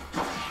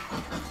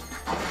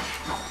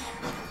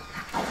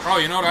 Oh,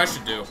 you know what I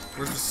should do?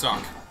 Where's the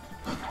suck?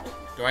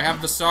 Do I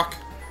have the suck?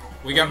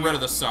 We got rid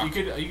of the suck. You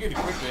could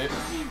equip it.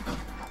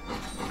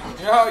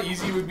 You know how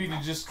easy it would be to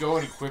just go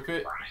and equip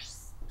it?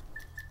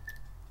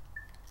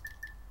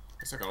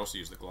 Guess I could also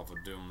use the Glove of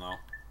Doom, though.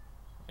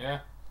 Yeah.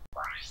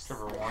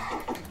 Whichever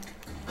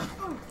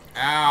one.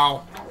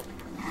 Ow!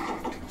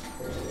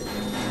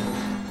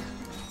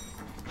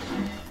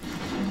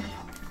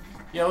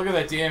 Yeah, look at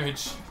that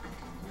damage.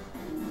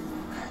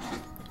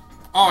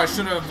 Oh, I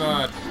should have,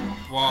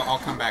 well, I'll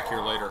come back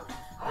here later.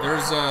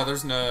 There's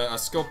a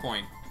skill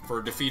point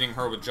for defeating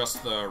her with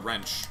just the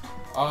wrench.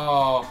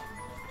 Oh.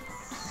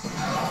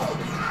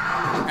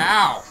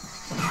 Ow!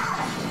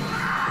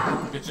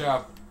 Good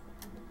job.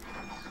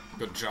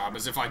 Good job,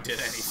 as if I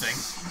did anything.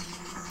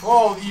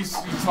 Well, you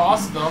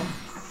tossed them,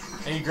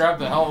 and you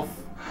grabbed the health.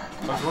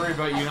 I was worried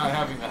about you not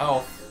having the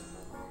health.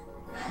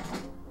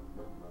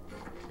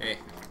 Hey,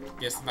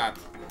 guess that.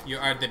 You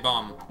are the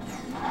bomb.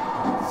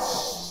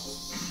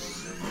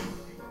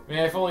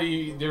 Man, if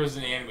only there was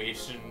an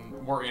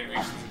more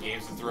animations in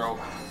games to throw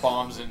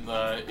bombs in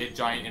the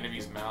giant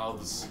enemies'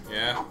 mouths.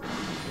 Yeah.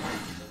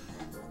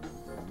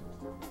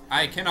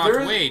 I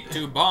cannot wait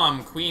to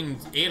bomb Queen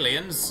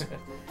aliens.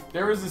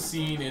 There was a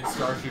scene in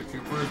Starship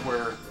Troopers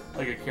where,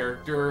 like, a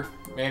character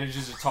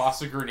manages to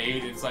toss a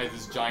grenade inside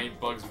this giant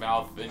bug's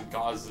mouth and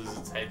causes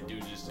its head to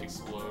just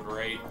explode,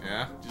 right?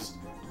 Yeah. Just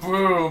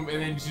boom, and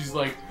then she's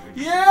like,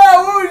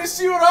 "Yeah, woo, you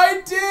see what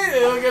I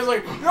did?" And the guy's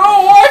like,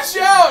 "No, watch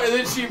out!" And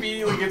then she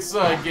immediately gets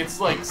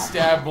like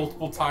stabbed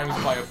multiple times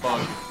by a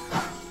bug.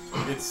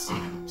 It's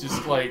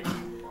just like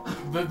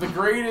the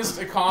greatest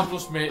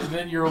accomplishment, and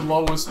then your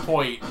lowest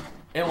point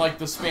in like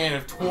the span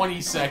of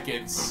 20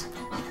 seconds.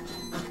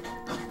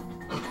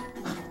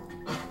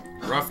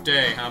 Rough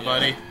day, huh,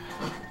 buddy?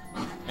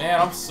 Man,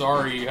 I'm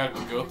sorry you had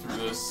to go through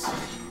this.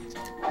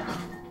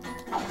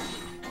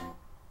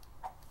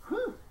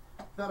 Whew.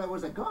 Thought I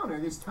was a goner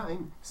this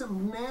time.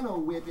 Some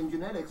nano-wit in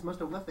genetics must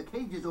have left the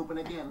cages open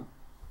again.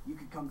 You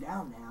could come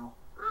down now.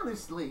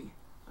 Honestly,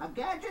 A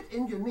gadget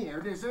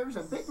engineer deserves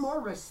a bit more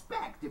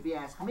respect, if you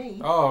ask me.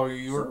 Oh,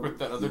 you work with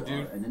that other you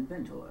dude? are an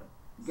inventor.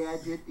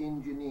 Gadget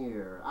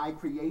engineer. I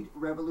create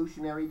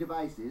revolutionary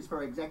devices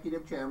for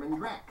Executive Chairman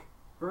Drek.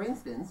 For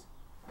instance,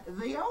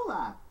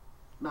 Viola,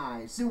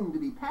 my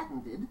soon-to-be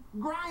patented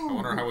grind. I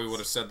wonder how we would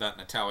have said that in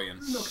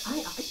Italian. Look,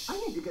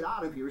 I need to get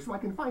out of here so I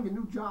can find a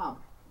new job.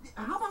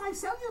 How about I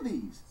sell you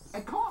these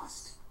at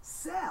cost?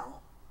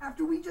 Sell?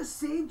 After we just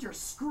saved your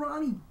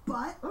scrawny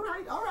butt? All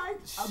right.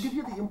 I'll give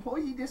you the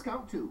employee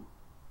discount too.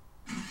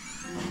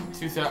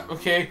 2,000.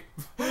 Okay.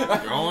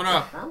 Going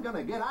up. I'm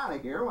gonna get out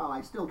of here while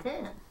I still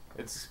can.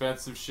 It's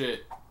expensive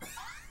shit.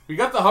 We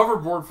got the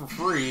hoverboard for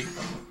free.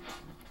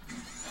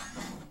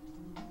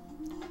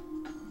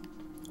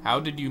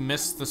 How did you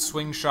miss the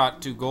swing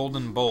shot to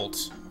Golden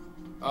Bolt?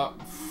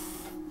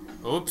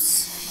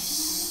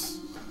 Oops.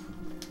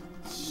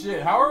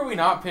 Shit, how are we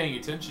not paying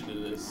attention to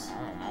this? I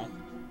don't know.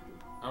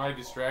 Am I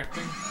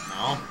distracting?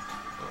 No.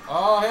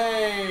 Oh,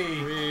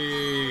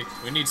 hey!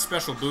 We need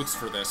special boots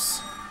for this.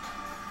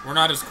 We're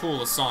not as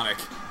cool as Sonic.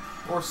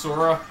 Or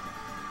Sora.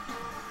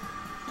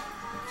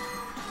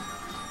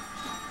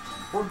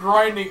 We're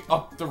grinding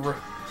up the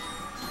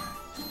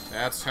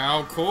That's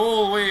how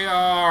cool we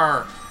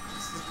are!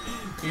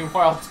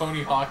 Meanwhile,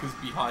 Tony Hawk is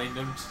behind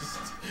him.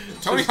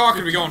 Tony Hawk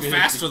could be going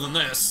faster than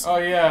this. Oh,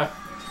 yeah.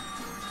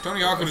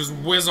 Tony Hawk could just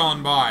whiz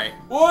on by.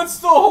 What's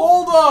the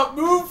holdup?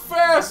 Move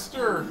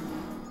faster!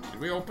 Did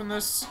we open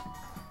this?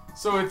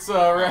 So it's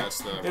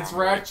it's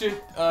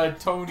Ratchet,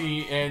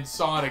 Tony, and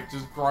Sonic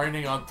just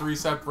grinding on 3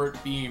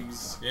 separate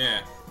beams.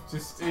 Yeah.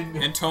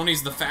 And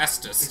Tony's the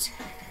fastest.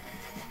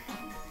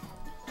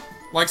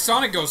 Like,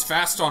 Sonic goes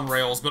fast on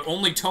rails, but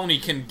only Tony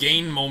can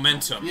gain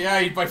momentum.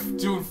 Yeah, by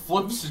doing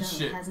flips and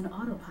shit. Has an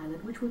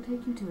autopilot which will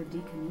take you to a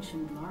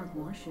decommissioned Larg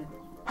warship.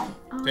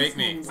 Take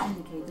me.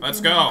 Let's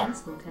go.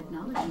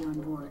 Technology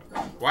on board.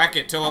 Whack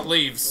it till it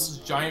leaves.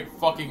 Those giant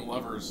fucking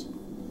levers.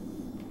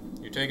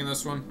 You taking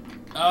this one?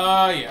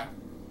 Yeah.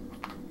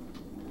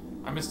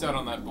 I missed out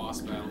on that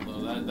boss battle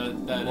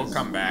though. We'll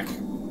come back.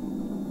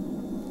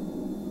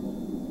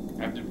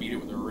 I have to beat it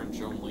with a wrench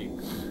only.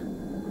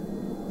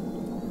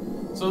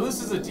 So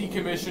this is a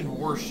decommissioned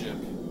warship.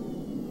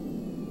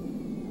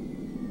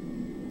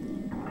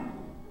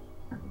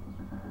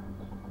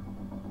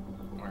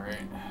 All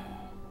right.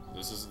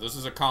 This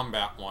is a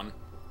combat one.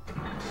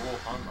 Cool.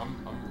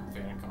 I'm a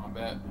fan of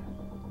combat.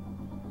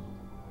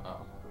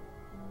 Oh.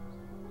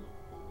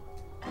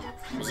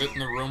 Was it in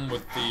the room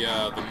with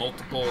the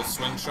multiple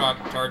swing shot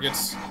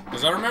targets?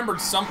 Because I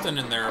remembered something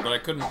in there, but I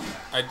couldn't.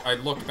 I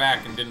looked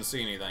back and didn't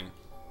see anything.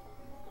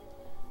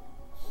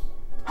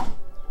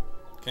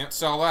 Can't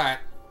sell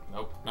that.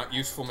 Nope. Not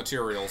useful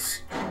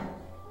materials.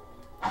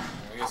 I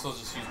guess I'll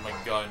just use my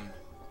gun.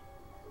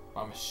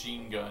 My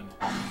machine gun.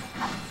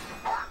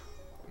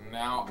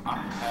 Now I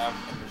have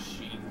a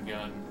machine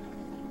gun.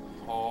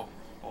 Oh.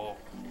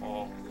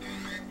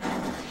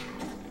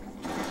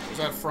 What's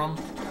that from?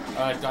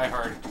 Die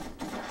Hard.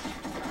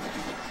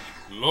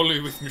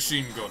 Lolly with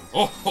machine gun.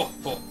 Oh.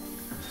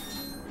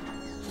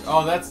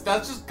 Oh, that's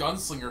just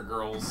Gunslinger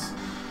Girls.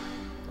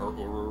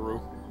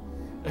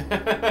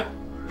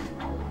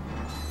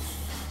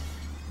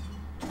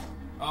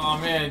 Oh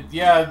man,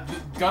 yeah,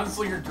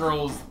 Gunslinger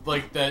Girls,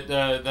 like that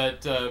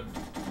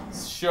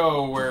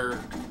show where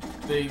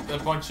a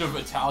bunch of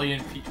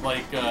Italian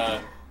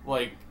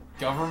like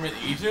government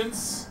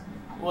agents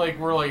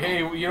were like, hey,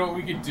 you know what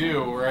we could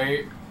do,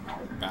 right?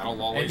 Battle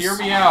lollies. And hear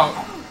me out.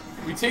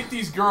 We take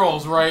these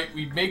girls, right?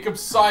 We make them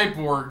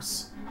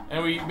cyborgs,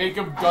 and we make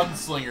them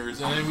gunslingers,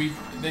 and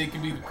then they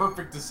can be the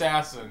perfect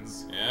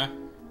assassins. Yeah.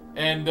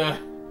 And that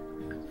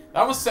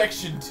was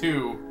Section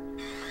 2.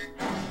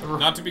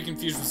 Not to be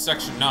confused with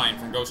Section 9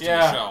 from Ghost in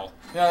the Shell.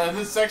 Yeah, and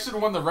then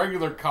Section 1, the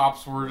regular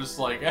cops were just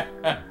like,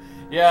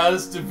 yeah,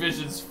 this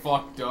division's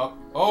fucked up.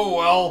 Oh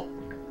well.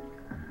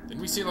 Didn't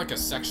we see like a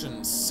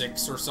Section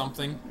 6 or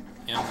something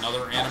in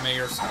another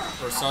anime or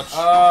such?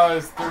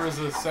 There was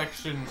a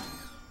Section...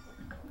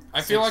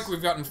 I feel like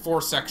we've gotten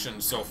 4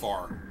 sections so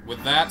far.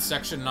 With that,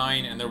 Section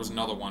 9, and there was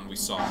another one we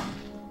saw.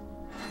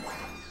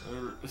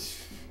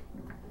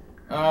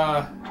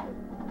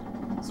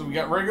 So we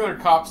got regular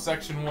cops,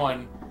 Section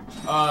 1.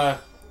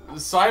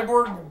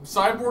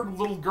 Cyborg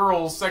little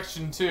girls,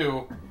 Section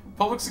 2.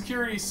 Public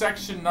security,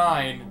 Section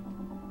 9.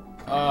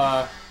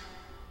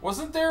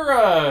 Wasn't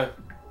there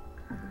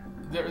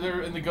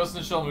there in the Ghost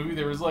in the Shell movie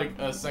there was like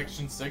a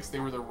Section 6? They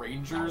were the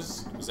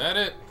Rangers. Was that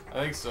it? I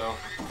think so.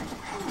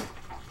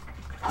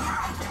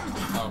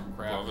 Oh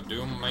crap! Glove of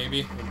Doom,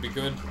 maybe would be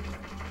good.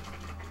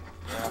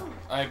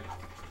 Yeah,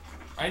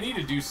 I need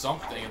to do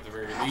something at the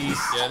very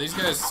least. Yeah, these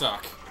guys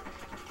suck.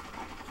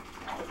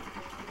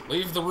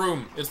 Leave the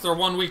room. It's their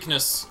one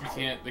weakness.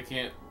 They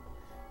can't.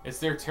 It's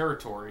their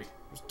territory.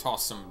 Just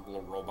toss some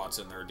little robots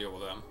in there and deal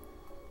with them.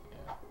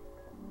 Yeah.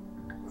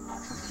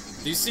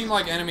 These seem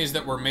like enemies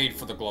that were made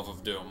for the Glove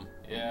of Doom.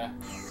 Yeah.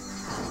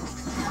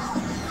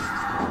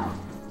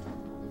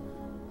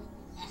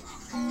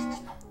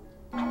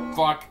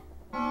 Fuck.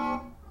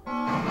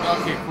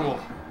 Okay, cool.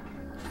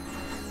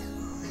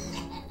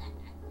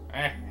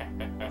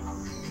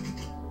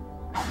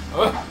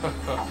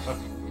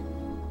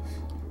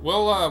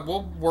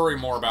 We'll worry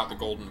more about the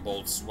golden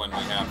bolts when we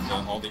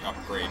have all the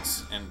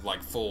upgrades and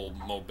like full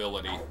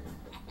mobility.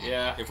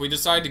 Yeah. If we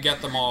decide to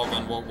get them all,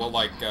 then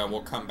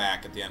we'll come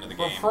back at the end of the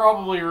game. We're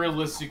probably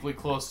realistically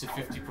close to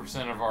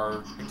 50% of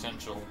our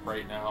potential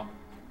right now.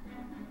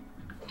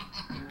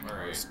 All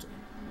right.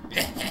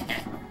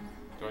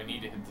 Do I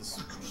need to hit this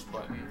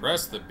button?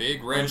 Press the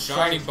big red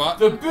shiny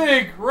button. The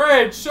big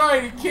red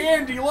shiny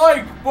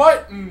candy-like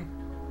button.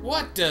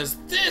 What does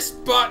this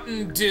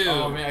button do?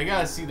 Oh man, I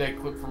gotta see that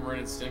clip from Ren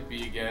and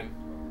Stimpy again.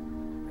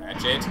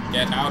 Ratchet,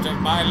 get out of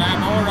my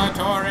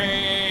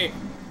laboratory!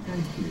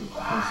 Thank you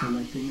for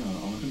selecting our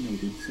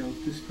automated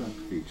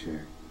self-destruct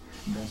feature.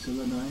 Vessel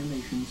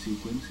annihilation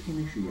sequence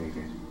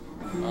initiated.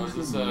 Please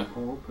remove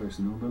all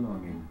personal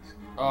belongings.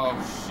 Oh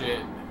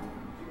shit.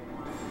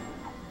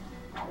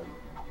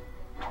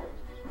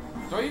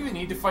 Do I even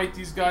need to fight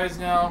these guys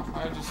now?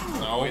 I just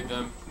avoid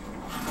them.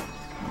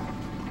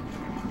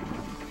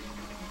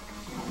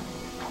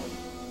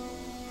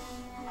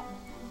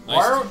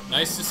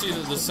 Nice to see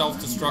that the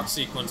self-destruct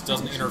sequence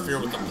doesn't interfere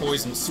with the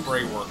poison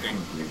spray working.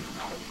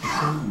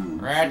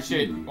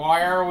 Ratchet,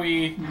 why are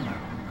we...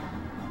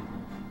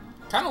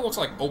 Kind of looks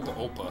like Opa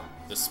Opa,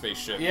 this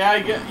spaceship. Yeah,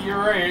 you're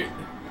right.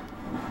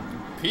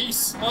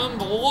 Peace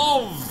and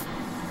love!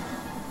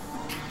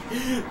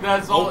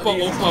 That's all Opa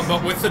Opa,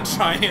 but with the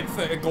giant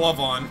glove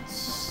on.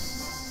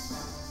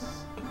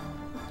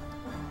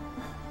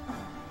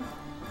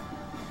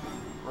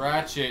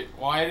 Ratchet,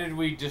 why did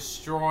we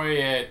destroy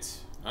it?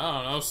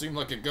 I don't know, seemed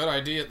like a good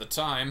idea at the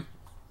time.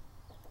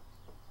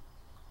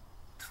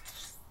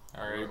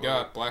 Alright, we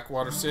got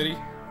Blackwater City.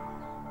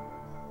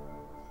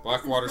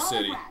 Blackwater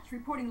City. Ratch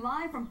reporting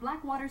live from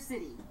Blackwater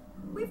City.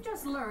 We've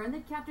just learned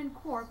that Captain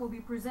Quark will be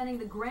presenting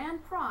the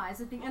grand prize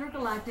at the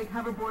Intergalactic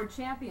Hoverboard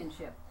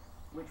Championship,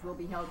 which will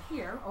be held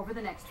here over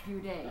the next few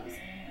days.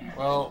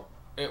 Well,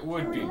 it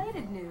would be. In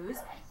related news,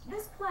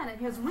 this planet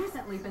has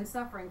recently been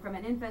suffering from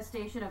an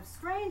infestation of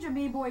strange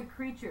amoeboid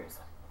creatures.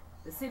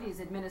 The city's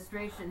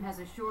administration has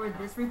assured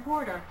this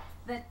reporter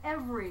that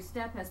every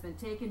step has been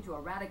taken to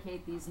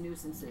eradicate these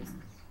nuisances.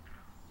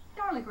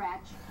 Darling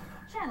Ratch,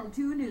 Channel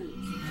 2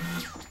 News.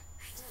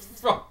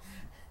 Oh,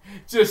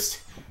 just...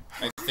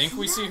 I think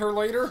we see her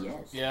later?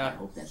 Yes. Yeah,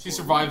 she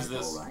survives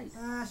this.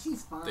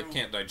 She's fine. They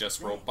can't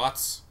digest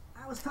robots.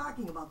 I was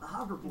talking about the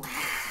hoverboard.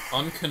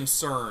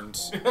 Unconcerned.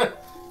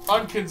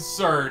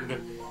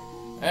 Unconcerned.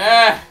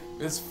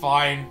 It's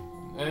fine.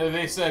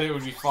 They said it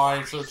would be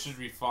fine, so it should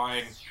be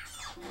fine.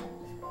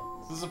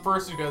 This is a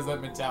person who has that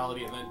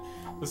mentality, and then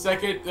the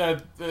second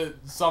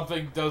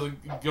something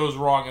goes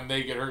wrong and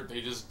they get hurt,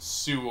 they just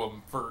sue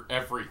them for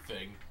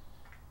everything.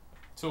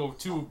 To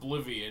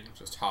oblivion.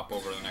 Just hop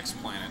over to the next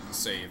planet and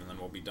save, and then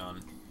we'll be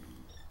done.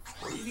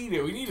 We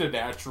need a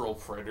natural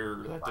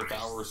predator that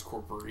devours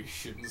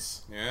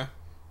corporations. Yeah.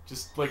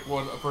 Just like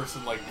a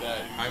person like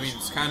that. I mean,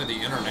 it's kind of the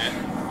internet.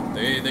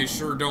 They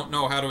sure don't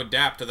know how to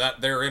adapt to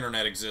their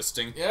internet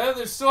existing. Yeah,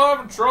 they're still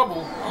having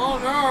trouble. Oh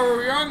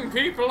no, young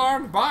people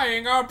aren't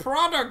buying our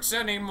products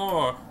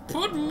anymore.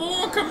 Put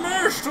more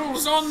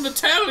commercials on the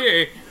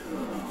telly.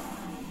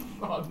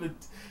 On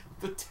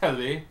the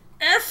telly.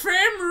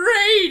 FM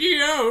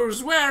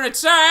radio's where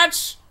it's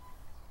at.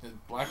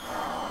 Black.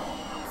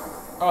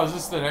 Oh, is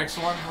this the next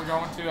one we're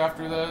going to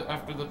after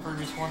the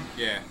previous one?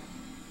 Yeah.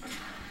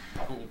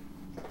 Cool.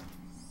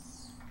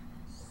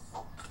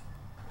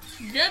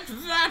 Get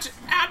that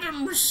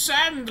Adam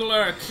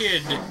Sandler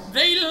kid.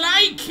 They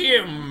like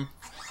him.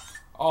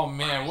 Oh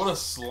man, what a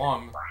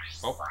slum.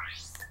 Oh.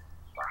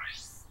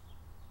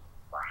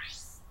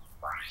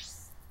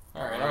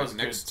 Alright, that was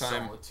next good.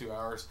 Time. 2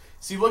 hours.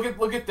 See, look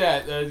at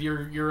that. That's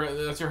your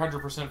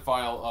 100%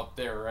 file up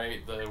there,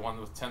 right? The one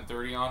with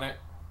 1030 on it.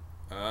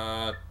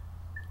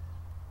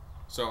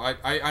 So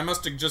I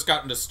must have just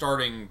gotten to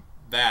starting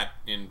that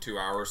in 2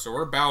 hours, so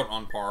we're about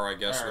on par, I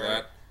guess, for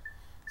that.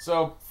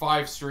 So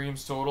 5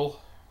 streams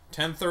total.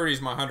 1030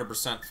 is my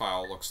 100%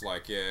 file. Looks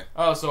like, yeah.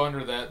 Oh, so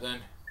under that then.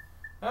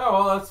 Oh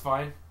well, that's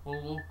fine.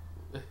 We'll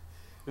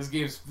this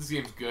game's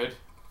good.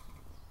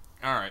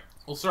 All right,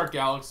 we'll start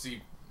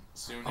Galaxy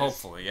soon.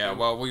 Hopefully, yeah.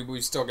 Well,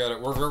 we still got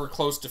it. We're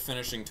close to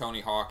finishing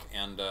Tony Hawk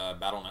and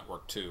Battle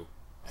Network 2,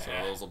 so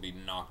those will be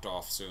knocked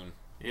off soon.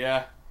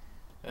 Yeah.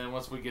 And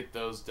once we get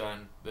those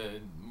done, the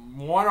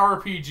one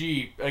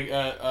RPG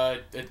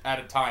at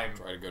a time.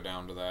 Try to go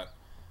down to that.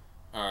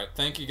 All right.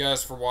 Thank you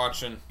guys for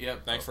watching.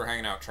 Yep. Thanks for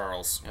hanging out,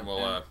 Charles. Yep. And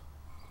we'll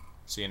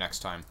see you next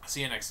time.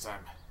 See you next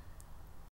time.